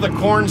met Cole the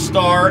Corn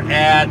Star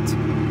at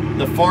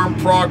the Farm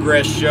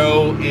Progress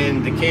show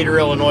in Decatur,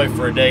 Illinois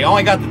for a day. I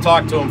only got to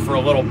talk to him for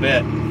a little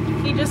bit.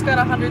 He just got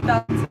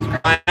 100,000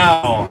 subscribers.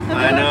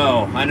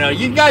 I know.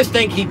 You guys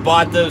think he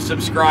bought those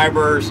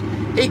subscribers?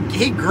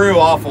 He grew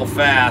awful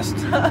fast.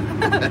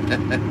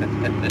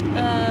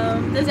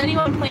 Does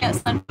anyone plant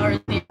sunflowers?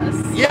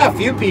 Yes. Yeah, a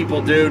few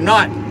people do.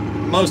 Not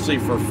mostly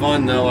for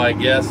fun, though, I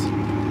guess.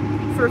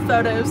 For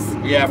photos.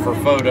 Yeah, for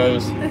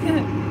photos.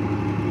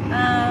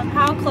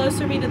 How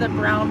close are we to the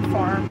Brown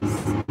farms?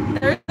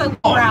 There's a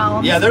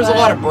Browns. Yeah, there's a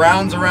lot of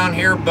Browns around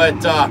here, but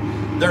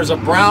there's a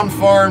Brown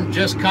farm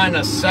just kind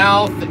of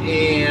south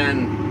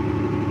and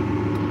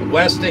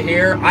west of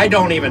here. I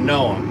don't even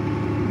know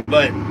them,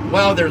 but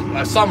well, there's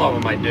some of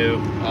them I do.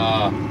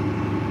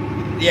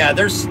 Yeah,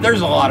 there's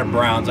a lot of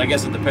Browns. I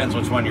guess it depends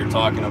which one you're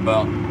talking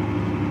about.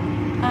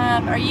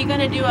 Are you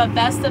gonna do a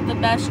best of the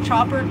best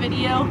chopper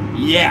video?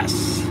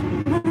 Yes.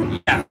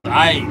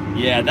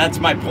 Yeah, that's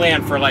my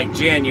plan for like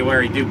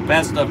January. Do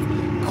best of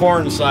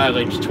corn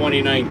silage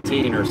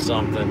 2019 or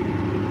something.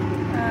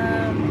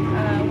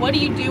 What do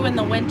you do in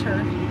the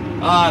winter?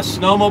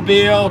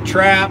 Snowmobile,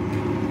 trap,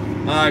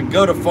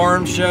 Go to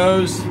farm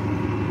shows.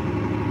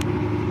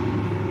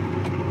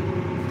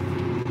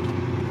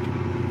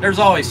 There's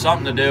always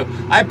something to do.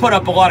 I put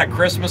up a lot of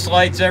Christmas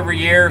lights every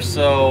year,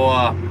 so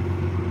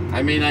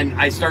I mean,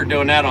 I start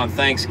doing that on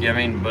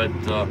Thanksgiving, but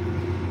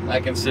I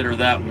consider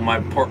that my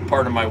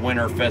part of my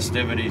winter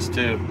festivities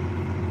too,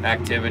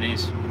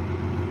 activities.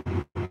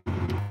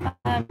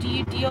 Do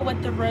you deal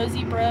with the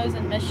Rosie Bros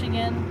in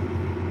Michigan?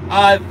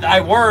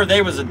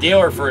 They was a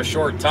dealer for a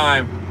short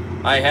time.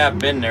 I have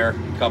been there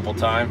a couple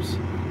times.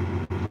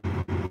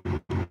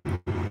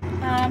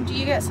 Do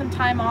you get some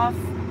time off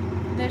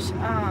this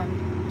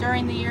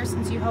during the year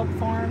since you help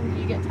farm?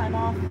 Do you get time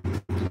off?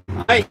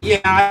 I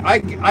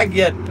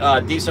get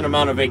a decent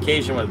amount of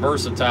vacation with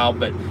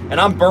Versatile, and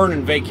I'm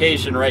burning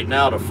vacation right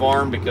now to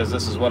farm because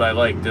this is what I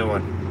like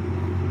doing.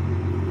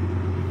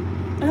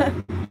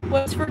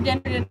 What's for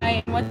dinner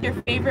tonight, and what's your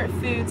favorite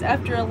foods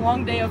after a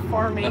long day of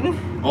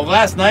farming? Well,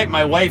 last night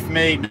my wife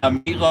made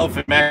meatloaf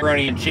and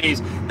macaroni and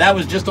cheese. That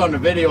was just on the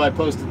video I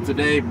posted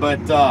today, but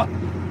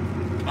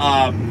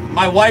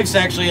my wife's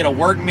actually at a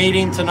work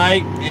meeting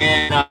tonight,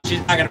 and she's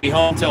not going to be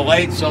home till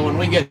late, so when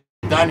we get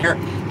done here,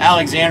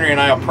 Alexandria and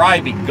I will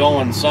probably be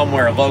going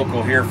somewhere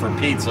local here for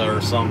pizza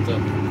or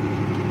something.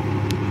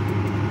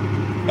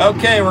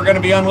 Okay, we're going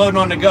to be unloading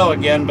on the go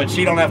again, but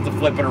she don't have to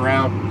flip it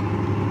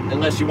around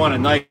unless you want a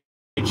night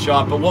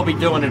shot, but we'll be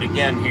doing it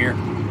again here.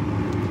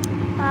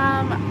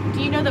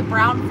 Do you know the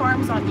Brown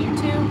Farms on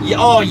YouTube? Yeah,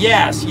 oh,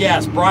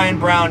 yes, Brian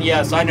Brown,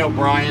 yes, I know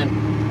Brian.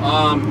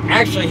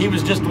 Actually, he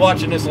was just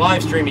watching this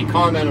live stream. He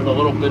commented a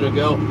little bit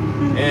ago,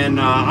 and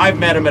I've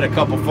met him at a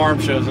couple farm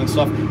shows and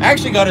stuff. I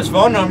actually got his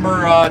phone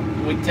number.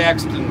 We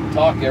text and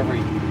talk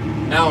every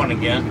now and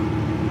again.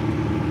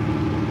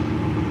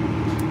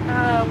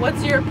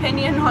 What's your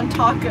opinion on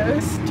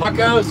tacos?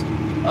 Tacos?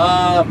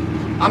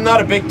 I'm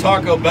not a big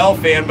Taco Bell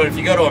fan, but if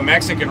you go to a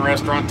Mexican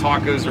restaurant,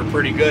 tacos are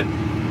pretty good.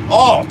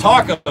 Oh,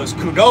 tacos,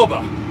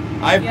 Qdoba.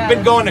 I've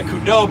been going to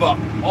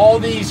Qdoba all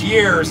these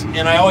years,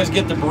 and I always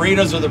get the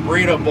burritos or the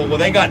burrito bowl. Well,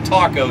 they got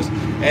tacos,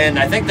 and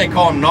I think they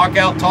call them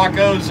knockout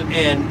tacos,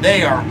 and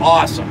they are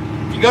awesome.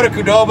 If you go to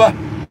Qdoba,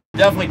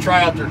 definitely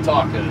try out their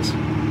tacos.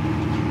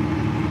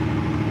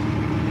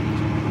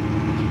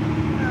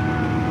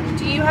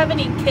 Do you have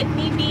any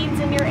kidney beans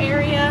in your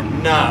area?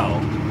 No.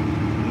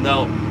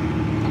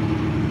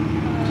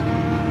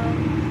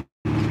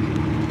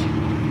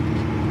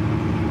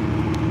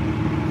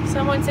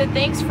 Someone said,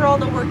 thanks for all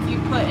the work you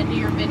put into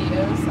your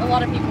videos. A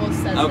lot of people have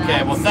said that.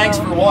 Okay, well, thanks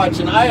for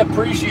watching. I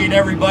appreciate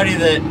everybody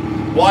that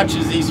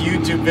watches these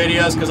YouTube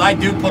videos because I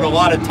do put a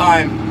lot of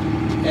time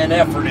and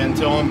effort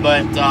into them,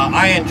 but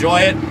I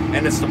enjoy it,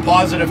 and it's the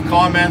positive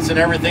comments and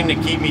everything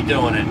that keep me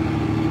doing it.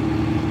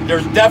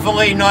 There's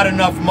definitely not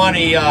enough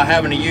money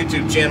having a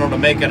YouTube channel to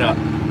make it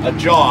a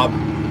job,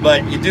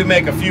 but you do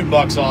make a few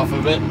bucks off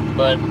of it,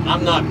 but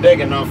I'm not big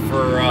enough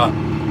for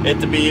it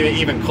to be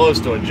even close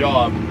to a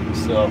job,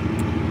 so...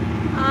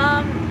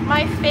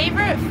 My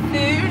favorite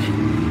food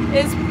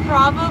is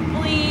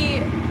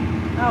probably,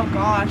 oh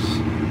gosh,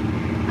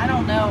 I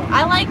don't know.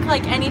 I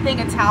like anything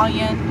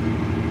Italian.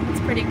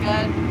 It's pretty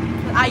good.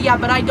 Yeah,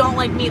 but I don't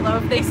like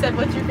meatloaf. They said,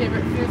 what's your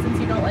favorite food since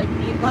you don't like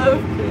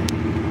meatloaf?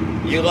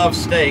 You love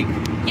steak.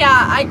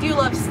 Yeah, I do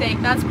love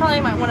steak. That's probably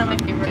one of my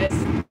favorites.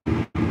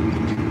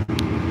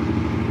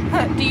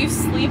 Do you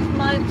sleep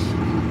much?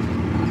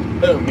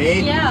 Who,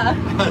 me?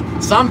 Yeah.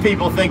 Some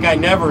people think I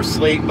never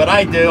sleep, but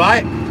I do.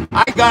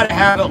 I gotta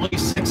have at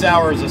least 6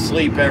 hours of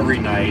sleep every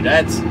night.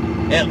 That's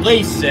at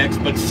least 6,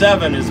 but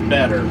 7 is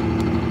better.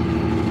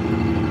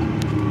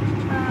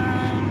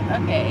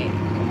 Okay.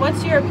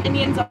 What's your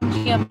opinions on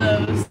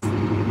GMOs?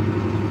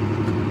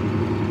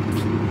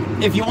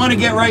 If you want to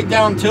get right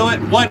down to it,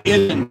 what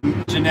isn't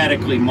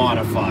genetically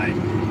modified?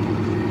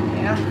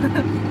 Yeah.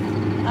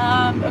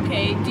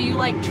 Okay. Do you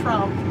like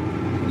Trump?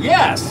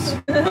 Yes,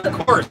 of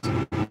course.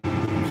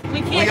 We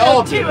can't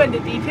go too into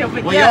detail,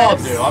 but we all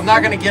do. I'm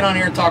not going to get on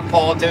here and talk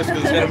politics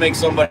because it's going to make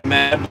somebody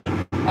mad.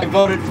 I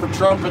voted for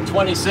Trump in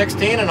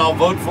 2016, and I'll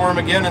vote for him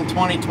again in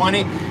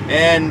 2020.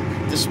 And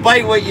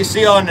despite what you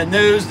see on the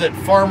news that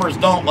farmers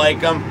don't like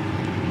him,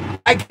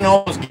 I can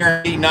almost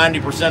guarantee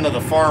 90% of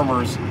the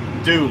farmers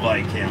do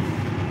like him.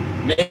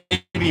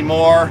 Maybe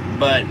more,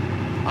 but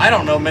I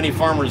don't know many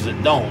farmers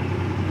that don't.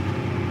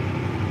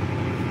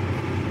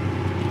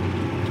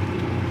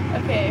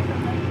 Okay.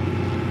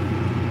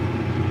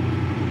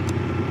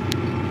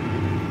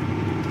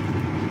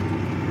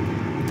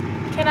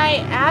 Can I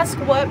ask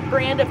what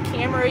brand of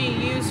camera you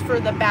use for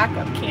the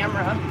backup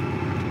camera?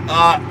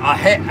 A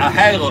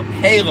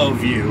Halo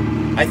View.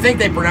 I think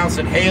they pronounce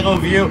it Halo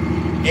View.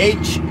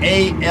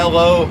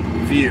 H-A-L-O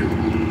View.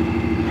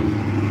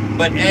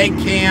 But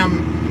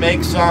Eggcam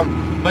makes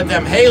some. But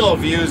them Halo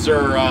Views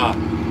are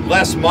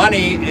less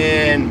money,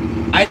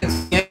 and I didn't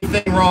see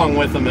anything wrong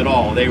with them at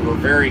all. They were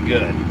very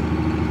good.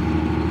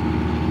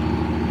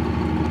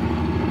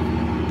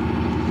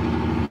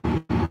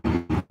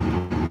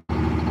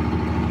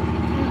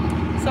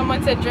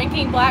 Someone said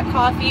drinking black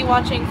coffee,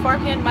 watching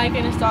Forkhead Mike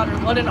and his daughter.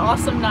 What an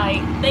awesome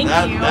night. Thank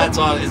you. That's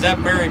awesome. Is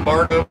that Barry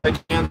Barco?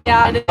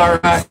 Yeah, it is. All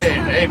right.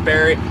 Hey,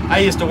 Barry. I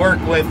used to work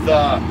with,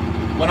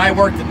 when I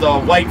worked at the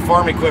white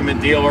farm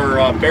equipment dealer,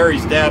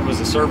 Barry's dad was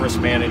a service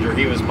manager.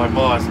 He was my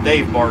boss,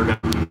 Dave Bardo.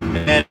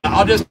 And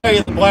I'll just tell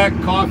you the black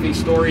coffee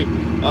story.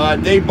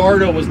 Dave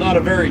Bardo was not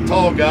a very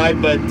tall guy,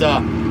 but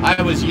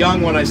I was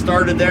young when I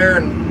started there,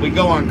 and we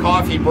go on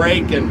coffee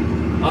break, and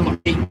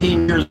I'm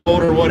 18 years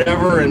old or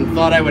whatever, and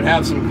thought I would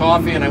have some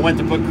coffee, and I went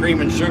to put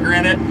cream and sugar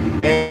in it,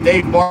 and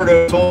Dave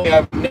Bardo told me I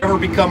would never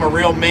become a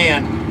real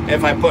man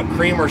if I put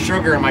cream or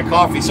sugar in my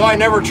coffee. So I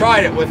never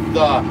tried it with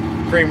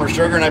cream or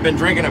sugar, and I've been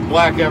drinking it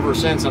black ever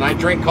since, and I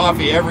drink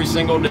coffee every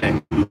single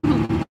day.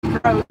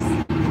 Gross.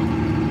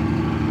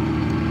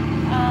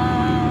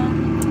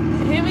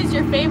 Who is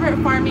your favorite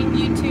farming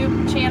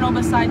YouTube channel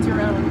besides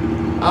your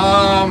own?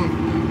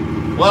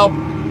 Well,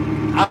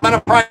 I'm gonna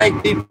probably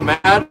make people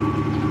mad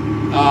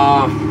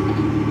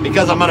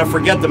because I'm gonna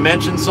forget to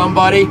mention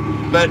somebody,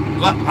 but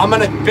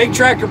Big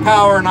Tractor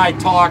Power and I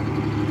talk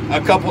a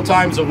couple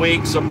times a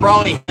week, so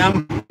probably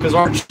him, because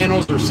our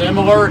channels are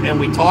similar and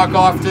we talk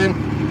often.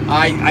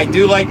 I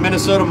do like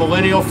Minnesota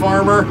Millennial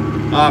Farmer.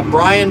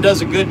 Brian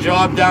does a good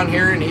job down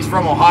here, and he's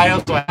from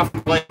Ohio, so I have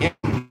to play him.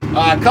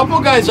 A couple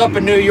guys up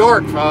in New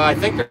York, I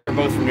think they're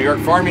both from New York,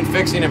 Farming,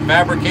 Fixing, and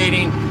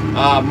Fabricating,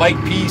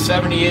 Mike P.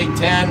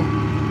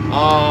 7810.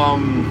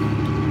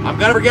 I'm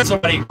gonna forget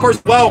somebody. Of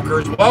course,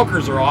 Welkers.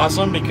 Welkers are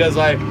awesome because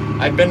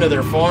I've been to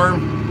their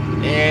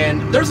farm,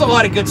 and there's a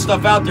lot of good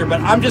stuff out there.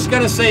 But I'm just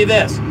gonna say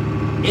this: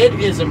 it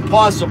is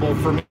impossible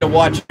for me to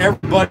watch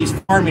everybody's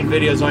farming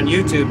videos on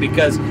YouTube,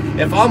 because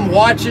if I'm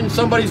watching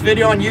somebody's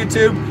video on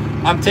YouTube,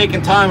 I'm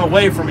taking time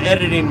away from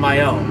editing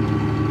my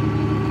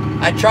own.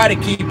 I try to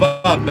keep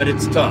up, but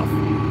it's tough.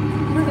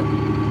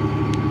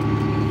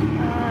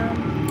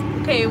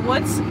 Okay,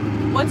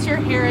 what's your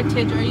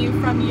heritage? Are you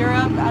from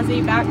Europe as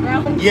a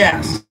background?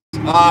 Yes.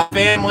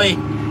 Family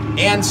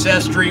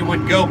ancestry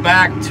would go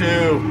back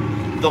to,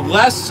 the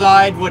left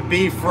side would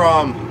be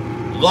from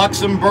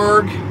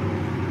Luxembourg,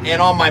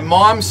 and on my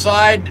mom's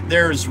side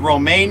there's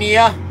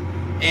Romania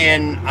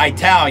and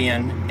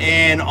Italian,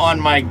 and on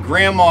my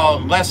grandma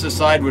Lessa's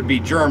side would be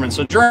German.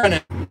 So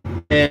German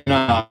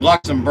and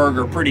Luxembourg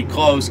are pretty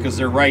close because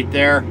they're right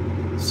there.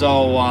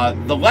 So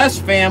the Les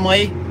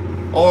family,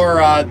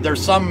 or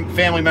there's some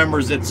family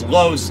members that's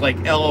Loes, like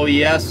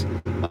L-O-E-S.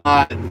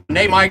 When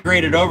they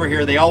migrated over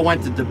here, they all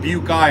went to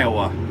Dubuque,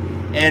 Iowa.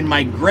 And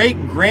my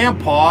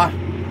great-grandpa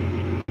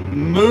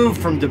moved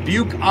from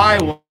Dubuque,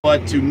 Iowa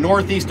to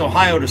Northeast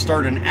Ohio to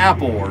start an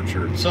apple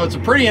orchard. So it's a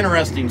pretty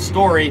interesting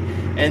story.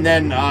 And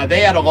then they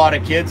had a lot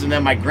of kids, and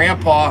then my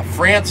grandpa,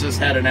 Francis,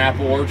 had an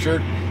apple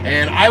orchard.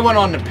 And I went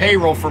on the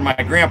payroll for my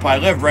grandpa. I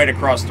lived right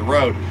across the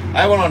road.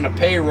 I went on the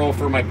payroll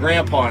for my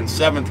grandpa in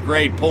 7th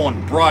grade,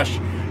 pulling brush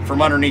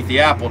from underneath the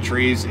apple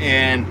trees.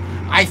 And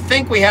I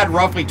think we had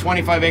roughly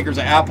 25 acres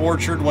of apple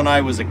orchard when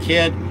I was a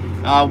kid.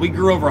 We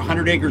grew over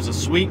 100 acres of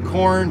sweet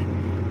corn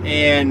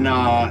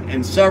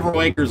and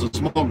several acres of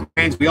small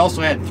grains. We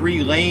also had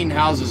 3 laying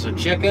houses of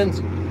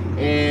chickens.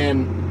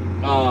 And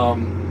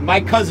my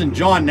cousin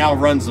John now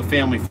runs the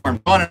family farm.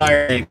 John and I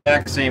are the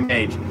exact same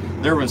age.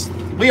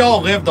 We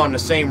all lived on the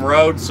same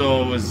road,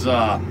 so it was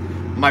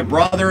my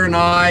brother and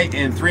I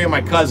and 3 of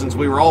my cousins.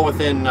 We were all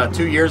within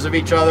 2 years of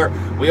each other.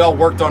 We all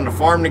worked on the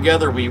farm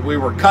together. We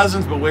were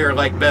cousins, but we were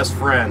like best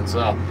friends.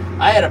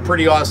 I had a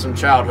pretty awesome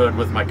childhood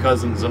with my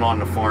cousins and on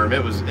the farm.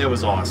 It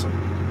was awesome.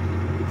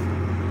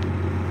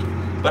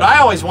 But I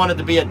always wanted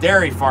to be a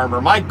dairy farmer.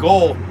 My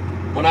goal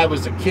when I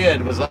was a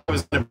kid was I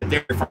was going to be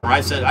a dairy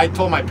farmer. I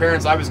told my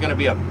parents I was going to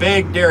be a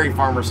big dairy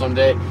farmer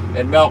someday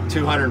and milk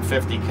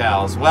 250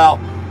 cows. Well,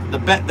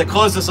 the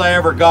closest I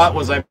ever got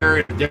was I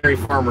married a dairy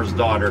farmer's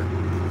daughter.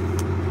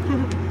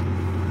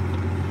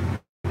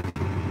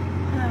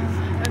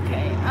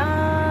 Okay.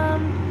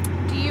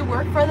 Do you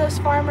work for this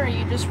farm, or are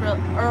you just or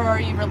are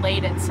you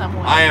related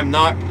somewhere? I'm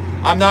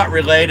not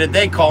related.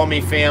 They call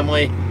me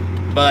family,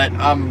 but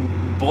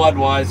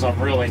blood-wise, I'm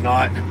really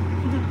not.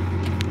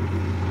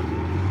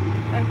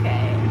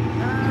 Okay.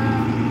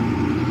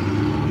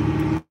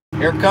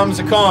 Here comes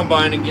the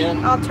combine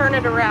again. I'll turn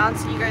it around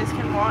so you guys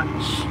can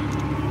watch.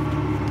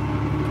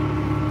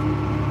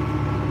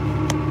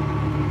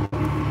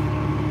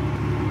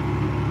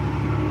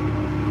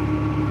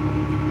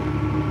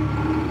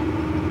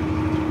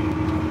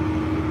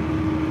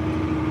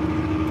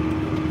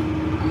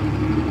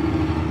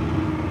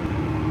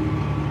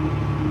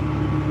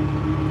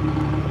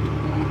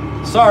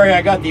 Sorry,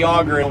 I got the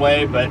auger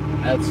away, but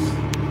that's...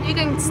 You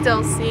can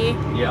still see.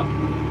 Yeah.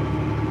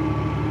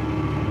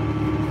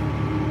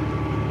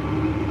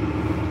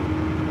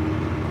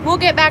 We'll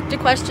get back to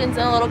questions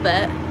in a little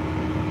bit.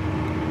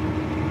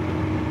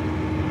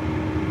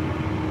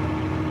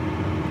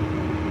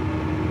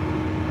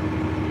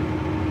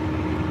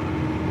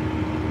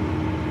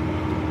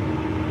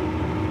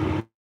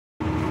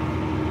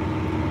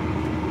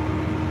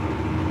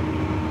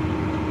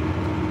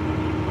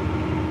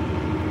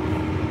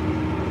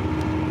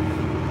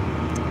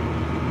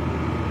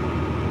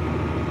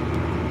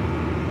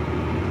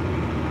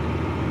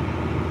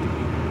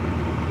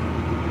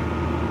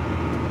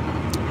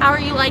 How are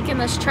you liking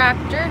this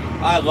tractor?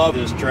 I love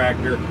this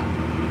tractor.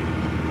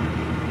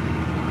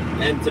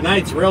 And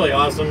tonight's really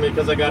awesome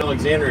because I got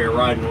Alexandria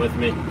riding with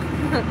me.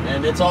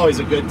 And it's always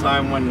a good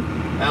time when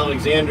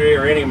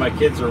Alexandria or any of my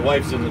kids or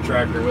wife's in the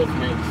tractor with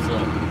me. So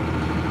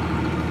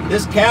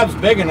this cab's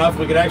big enough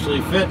we could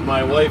actually fit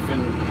my wife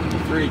and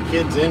 3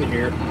 kids in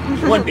here.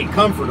 It wouldn't be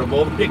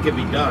comfortable, but it could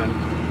be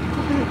done.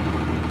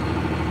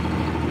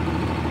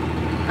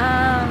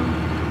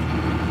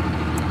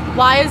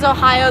 Why is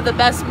Ohio the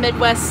best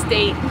Midwest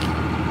state?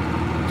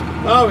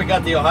 Well, we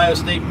got the Ohio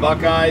State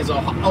Buckeyes.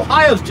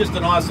 Ohio's just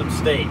an awesome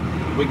state.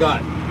 We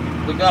got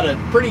a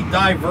pretty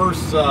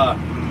diverse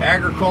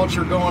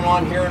agriculture going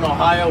on here in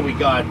Ohio. We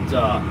got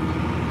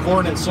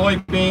corn and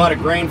soybean, a lot of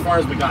grain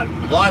farms. We got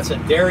lots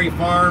of dairy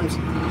farms,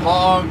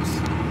 hogs,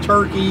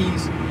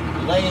 turkeys,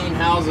 laying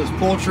houses,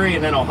 poultry.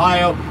 And then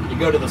Ohio, you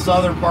go to the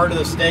southern part of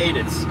the state,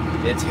 it's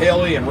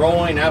hilly and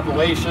rolling,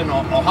 Appalachian.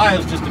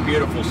 Ohio's just a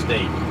beautiful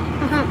state.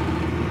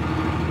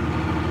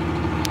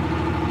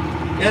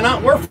 And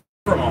we're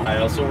from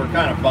Ohio, so we're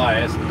kind of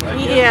biased, I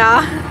guess.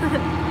 Yeah.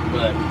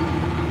 But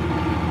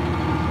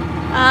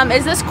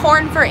is this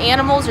corn for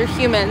animals or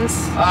humans?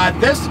 a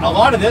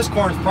lot of this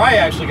corn is probably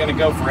actually going to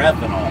go for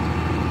ethanol.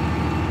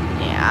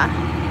 Yeah.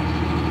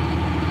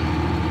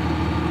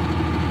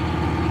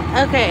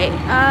 Okay.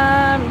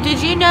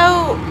 Did you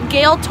know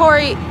Gale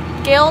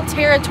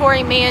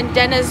Territory man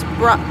Dennis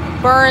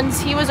Burns?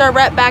 He was our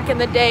rep back in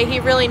the day. He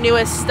really knew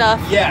his stuff.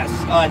 Yes,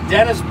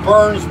 Dennis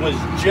Burns was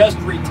just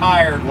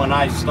retired when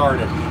I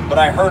started, but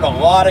I heard a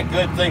lot of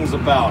good things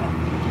about him.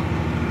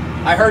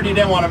 I heard he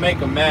didn't want to make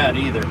him mad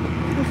either.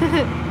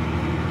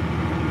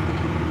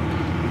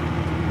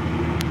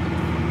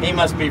 He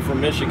must be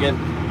from Michigan.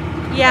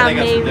 Yeah, I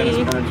think maybe. that's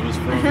where Dennis Burns was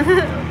from.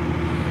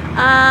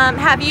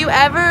 Have you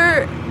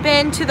ever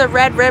been to the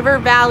Red River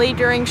Valley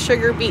during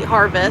sugar beet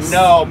harvest?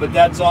 No, but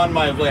that's on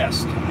my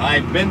list.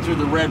 I've been through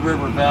the Red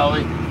River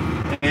Valley,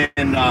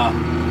 and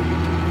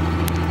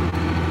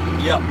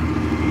yep.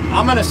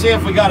 I'm gonna see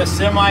if we got a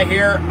semi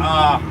here.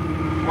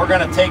 We're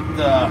gonna take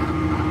the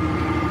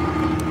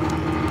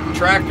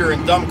tractor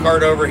and dump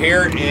cart over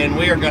here, and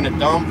we are gonna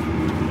dump.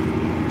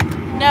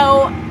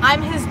 No,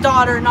 I'm his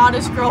daughter, not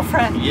his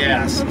girlfriend.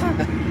 Yes.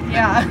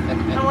 Yeah,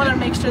 I want to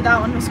make sure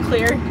that one was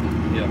clear.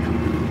 Yep.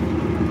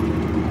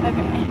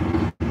 Okay.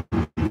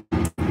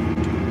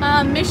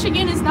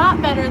 Michigan is not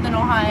better than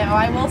Ohio,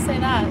 I will say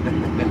that.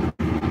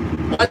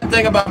 One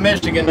thing about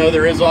Michigan, though,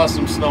 there is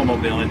awesome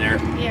snowmobiling there.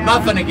 Yeah.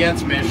 Nothing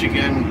against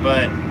Michigan,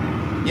 but,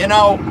 you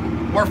know,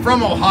 we're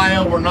from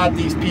Ohio. We're not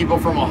these people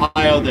from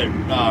Ohio that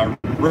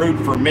root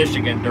for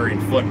Michigan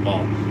during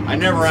football. I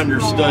never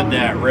understood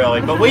that,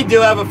 really. But we do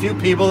have a few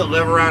people that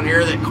live around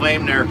here that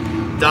claim they're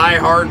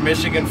die-hard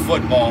Michigan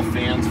football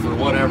fans for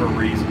whatever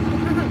reason.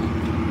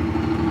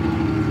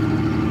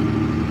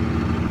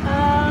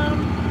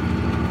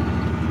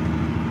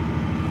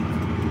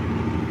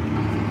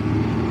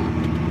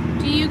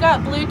 You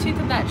got Bluetooth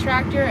in that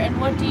tractor, and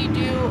what do you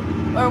do,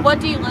 or what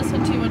do you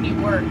listen to when you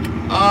work?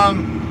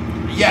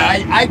 Yeah,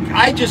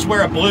 I just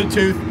wear a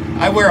Bluetooth.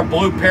 I wear a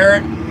Blue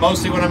Parrot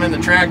mostly when I'm in the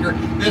tractor.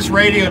 This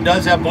radio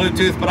does have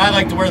Bluetooth, but I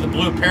like to wear the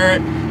Blue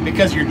Parrot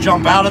because you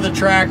jump out of the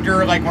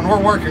tractor. Like when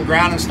we're working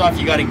ground and stuff,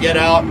 you got to get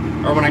out,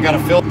 or when I got a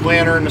field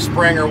planter in the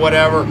spring or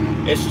whatever,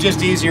 it's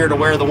just easier to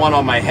wear the one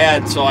on my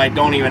head so I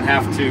don't even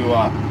have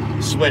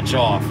to switch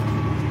off.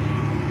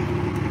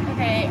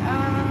 Okay,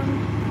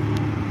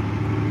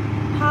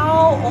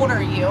 how old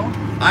are you?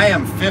 I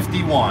am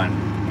 51.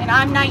 And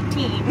I'm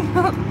 19.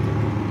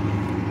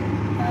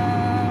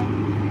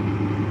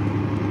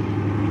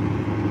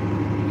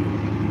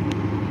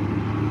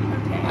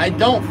 Okay. I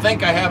don't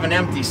think I have an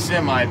empty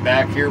semi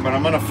back here, but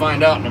I'm going to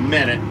find out in a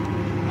minute.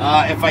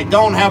 If I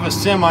don't have a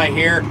semi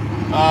here,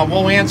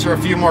 we'll answer a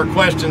few more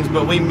questions,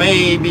 but we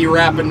may be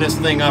wrapping this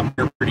thing up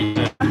here pretty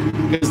soon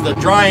because the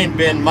drying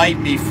bin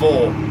might be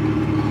full.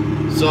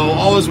 So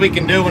all we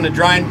can do when the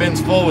drying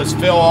bin's full is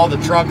fill all the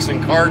trucks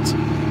and carts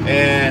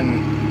and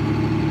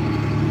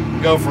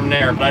go from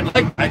there. But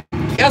I'm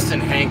guessing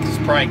Hank is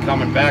probably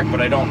coming back,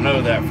 but I don't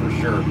know that for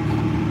sure.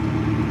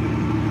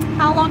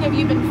 How long have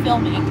you been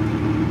filming?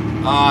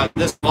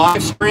 This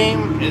live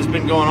stream has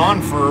been going on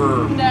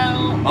for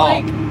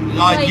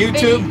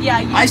YouTube.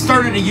 YouTube. I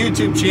started a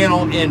YouTube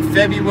channel in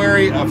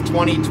February of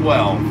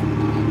 2012,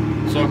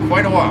 so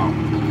quite a while.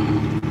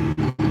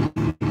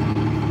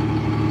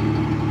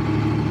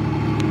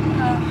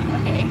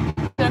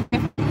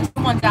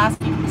 Someone's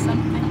asking me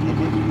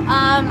something.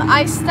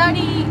 I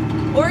study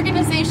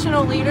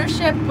organizational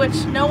leadership,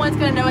 which no one's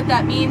going to know what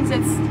that means.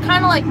 It's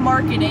kind of like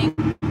marketing.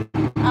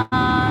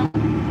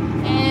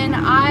 And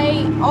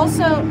I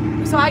also,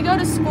 so I go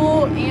to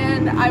school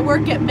and I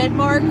work at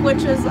Midmark,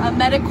 which is a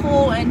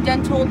medical and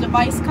dental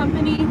device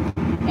company.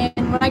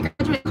 And when I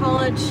graduate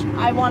college,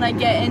 I want to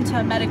get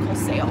into medical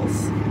sales.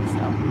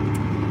 So.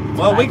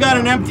 Well, we got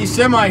an empty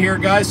semi here,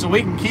 guys, so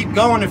we can keep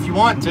going if you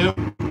want to.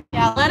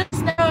 Yeah, let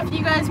us know if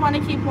you guys want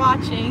to keep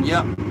watching.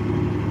 Yep.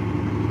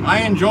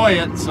 I enjoy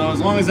it, so as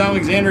long as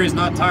Alexandria is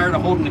not tired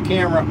of holding the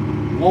camera,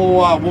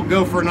 we'll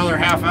go for another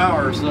half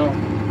hour or so.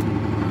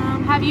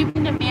 have you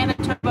been to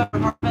Manitoba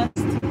Harvest?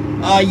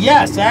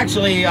 Yes,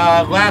 actually,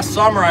 last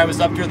summer I was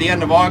up here the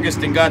end of August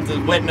and got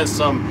to witness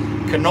some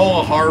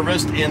canola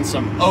harvest and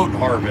some oat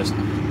harvest.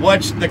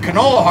 Which the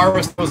canola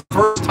harvest was the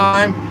first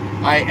time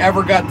I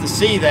ever got to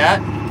see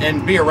that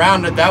and be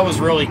around it. That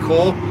was really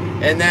cool.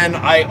 And then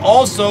I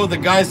also, the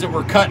guys that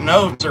were cutting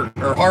oats or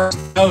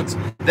harvesting oats,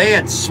 they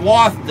had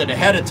swathed it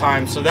ahead of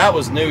time, so that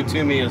was new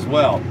to me as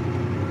well.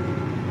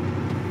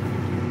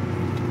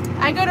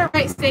 I go to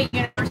Wright State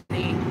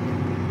University.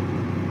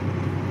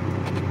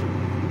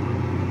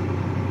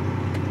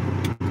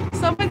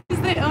 Someone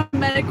says they own a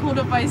medical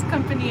device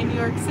company in New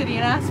York City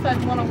and asked if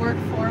I'd want to work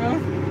for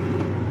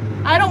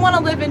them. I don't want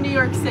to live in New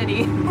York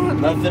City.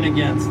 Nothing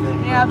against it.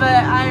 Yeah,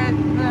 but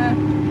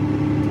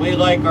we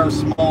like our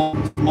small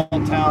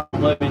town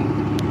living.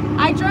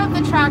 I drove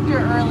the tractor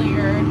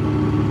earlier.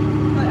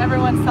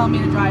 Everyone's telling me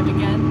to drive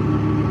again.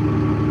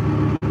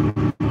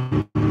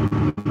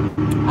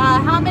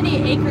 How many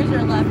acres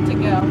are left to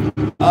go?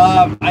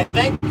 I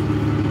think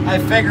I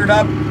figured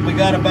up we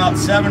got about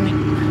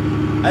 70.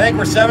 I think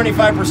we're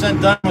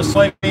 75% done with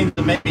soybeans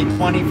and maybe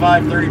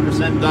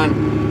 25-30%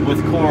 done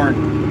with corn.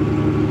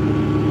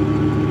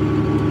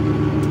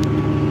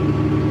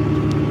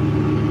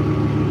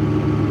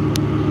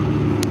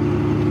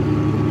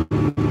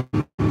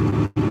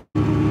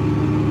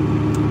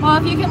 Well,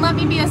 if you can let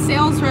me be a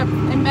sales rep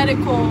in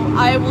medical,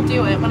 I will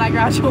do it when I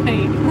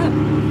graduate.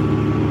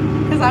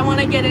 Because I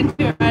want to get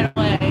into it right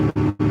away.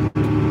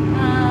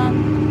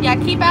 Yeah,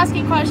 keep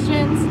asking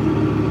questions.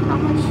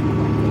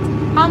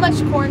 How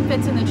much corn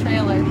fits in the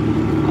trailer?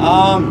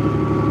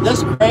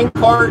 This grain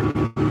cart,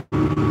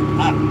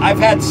 I've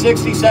had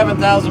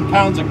 67,000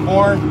 pounds of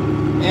corn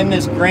in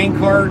this grain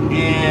cart,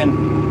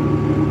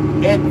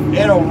 and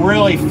it'll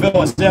really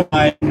fill a semi.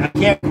 I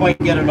can't quite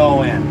get it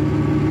all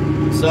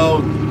in.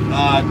 So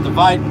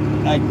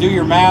do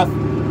your math.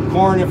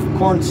 If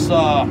corn's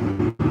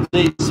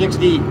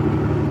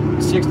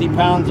 60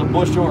 pounds a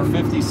bushel or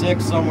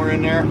 56, somewhere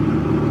in there.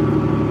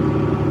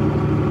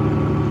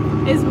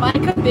 Is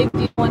Mike a big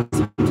deal in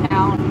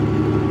town?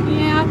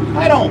 Yeah.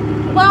 I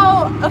don't.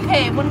 Well,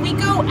 okay, when we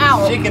go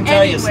out, she can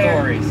tell you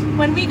stories.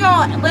 When we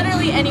go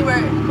literally anywhere,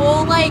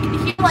 we'll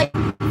hear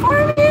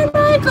farmhand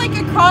Mike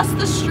across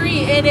the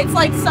street, and it's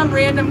some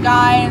random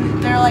guy,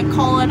 and they're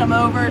calling him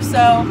over.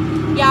 So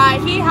yeah,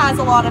 he has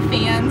a lot of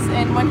fans,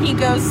 and when he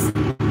goes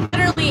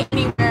literally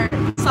anywhere,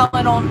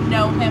 someone will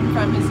know him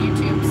from his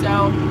YouTube.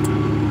 So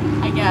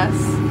I guess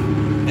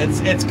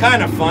it's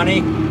kind of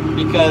funny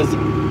because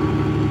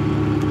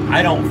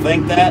I don't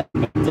think that,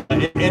 but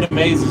it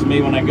amazes me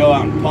when I go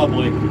out in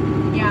public.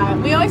 Yeah,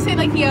 we always say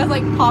he has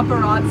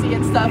paparazzi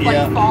and stuff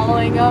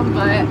following him,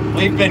 but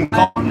I've been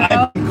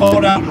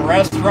called out in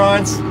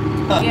restaurants.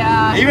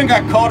 Yeah. I even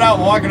got called out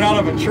walking out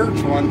of a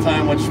church one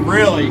time, which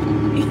really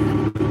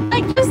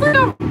just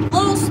a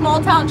little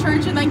small town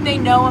church, and they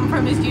know him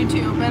from his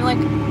YouTube,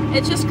 and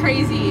it's just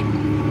crazy.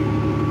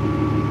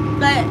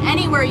 But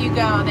anywhere you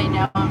go, they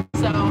know him,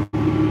 so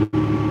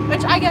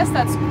which I guess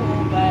that's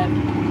cool, but.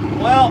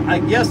 Well, I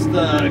guess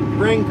the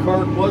grain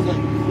cart wasn't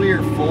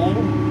clear full.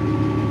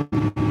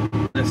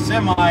 The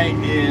semi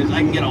is,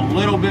 I can get a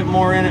little bit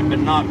more in it, but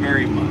not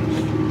very much.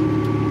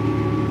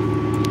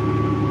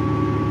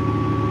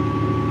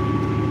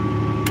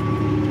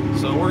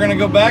 So we're gonna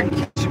go back and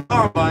catch the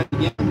combine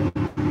again.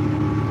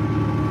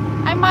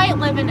 I might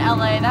live in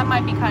LA. That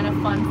might be kind of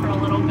fun for a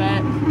little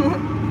bit.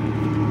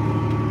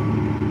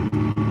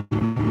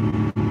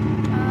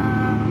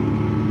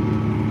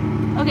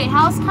 Okay,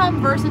 how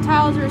come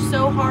versatiles are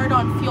so hard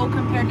on fuel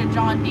compared to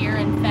John Deere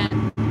and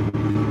Fendt?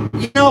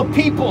 You know,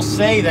 people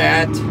say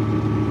that,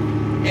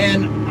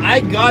 and I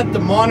got the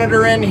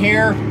monitor in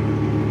here,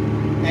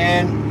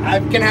 and I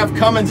can have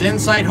Cummins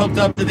Insight hooked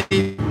up to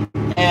these,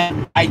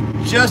 and I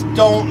just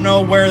don't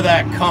know where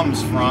that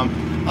comes from,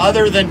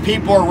 other than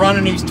people are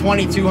running these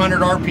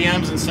 2,200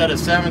 RPMs instead of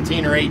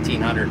 17 or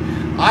 1,800.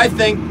 I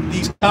think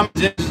these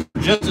Cummins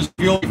are just as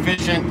fuel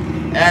efficient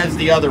as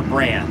the other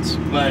brands,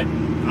 but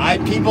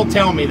people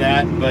tell me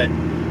that, but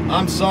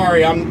I'm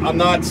sorry, I'm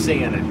not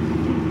seeing it.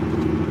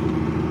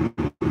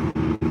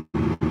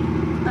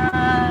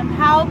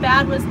 How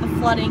bad was the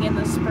flooding in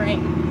the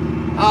spring?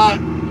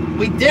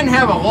 We didn't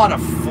have a lot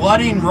of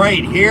flooding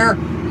right here,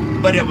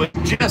 but it was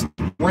just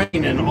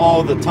raining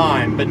all the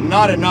time, but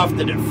not enough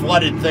that it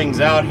flooded things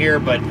out here,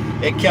 but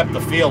it kept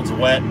the fields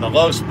wet and the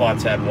low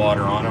spots had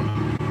water on them.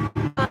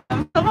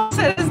 Someone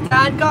said his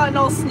dad gotten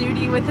all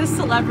snooty with his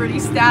celebrity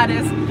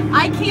status.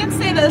 I can't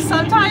say that.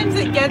 Sometimes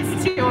it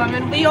gets to him,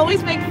 and we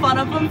always make fun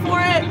of him for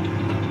it.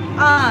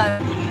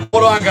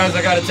 Hold on, guys.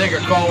 I got to take a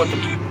call with the.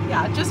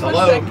 Yeah, just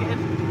Hello? 1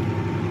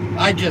 second.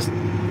 I just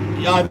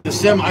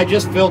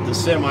filled the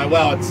semi.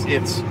 Well,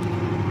 it's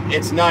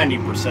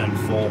 90%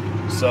 full.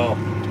 So,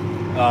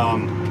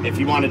 if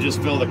you want to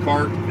just fill the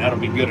cart, that'll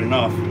be good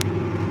enough.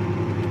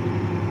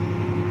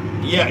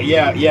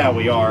 Yeah,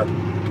 we are.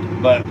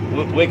 But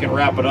we can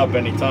wrap it up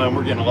anytime.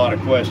 We're getting a lot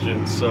of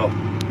questions, so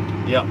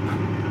yep.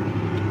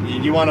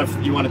 You want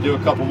to do a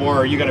couple more, or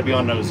are you going to be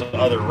on those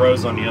other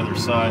rows on the other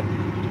side?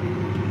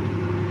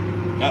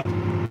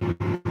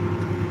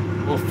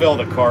 fill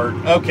the cart.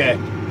 Okay.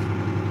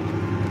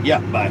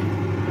 Yep, bye.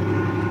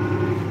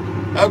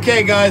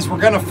 Okay, guys, we're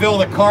gonna fill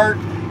the cart,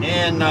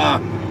 and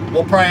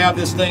we'll probably have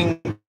this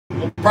thing.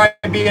 We'll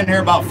probably be in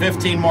here about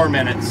 15 more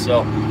minutes,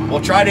 so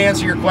we'll try to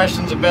answer your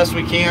questions the best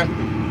we can.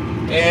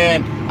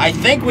 And I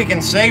think we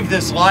can save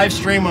this live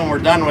stream when we're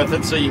done with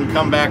it, so you can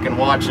come back and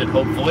watch it,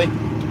 hopefully.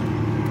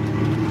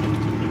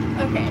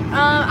 Okay.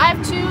 I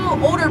have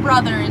 2 older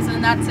brothers,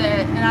 and that's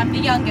it. And I'm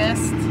the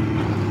youngest.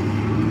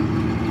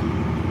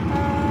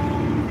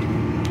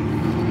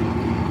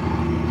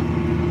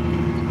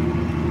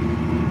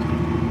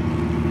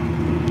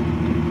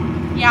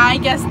 Yeah, I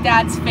guess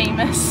Dad's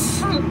famous.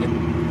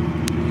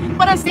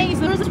 What I was saying is,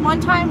 there was this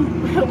one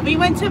time we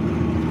went to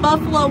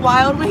Buffalo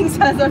Wild Wings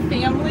as a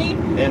family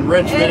In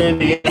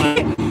Richmond,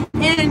 Indiana.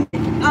 and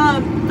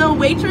the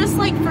waitress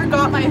like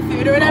forgot my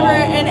food or whatever,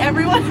 and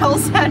everyone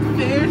else had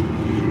food,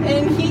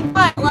 and he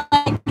got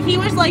like, he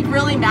was like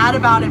really mad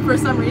about it for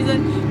some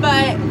reason.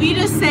 But we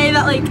just say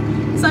that like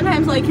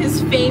sometimes like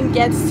his fame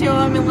gets to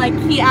him, and like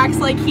he acts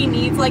like he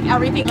needs like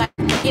everything like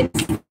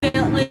instantly.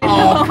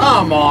 Oh,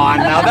 come on.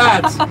 Now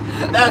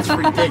that's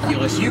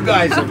ridiculous. You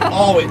guys have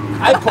always,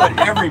 I put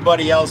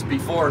everybody else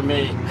before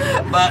me.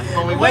 But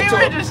when we went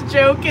were just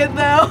joking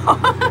though.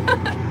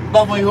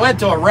 But we went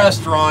to a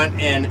restaurant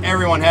and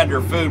everyone had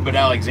their food but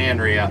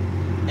Alexandria,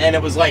 and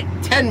it was like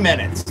 10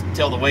 minutes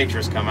till the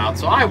waitress come out.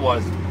 So I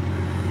was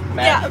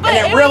mad. Yeah, but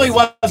and it really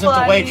wasn't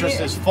funny. the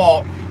waitress's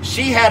fault.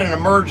 She had an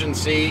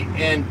emergency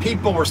and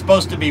people were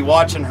supposed to be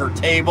watching her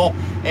table,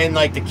 and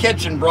like the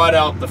kitchen brought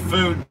out the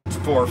food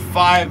for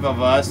 5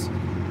 of us,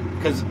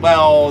 because,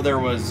 well, there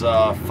was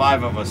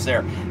 5 of us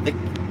there.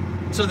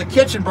 So the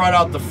kitchen brought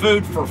out the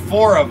food for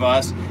 4 of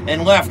us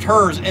and left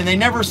hers, and they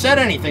never said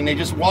anything. They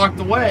just walked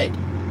away,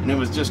 and it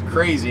was just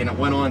crazy, and it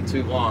went on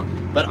too long.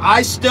 But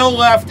I still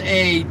left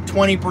a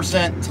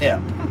 20% tip.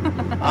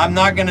 I'm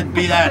not going to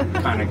be that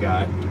kind of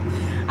guy.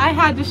 I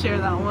had to share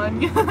that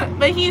one.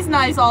 But he's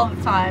nice all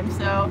the time,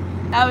 so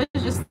that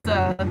was just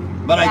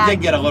But I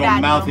did get a little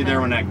mouthy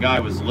there when that guy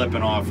was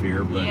lipping off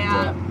here. But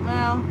yeah,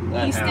 well,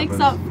 he sticks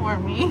happens. up for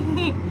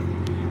me.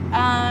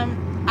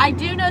 I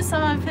do know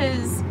some of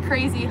his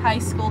crazy high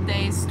school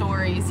days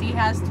stories. He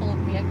has told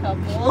me a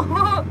couple.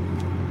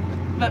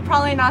 But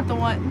probably not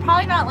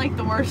like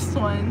the worst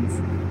ones.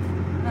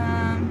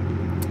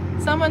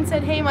 Someone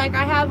said, "Hey Mike,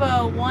 I have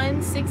a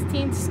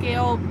 1/16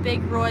 scale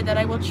Big Roy that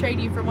I will trade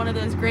you for one of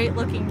those great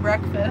looking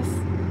breakfasts."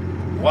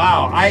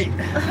 Wow,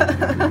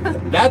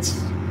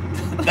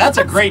 that's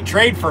a great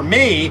trade for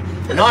me,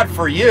 not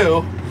for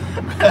you.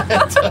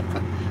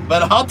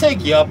 But I'll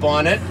take you up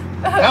on it.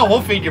 Hell,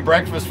 we'll feed you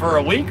breakfast for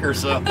a week or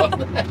so.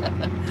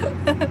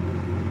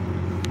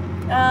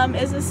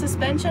 Is the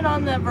suspension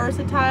on the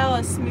Versatile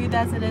as smooth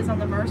as it is on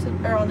the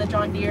on the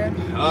John Deere?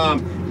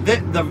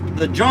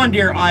 The John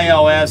Deere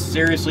ILS,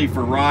 seriously,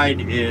 for ride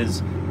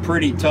is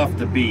pretty tough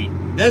to beat.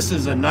 This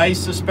is a nice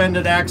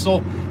suspended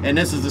axle, and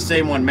this is the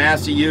same one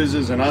Massey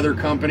uses and other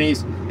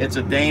companies. It's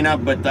a Dana,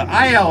 but the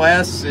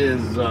ILS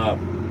is,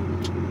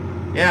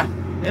 yeah,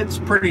 it's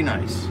pretty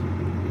nice.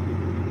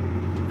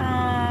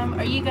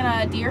 Are you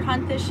gonna deer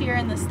hunt this year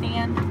in the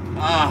stand?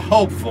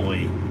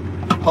 Hopefully.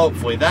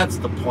 Hopefully, that's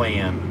the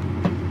plan.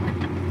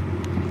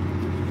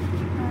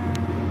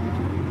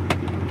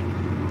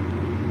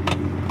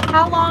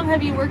 How long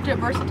have you worked at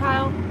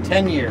Versatile?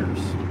 10 years.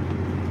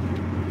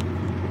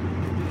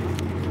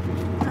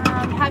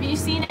 Have you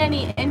seen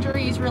any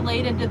injuries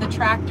related to the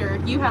tractor?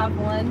 You have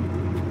one.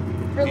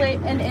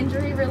 An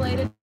injury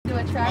related to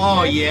a tractor?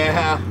 Oh,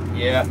 yeah.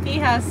 Yeah. He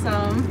has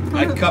some.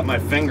 I cut my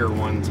finger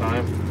one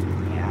time.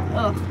 Yeah.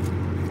 Ugh.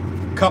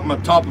 Cut my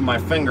top of my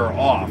finger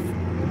off.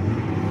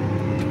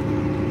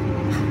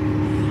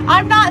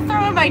 I'm not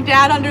throwing my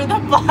dad under the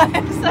bus.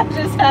 I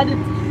just had to.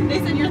 They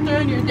said you're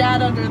throwing your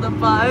dad under the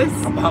bus.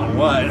 About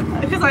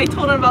what? Because I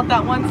told him about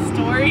that one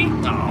story.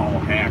 Oh,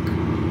 heck.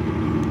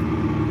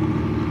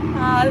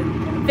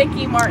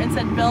 Vicky Martin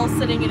said Bill's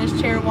sitting in his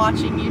chair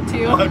watching you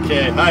too.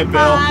 Okay, hi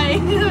Bill. Hi.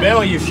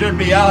 Bill, you should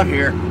be out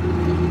here.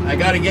 I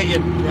gotta get you,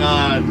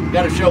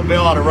 gotta show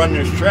Bill how to run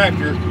this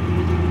tractor,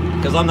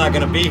 because I'm not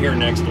gonna be here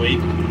next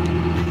week.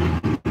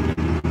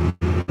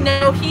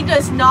 No, he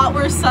does not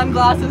wear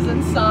sunglasses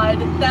inside.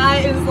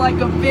 That is like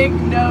a big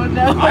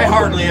no-no. I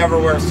hardly ever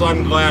wear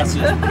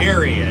sunglasses,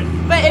 period.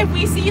 But if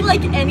we see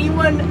like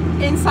anyone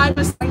inside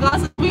with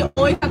sunglasses, we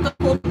always have to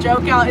pull the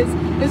joke out.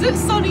 Is it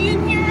sunny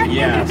in here?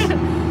 Yes.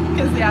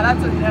 Because yeah,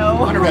 that's a no. I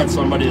wonder if that's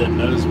somebody that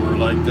knows we're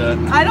like that.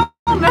 I don't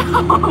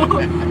know.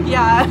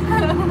 Yeah.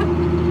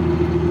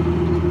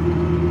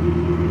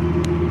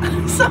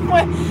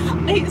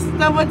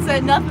 Someone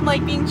said nothing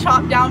like being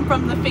chopped down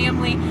from the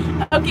family.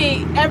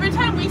 Okay, every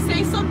time we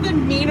say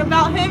something mean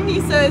about him,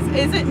 he says,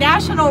 "Is it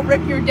National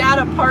Rip Your Dad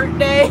Apart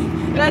Day?"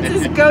 That's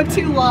his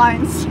go-to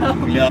line. So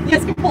Yep. you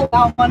guys can pull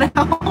that one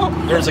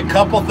out. There's a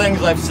couple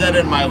things I've said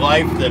in my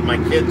life that my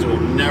kids will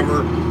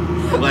never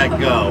let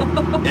go.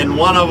 And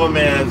one of them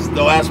is,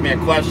 they'll ask me a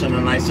question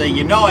and I say,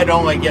 "You know I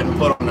don't like getting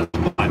put on the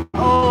spot."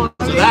 Oh,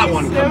 So that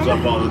one comes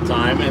up all the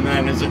time. And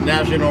then, is it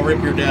National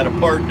Rip Your Dad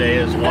Apart Day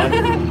is one.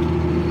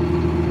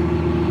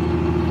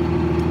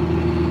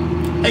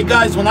 Hey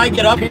guys, when I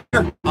get up here,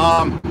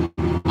 I'm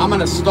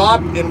gonna stop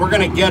and we're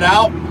gonna get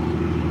out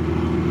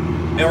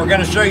and we're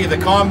gonna show you the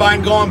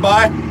combine going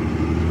by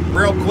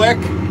real quick,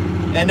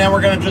 and then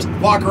we're gonna just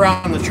walk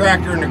around the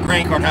tractor and the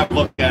grain cart and have a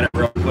look at it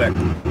real quick.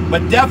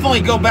 But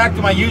definitely go back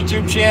to my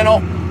YouTube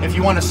channel if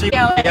you want to see.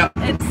 Yeah.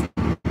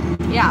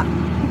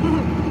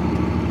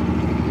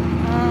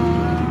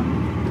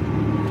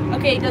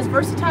 Okay, does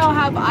Versatile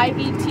have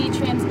IVT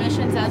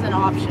transmissions as an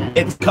option?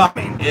 It's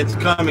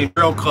coming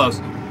real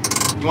close.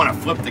 You want to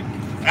flip the,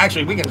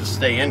 actually we can just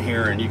stay in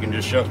here and you can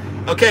just show.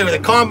 Okay, well, the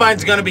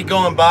combine's going to be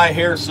going by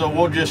here, so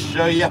we'll just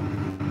show you.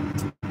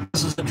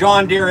 This is the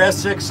John Deere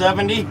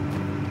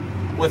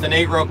S670 with an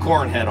 8-row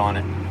corn head on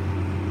it.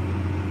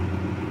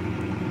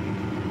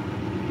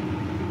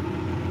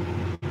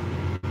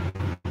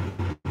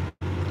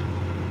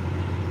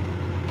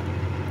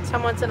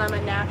 Someone said I'm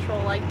a natural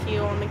like you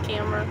on the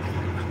camera.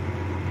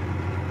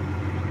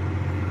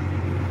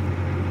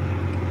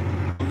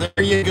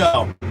 There you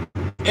go.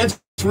 It's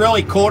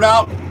really cold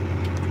out,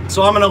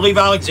 so I'm going to leave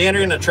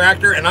Alexander in the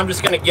tractor and I'm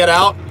just going to get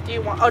out. Do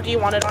you want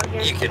it on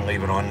here? You can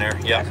leave it on there,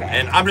 yeah. Okay.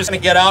 And I'm just going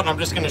to get out and I'm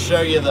just going to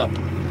show you the...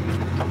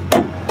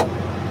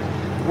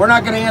 We're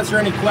not going to answer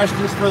any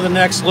questions for the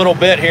next little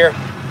bit here,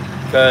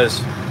 because...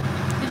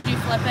 Did you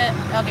flip it?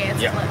 Okay, it's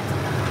flipped.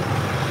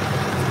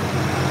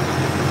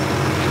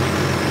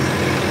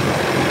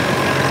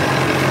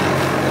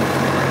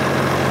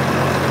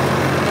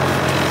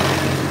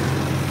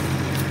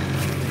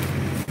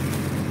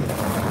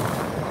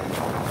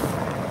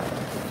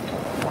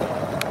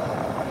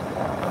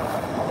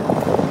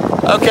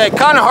 Okay,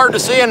 kind of hard to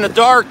see in the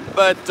dark,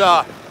 but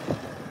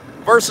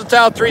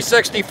Versatile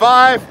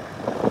 365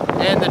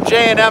 and the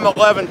J&M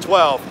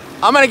 1112.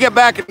 I'm going to get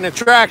back in the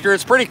tractor.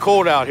 It's pretty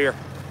cold out here.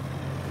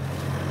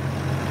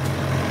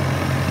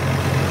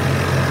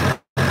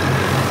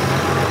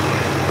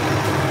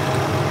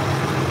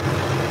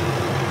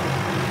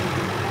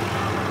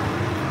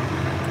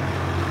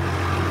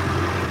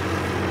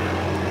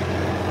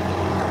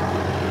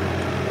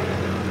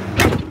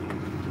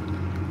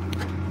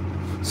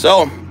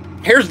 So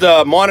here's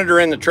the monitor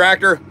in the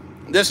tractor.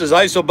 This is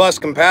ISOBUS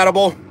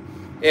compatible,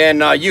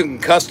 and you can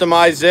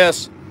customize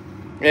this,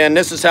 and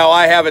this is how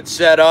I have it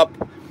set up.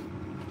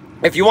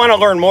 If you want to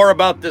learn more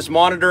about this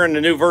monitor and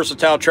the new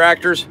Versatile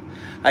tractors,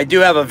 I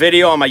do have a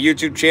video on my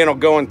YouTube channel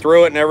going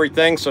through it and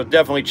everything, so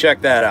definitely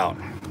check that out.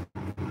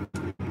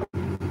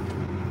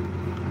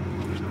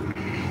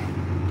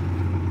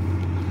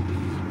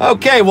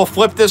 Okay, we'll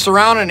flip this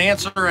around and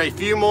answer a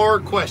few more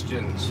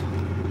questions.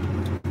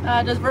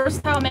 Does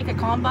Versatile make a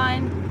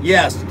combine?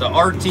 Yes, the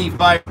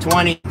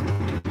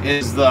RT520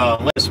 is the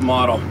latest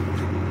model.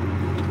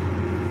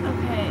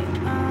 Okay.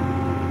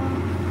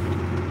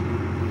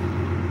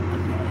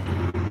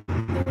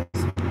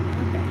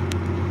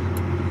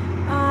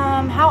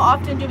 How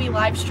often do we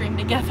live stream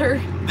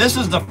together? This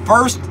is the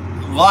first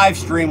live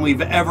stream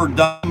we've ever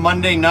done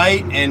Monday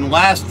night, and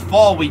last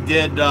fall we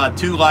did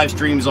 2 live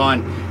streams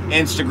on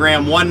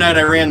Instagram. One night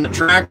I ran the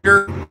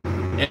tractor,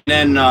 and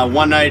then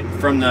one night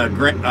from the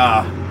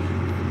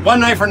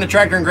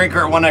tractor and grain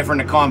cart, one night from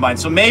the combine.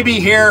 So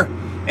maybe here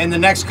in the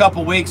next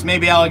couple weeks,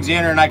 maybe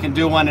Alexander and I can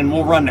do one, and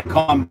we'll run the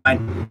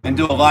combine and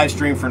do a live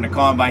stream from the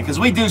combine, because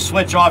we do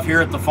switch off here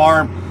at the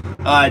farm.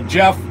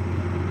 Jeff,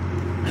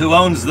 who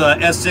owns the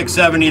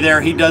S670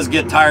 there, he does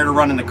get tired of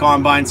running the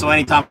combine, so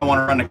anytime I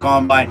want to run the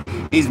combine,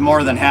 he's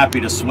more than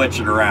happy to switch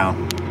it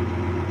around.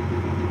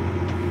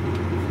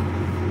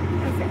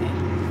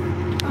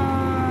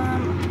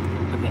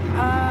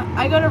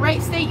 I go to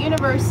Wright State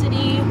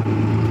University.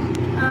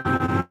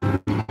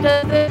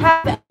 Does it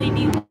have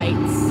LED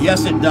lights?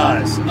 Yes, it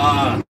does. 8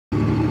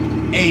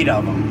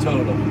 of them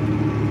total.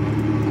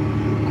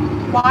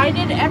 Why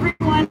did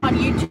everyone on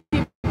YouTube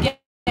get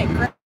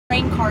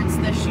grain carts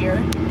this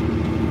year?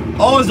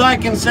 All I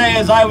can say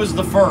is I was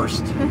the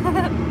first.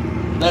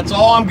 That's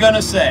all I'm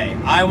gonna say.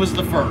 I was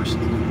the first.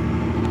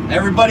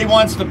 Everybody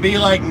wants to be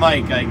like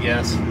Mike, I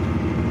guess.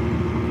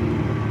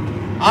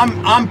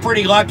 I'm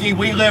pretty lucky.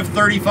 We live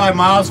 35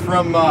 miles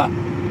from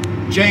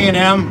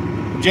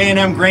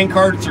J&M grain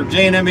carts, or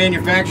J&M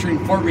Manufacturing.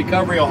 Fort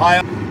Recovery,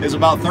 Ohio is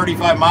about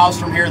 35 miles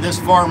from here. This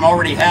farm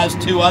already has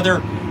 2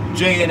 other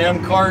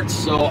J&M carts,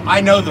 so I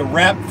know the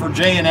rep for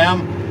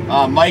J&M.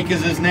 Mike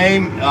is his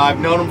name. I've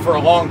known him for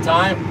a long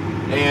time,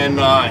 and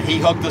he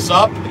hooked us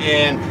up,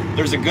 and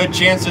there's a good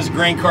chance this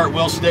grain cart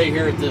will stay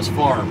here at this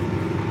farm.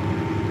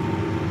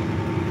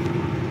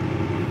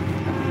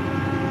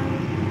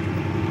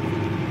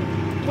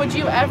 Would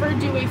you ever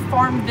do a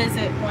farm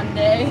visit one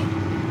day?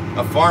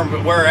 A farm,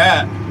 but where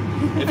at?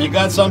 If you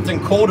got something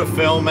cool to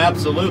film,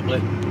 absolutely.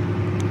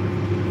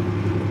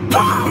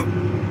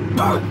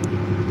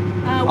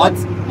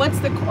 What's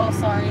the, oh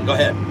sorry. Go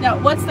ahead. No,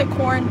 what's the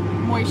corn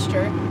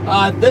moisture?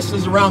 This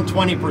is around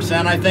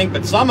 20%, I think,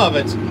 but some of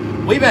it's,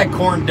 we've had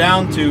corn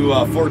down to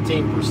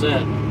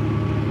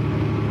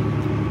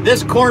 14%.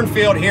 This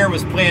cornfield here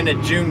was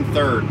planted June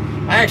 3rd.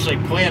 I actually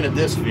planted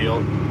this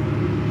field.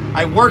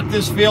 I worked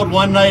this field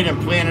one night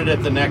and planted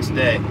it the next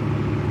day,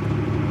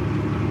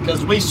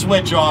 because we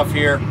switch off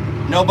here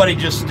Nobody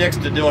just sticks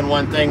to doing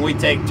one thing. We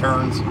take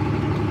turns.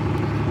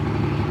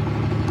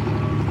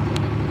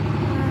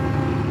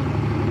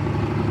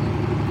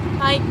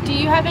 Do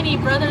you have any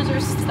brothers or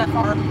sisters that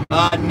far?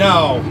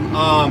 No.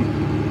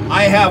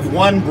 I have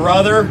one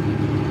brother,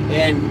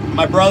 and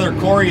my brother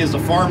Corey is a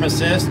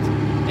pharmacist,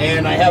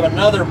 and I have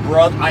another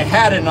brother. I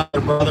had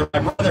another brother.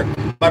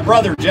 My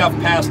brother Jeff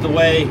passed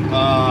away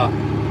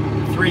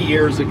 3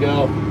 years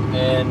ago,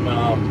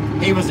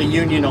 and he was a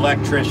union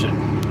electrician.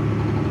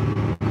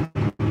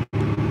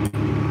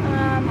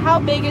 How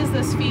big is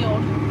this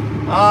field?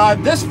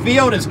 This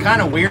field is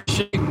kind of weird.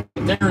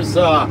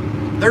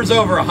 There's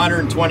over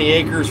 120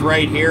 acres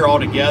right here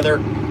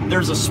altogether.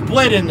 There's a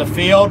split in the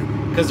field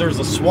because there's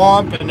a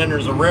swamp, and then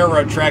there's a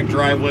railroad track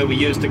driveway we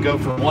use to go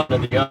from one to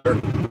the other.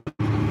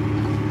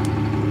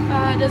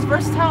 Does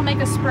Versatile make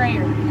a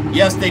sprayer?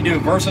 Yes, they do.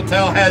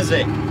 Versatile has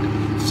a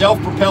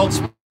self-propelled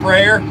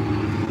sprayer,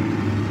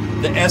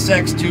 the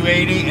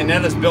SX280, and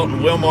that is built in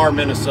Wilmar,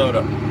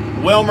 Minnesota.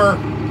 Wilmer,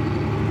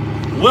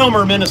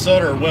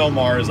 Minnesota, or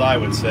Wilmar, as I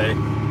would say,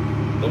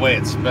 the way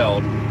it's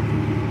spelled.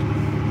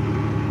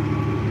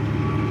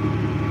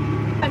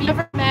 Have you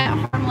ever met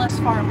Harmless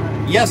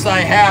Farmer? Yes,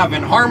 I have,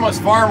 and Harmless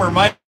Farmer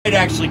might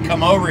actually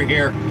come over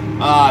here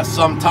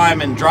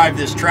sometime and drive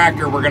this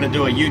tractor. We're going to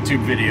do a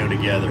YouTube video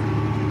together.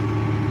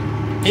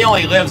 He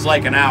only lives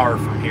like an hour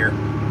from here.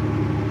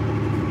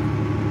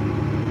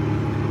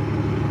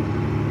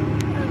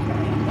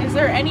 Okay. Is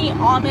there any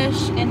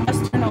Amish in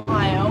Western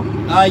Ohio?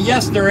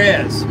 Yes, there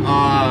is.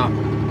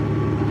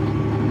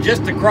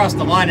 Just across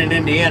the line in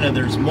Indiana,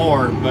 there's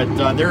more, but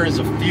there is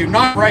a few,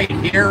 not right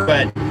here,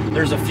 but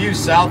there's a few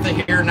south of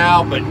here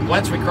now, but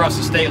once we cross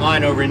the state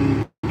line over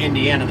in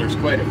Indiana, there's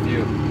quite a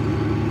few.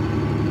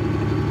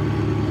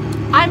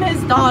 I'm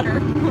his daughter.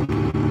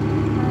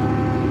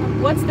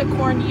 What's the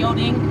corn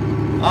yielding?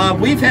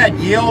 We've had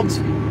yields.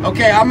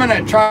 Okay, I'm going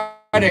to try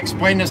to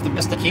explain this the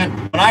best I can.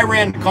 When I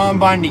ran the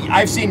combine,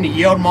 I've seen the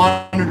yield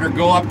monitor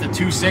go up to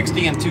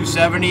 260 and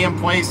 270 in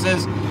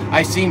places.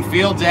 I've seen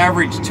fields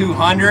average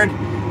 200,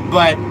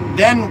 but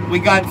then we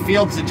got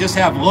fields that just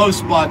have low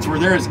spots where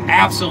there is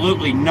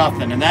absolutely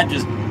nothing, and that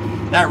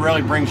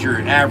really brings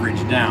your average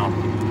down.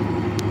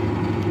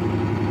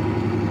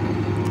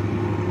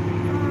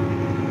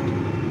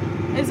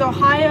 Is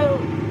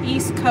Ohio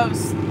East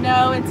Coast?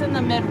 No, it's in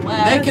the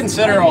Midwest. They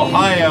consider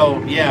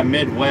Ohio, yeah,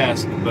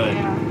 Midwest, but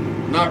yeah.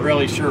 Not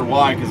really sure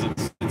why,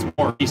 because it's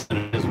more east than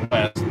it is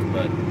west.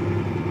 But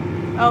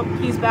oh,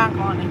 he's back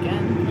on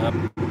again. Yep.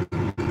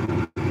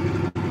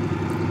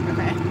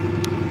 Okay.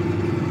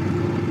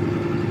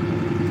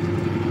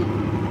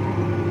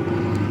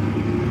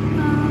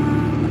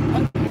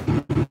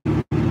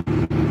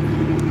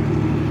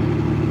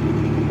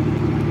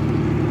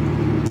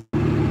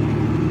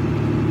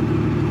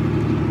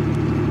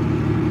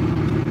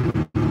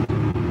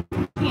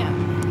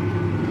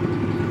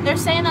 They're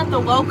saying that the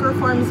Loker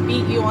forms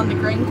beat you on the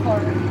grain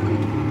cart.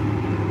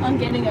 On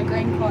getting a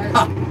grain cart.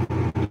 Huh.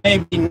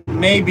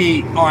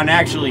 Maybe on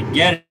actually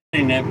getting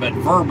it, but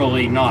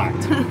verbally not.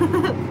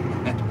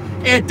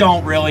 It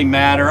don't really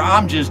matter.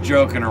 I'm just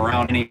joking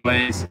around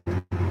anyways.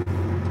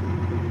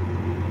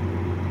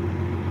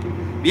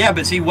 Yeah,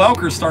 but see,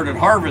 Welker started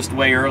harvest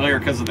way earlier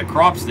because of the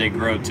crops they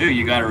grow too.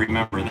 You got to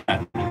remember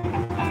that.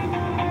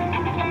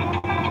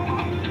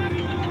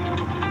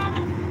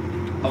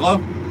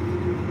 Hello?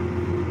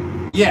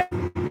 Yeah.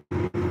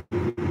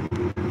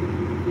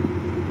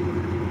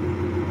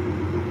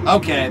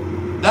 Okay,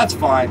 that's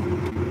fine.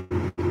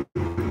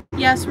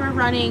 Yes, we're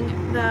running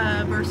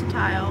the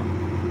Versatile.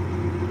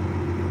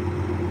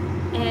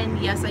 And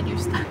yes, I do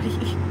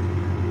study.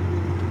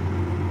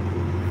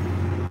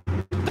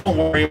 Don't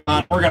worry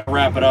about it. We're going to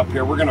wrap it up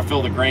here. We're going to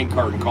fill the grain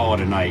cart and call it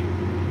a night.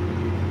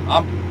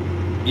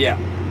 Yeah.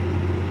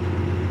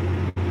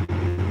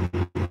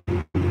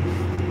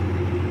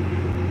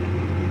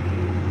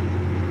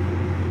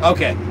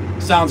 Okay,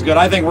 sounds good.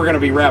 I think we're going to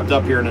be wrapped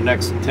up here in the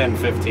next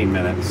 10-15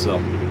 minutes. So,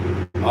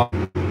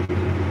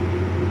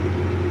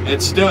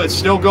 it's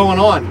still going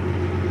on.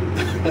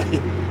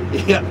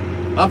 Yeah,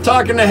 I'm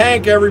talking to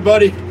Hank,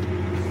 everybody.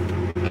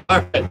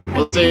 All right,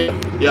 we'll see you.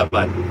 Yeah,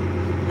 bye.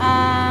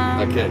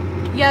 Okay.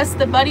 Yes,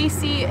 the buddy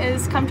seat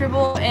is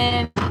comfortable,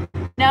 and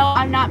no,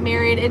 I'm not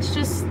married. It's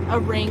just a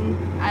ring.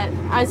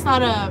 It's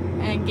not an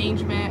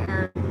engagement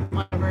or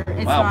whatever.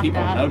 It's wow, not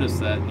people that. notice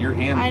that your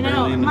hand's I know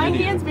barely in the my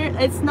video. hand's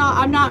barely. It's not.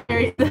 I'm not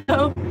married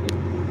though.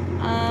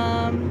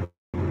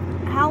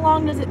 How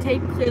long does it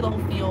take to clear the whole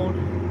field?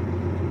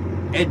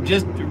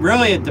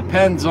 It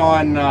depends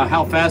on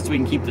how fast we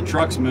can keep the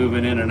trucks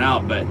moving in and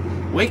out, but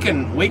we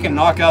can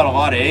knock out a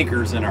lot of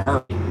acres in a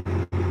hurry.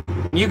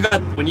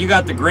 When you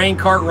got the grain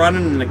cart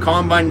running and the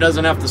combine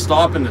doesn't have to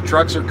stop and the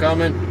trucks are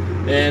coming,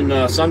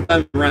 and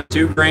sometimes we run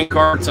 2 grain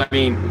carts. I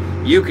mean,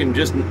 you can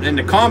just, and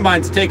the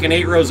combine's taking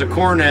 8 rows of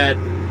corn at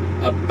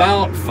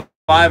about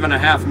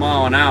 5.5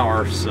 miles an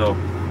hour. So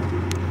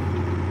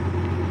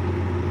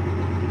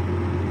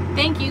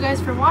thank you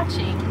guys for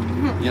watching.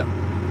 Yep.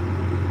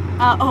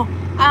 Oh,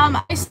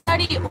 I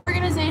study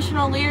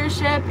organizational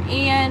leadership,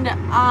 and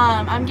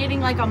I'm getting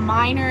like a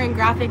minor in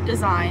graphic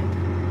design.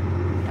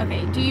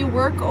 Okay, do you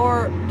work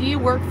for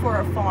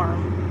a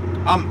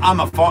farm? I'm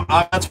a farm.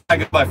 That's what I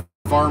go by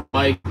farm.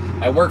 I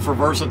work for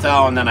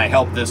Versatile, and then I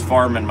help this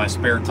farm in my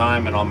spare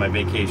time and on my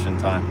vacation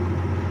time.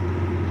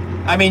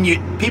 I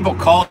mean, people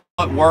call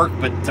it work,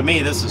 but to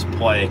me, this is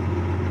play.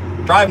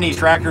 Driving these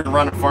tractors and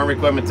running farm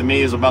equipment to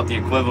me is about the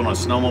equivalent of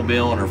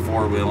snowmobiling or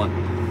four-wheeling.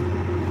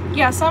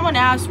 Yeah, someone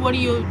asked, what do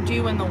you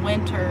do in the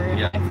winter?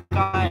 Yeah, I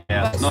forgot.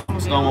 yeah,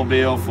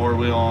 snowmobile,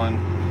 four-wheeling,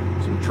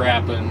 some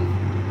trapping.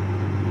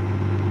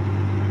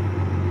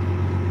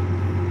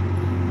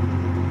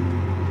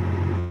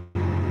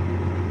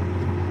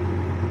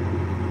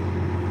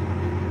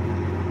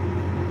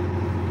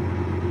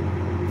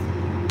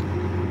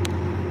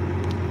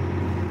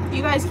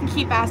 You guys can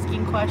keep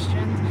asking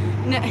questions.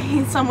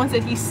 Someone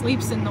said he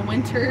sleeps in the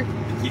winter.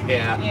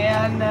 Yeah.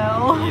 Yeah,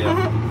 no.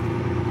 Yeah.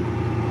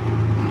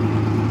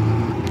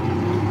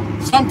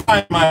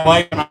 Sometimes my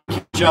wife and I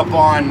catch up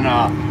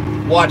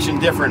on watching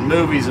different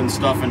movies and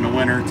stuff in the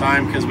winter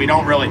time because we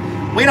don't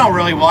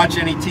really watch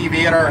any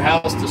TV at our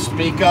house to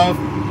speak of.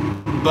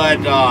 But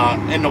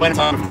in the winter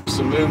time, if there's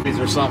some movies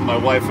or something, my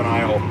wife and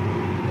I will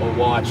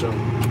watch them.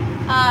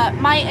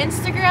 My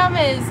Instagram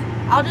is,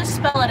 I'll just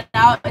spell it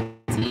out.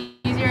 It's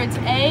easier. It's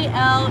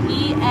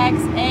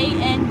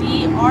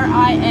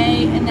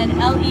ALEXANDRIA and then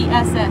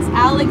LESS.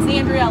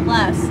 Alexandria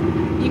Less.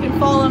 You can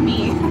follow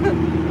me.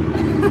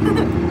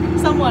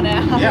 Someone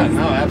asked. Yeah,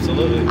 no,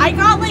 absolutely. I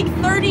got like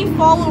 30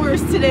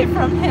 followers today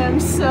from him,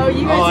 so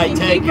you guys I can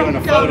take keep you in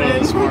them a photo coming.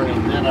 this morning.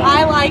 Didn't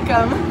I? I like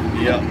them.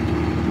 Yep.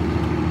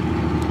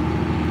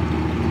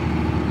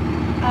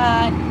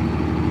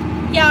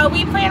 Yeah,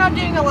 we plan on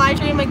doing a live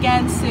stream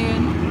again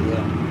soon.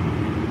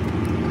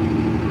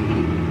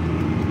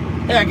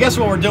 Hey, I guess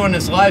while we're doing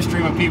this live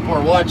stream and people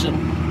are watching,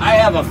 I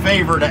have a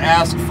favor to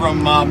ask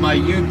from my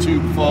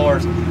YouTube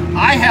followers.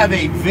 I have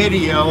a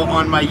video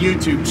on my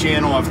YouTube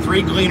channel of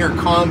 3 Gleaner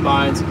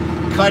combines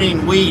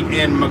cutting wheat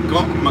in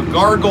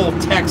McGargle,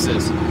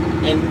 Texas.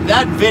 And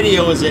that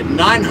video is at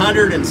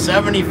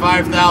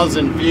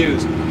 975,000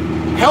 views.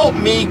 Help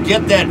me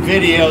get that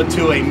video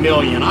to 1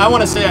 million. I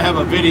want to say I have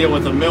a video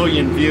with 1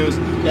 million views,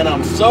 and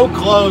I'm so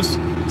close.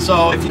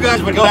 So if you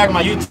guys would go back to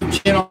my YouTube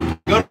channel,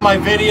 go to my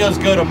videos,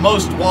 go to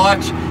most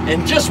watch,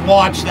 and just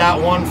watch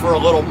that one for a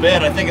little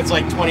bit. I think it's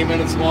like 20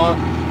 minutes long.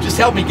 Just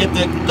help me get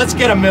let's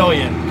get 1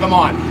 million. Come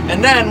on.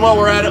 And then while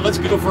we're at it, let's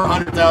go for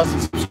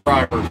 100,000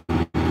 subscribers.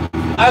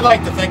 I'd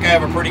like to think I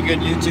have a pretty good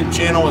YouTube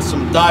channel with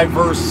some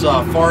diverse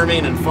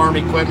farming and farm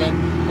equipment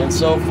and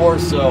so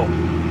forth. So,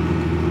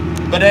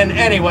 but then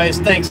anyways,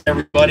 thanks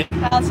everybody.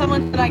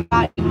 Someone said I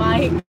got you,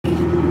 Mike.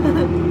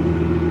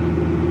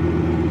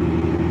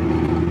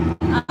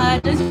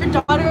 Does your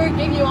daughter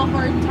give you a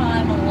hard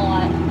time a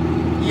lot?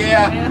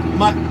 Yeah,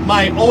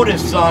 my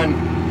oldest son,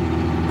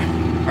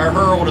 or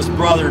her oldest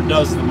brother,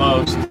 does the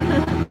most.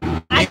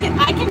 I can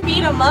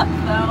beat him up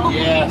though.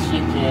 Yeah, she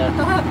can.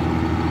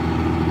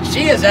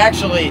 She has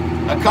actually,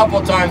 a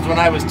couple times when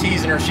I was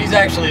teasing her, she's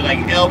actually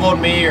like elbowed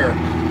me or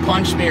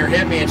punched me or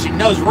hit me, and she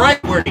knows right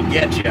where to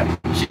get you.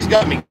 She's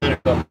got me good a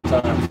couple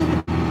times.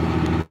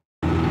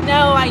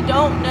 No, I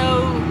don't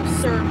know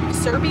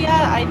Serbia.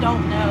 I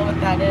don't know what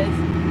that is.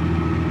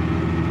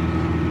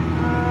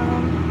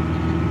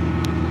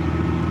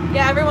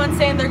 Yeah, everyone's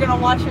saying they're gonna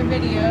watch your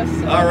videos.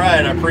 So. All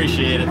right, I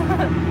appreciate it.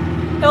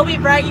 He'll be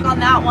bragging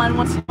on that one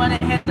when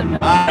it hits him.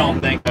 I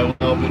don't think I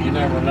will, but you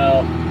never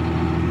know.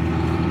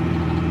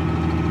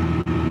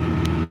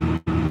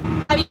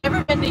 Have you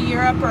ever been to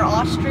Europe or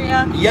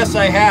Austria? Yes,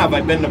 I have.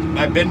 I've been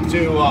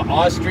to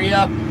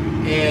Austria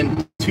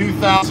in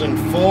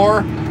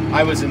 2004.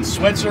 I was in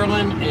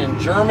Switzerland, in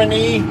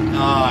Germany,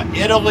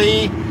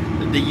 Italy,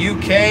 the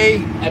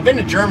UK. I've been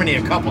to Germany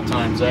a couple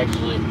times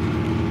actually.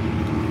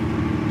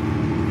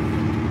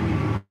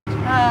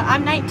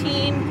 I'm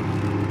 19.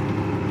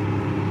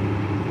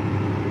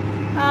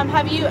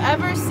 Have you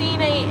ever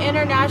seen a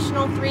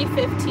International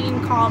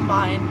 315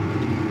 combine?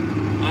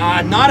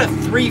 Not a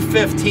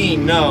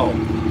 315, no.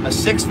 A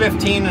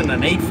 615 and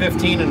an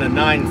 815 and a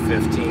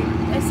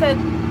 915. They said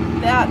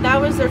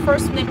that was their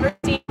first one they ever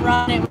seen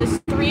run. It was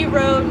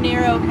 3-row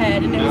narrow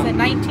head, and it was in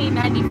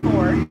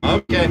 1994.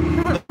 Okay.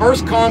 The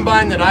first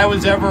combine that I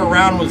was ever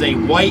around was a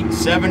white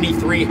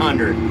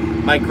 7300.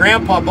 My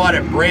grandpa bought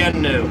it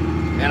brand new,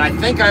 and I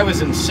think I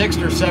was in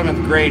 6th or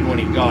 7th grade when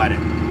he got it.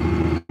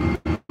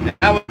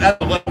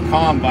 That's a little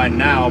combine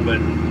now,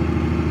 but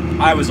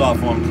I was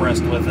awful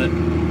impressed with it.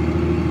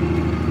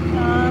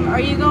 Are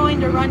you going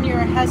to run your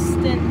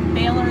Heston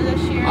baler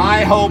this year?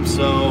 I hope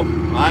so.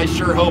 I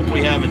sure hope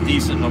we have a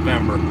decent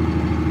November.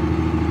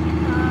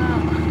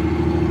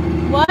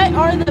 What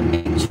are the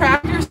big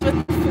tractors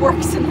with the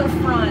forks in the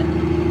front?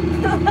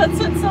 That's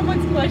what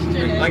someone's question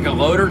is. Like a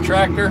loader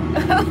tractor?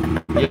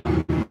 Yeah.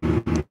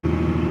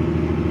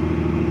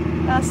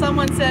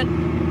 Someone said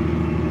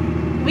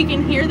we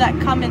can hear that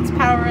Cummins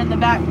power in the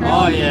background.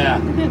 Oh yeah.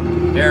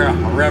 Here,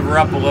 I'll rev her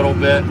up a little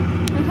bit.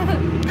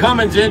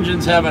 Cummins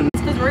engines have a...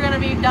 Because we're going to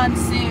be done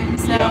soon,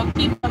 So Yeah.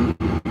 keep them,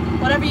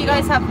 whatever you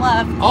guys have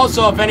left.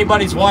 Also, if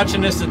anybody's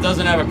watching this that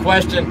doesn't have a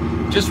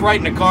question, just write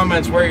in the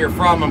comments where you're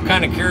from. I'm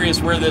kind of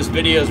curious where this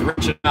video is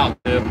reaching out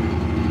to.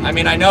 I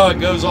mean, I know it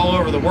goes all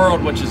over the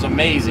world, which is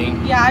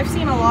amazing. Yeah, I've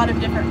seen a lot of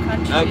different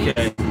countries.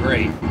 Okay,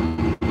 great.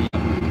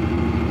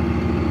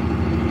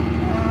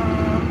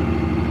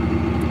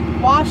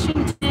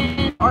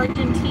 Washington,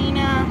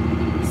 Argentina,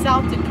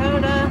 South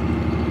Dakota,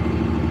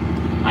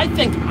 I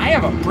think I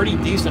have a pretty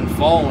decent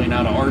following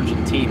out of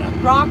Argentina.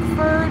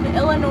 Rockford,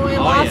 Illinois,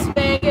 Oh, Las yeah.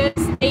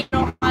 Vegas,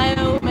 Dayton,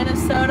 Ohio,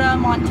 Minnesota,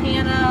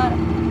 Montana,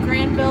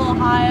 Granville,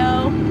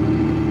 Ohio.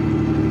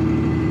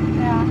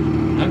 Yeah.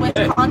 Okay.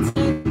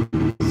 Wisconsin,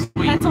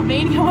 Sweet.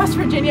 Pennsylvania, West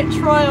Virginia,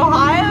 Troy,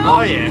 Ohio.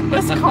 Oh, yeah.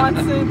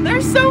 Wisconsin.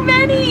 There's so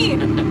many.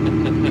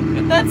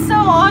 That's so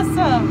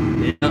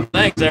awesome. Yeah,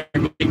 thanks,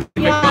 everybody. Keep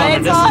it Yeah, coming.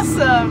 it's This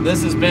awesome.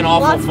 This has been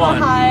awful Lots of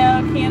fun.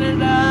 Ohio,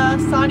 Canada,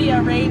 Saudi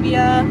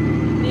Arabia,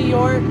 New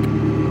York,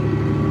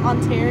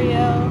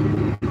 Ontario,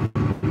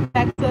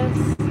 Texas.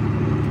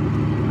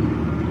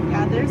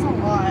 Yeah, there's a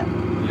lot.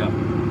 Yeah.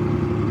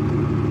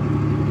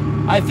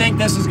 I think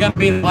this is going to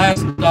be the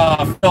last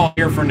fill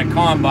here from the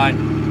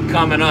combine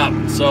coming up.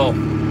 So,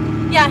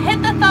 Yeah,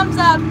 hit the thumbs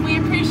up. We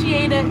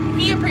appreciate it.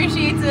 He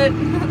appreciates it.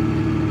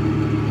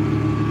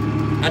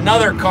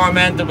 another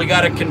comment that we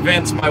got to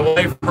convince my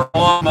wife her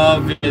mom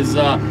of is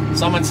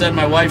someone said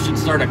my wife should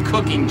start a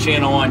cooking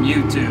channel on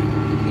YouTube.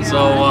 Yeah.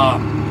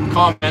 So,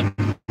 comment.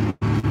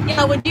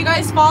 Yeah, would you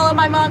guys follow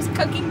my mom's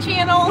cooking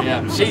channel?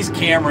 Yeah, she's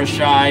camera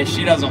shy.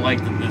 She doesn't like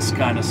this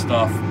kind of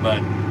stuff,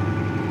 but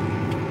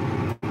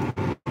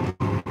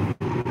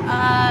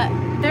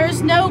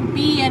There's no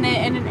B in it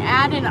and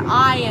add an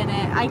I in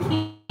it. I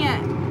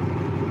can't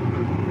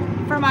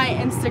for my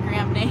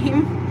Instagram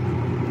name.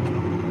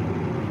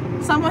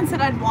 Someone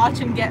said I'd watch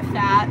and get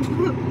fat.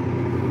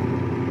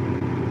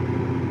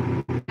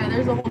 Yeah,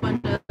 there's a whole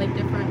bunch of like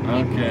different.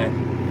 okay.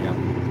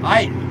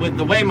 Yeah. With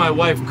the way my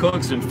wife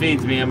cooks and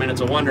feeds me, I mean,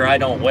 it's a wonder I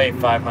don't weigh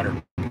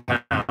 500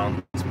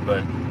 pounds,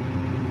 but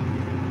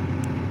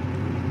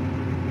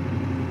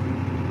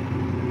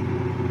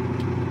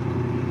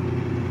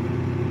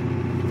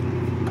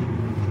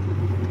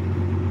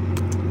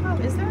Oh,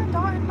 is there a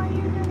dot in my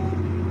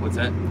username? what's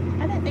that?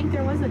 I didn't think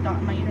there was a dot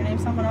in my username.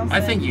 Someone else I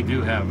said. think you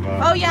do have.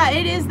 Oh yeah,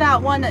 it is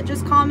that one that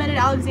just commented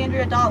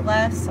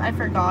Alexandria.less. I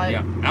forgot.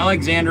 Yeah,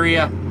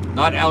 Alexandria,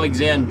 not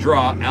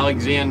Alexandra,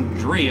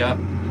 Alexandria,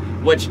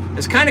 which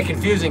is kind of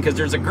confusing because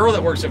there's a girl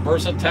that works at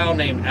Versatile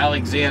named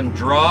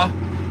Alexandra,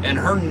 and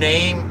her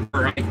name,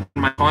 or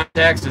my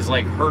contacts is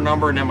like her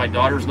number and then my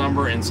daughter's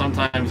number, and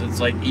sometimes it's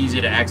like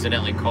easy to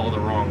accidentally call the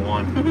wrong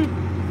one.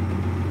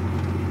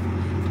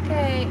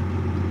 Okay,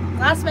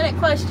 last minute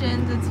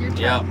questions. It's your turn.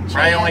 Yeah,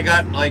 I only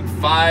got like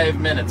 5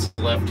 minutes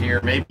left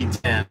here, maybe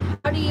 10.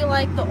 How do you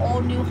like the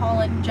old New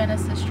Holland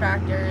Genesis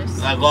tractors?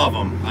 I love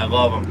them. I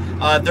love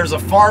them. There's a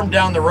farm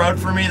down the road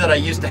for me that I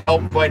used to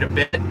help quite a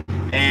bit,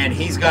 and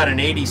he's got an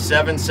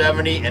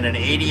 8770 and an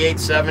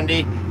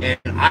 8870, and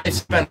I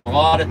spent a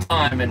lot of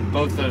time in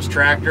both those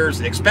tractors,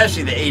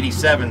 especially the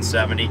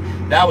 8770.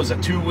 That was a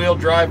two-wheel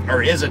drive,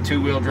 or is a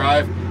two-wheel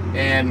drive,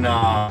 and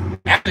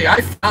actually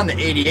I found the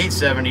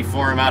 8870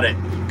 for him out at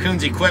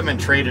Coons Equipment,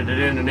 traded it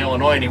in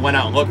Illinois, and he went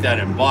out and looked at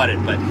it and bought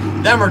it. But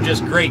them are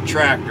just great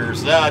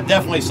tractors.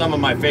 Definitely some of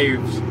my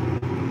favorites.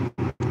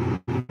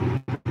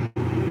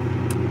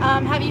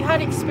 Have you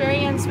had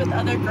experience with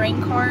other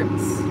grain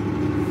carts?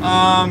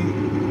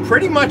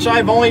 Pretty much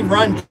I've only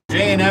run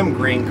J&M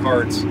grain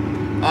carts.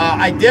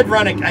 I did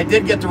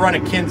get to run a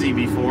Kinsey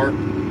before,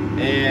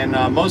 and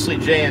mostly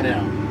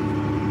J&M.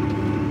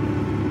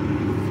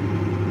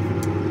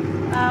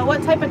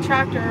 What type of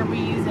tractor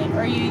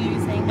are you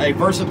using? A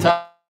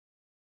Versatile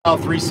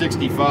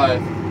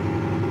 365.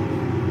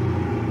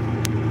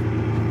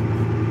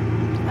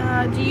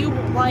 Do you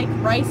like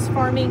rice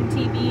farming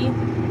TV?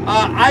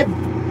 I've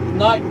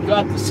not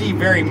got to see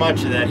very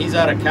much of that. He's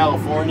out of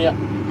California.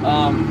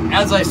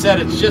 As I said,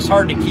 it's just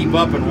hard to keep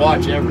up and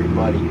watch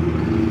everybody.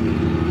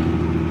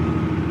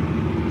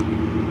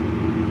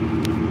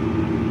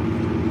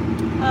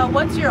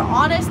 What's your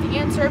honest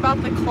answer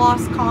about the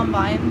Kloss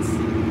combines?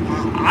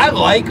 I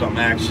like them,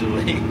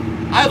 actually.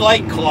 I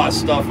like Kloss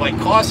stuff. Like,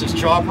 Kloss's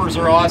choppers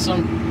are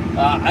awesome.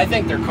 I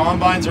think their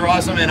combines are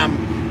awesome, and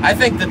I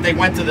think that they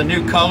went to the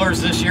new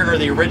colors this year, or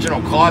the original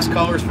Kloss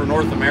colors for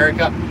North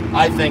America.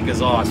 I think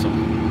is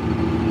awesome.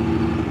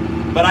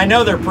 But I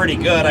know they're pretty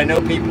good. I know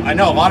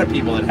a lot of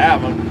people that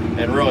have them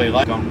and really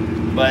like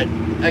them. But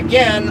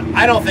again,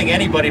 I don't think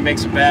anybody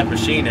makes a bad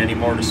machine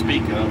anymore to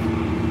speak of.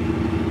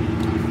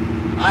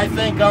 I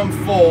think I'm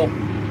full.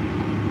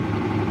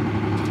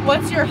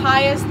 What's your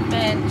highest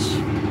bench?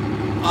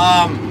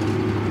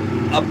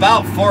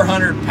 About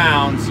 400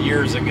 pounds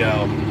years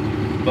ago,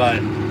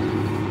 but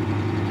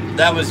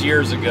that was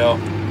years ago.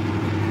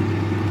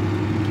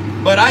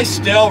 But I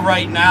still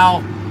right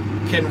now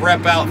can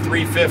rep out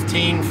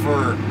 315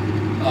 for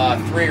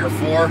 3 or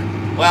 4.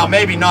 Well,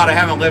 maybe not. I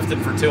haven't lifted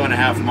for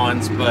 2.5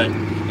 months, but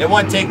it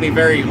won't take me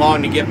very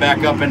long to get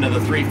back up into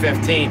the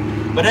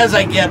 315. But as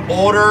I get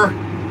older,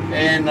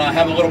 and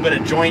have a little bit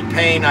of joint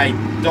pain, I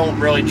don't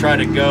really try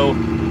to go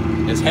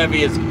as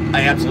heavy as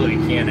I absolutely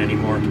can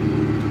anymore.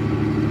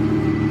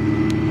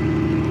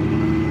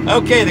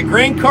 Okay, the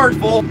grain cart's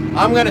full.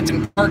 I'm going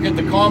to park it.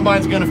 The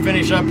combine's going to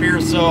finish up here,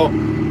 so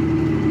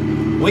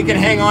we can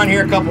hang on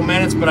here a couple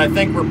minutes, but I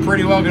think we're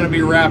pretty well going to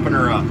be wrapping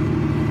her up.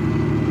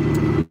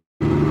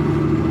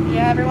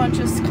 Yeah, everyone's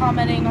just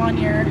commenting on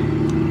your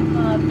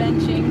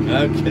benching.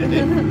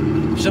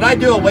 Okay. Should I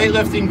do a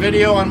weightlifting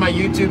video on my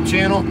YouTube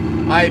channel?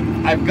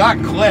 I've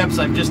got clips.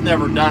 I've just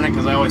never done it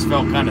because I always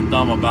felt kind of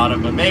dumb about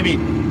it. But maybe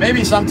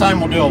sometime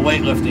we'll do a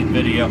weightlifting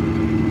video.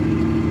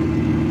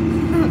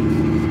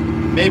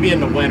 Maybe in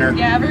the winter.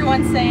 Yeah,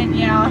 everyone's saying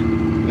yeah.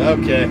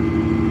 Okay.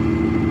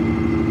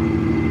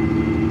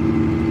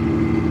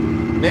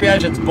 Maybe I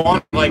should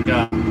spawn like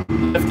a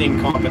lifting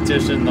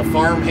competition, the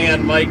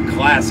Farmhand Mike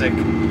Classic.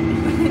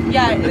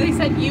 Yeah, they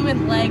said you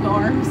and leg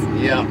arms.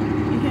 Yeah.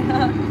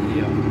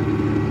 Yeah.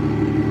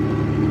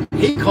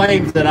 He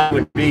claims that I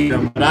would beat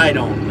him, but I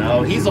don't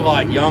know. He's a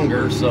lot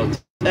younger, so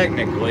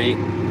technically.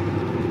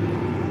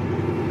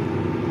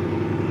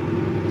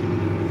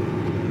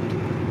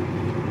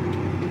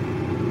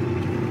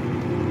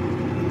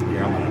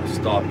 Here, I'm going to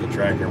stop the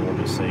tractor and we'll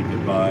just say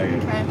goodbye.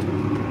 Okay.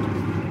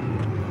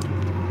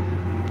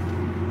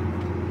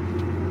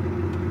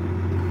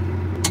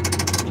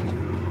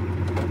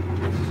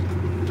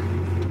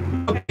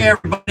 Okay,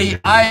 everybody,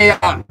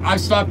 I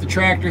stopped the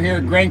tractor here.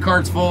 Grain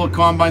cart's full,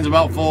 combine's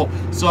about full,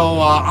 so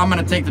I'm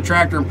going to take the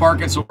tractor and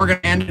park it. So we're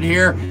going to end it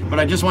here, but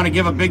I just want to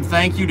give a big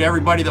thank you to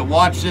everybody that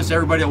watched this,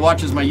 everybody that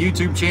watches my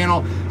YouTube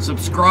channel,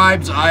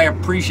 subscribes. I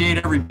appreciate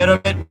every bit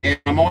of it, and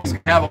I'm always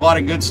going to have a lot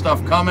of good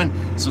stuff coming,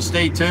 so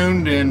stay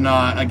tuned, and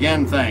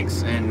again,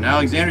 thanks. And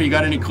Alexander, you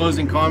got any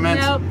closing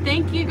comments? Nope.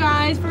 Thank you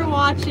guys for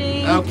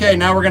watching. Okay,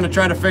 now we're going to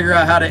try to figure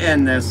out how to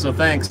end this, so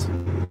thanks.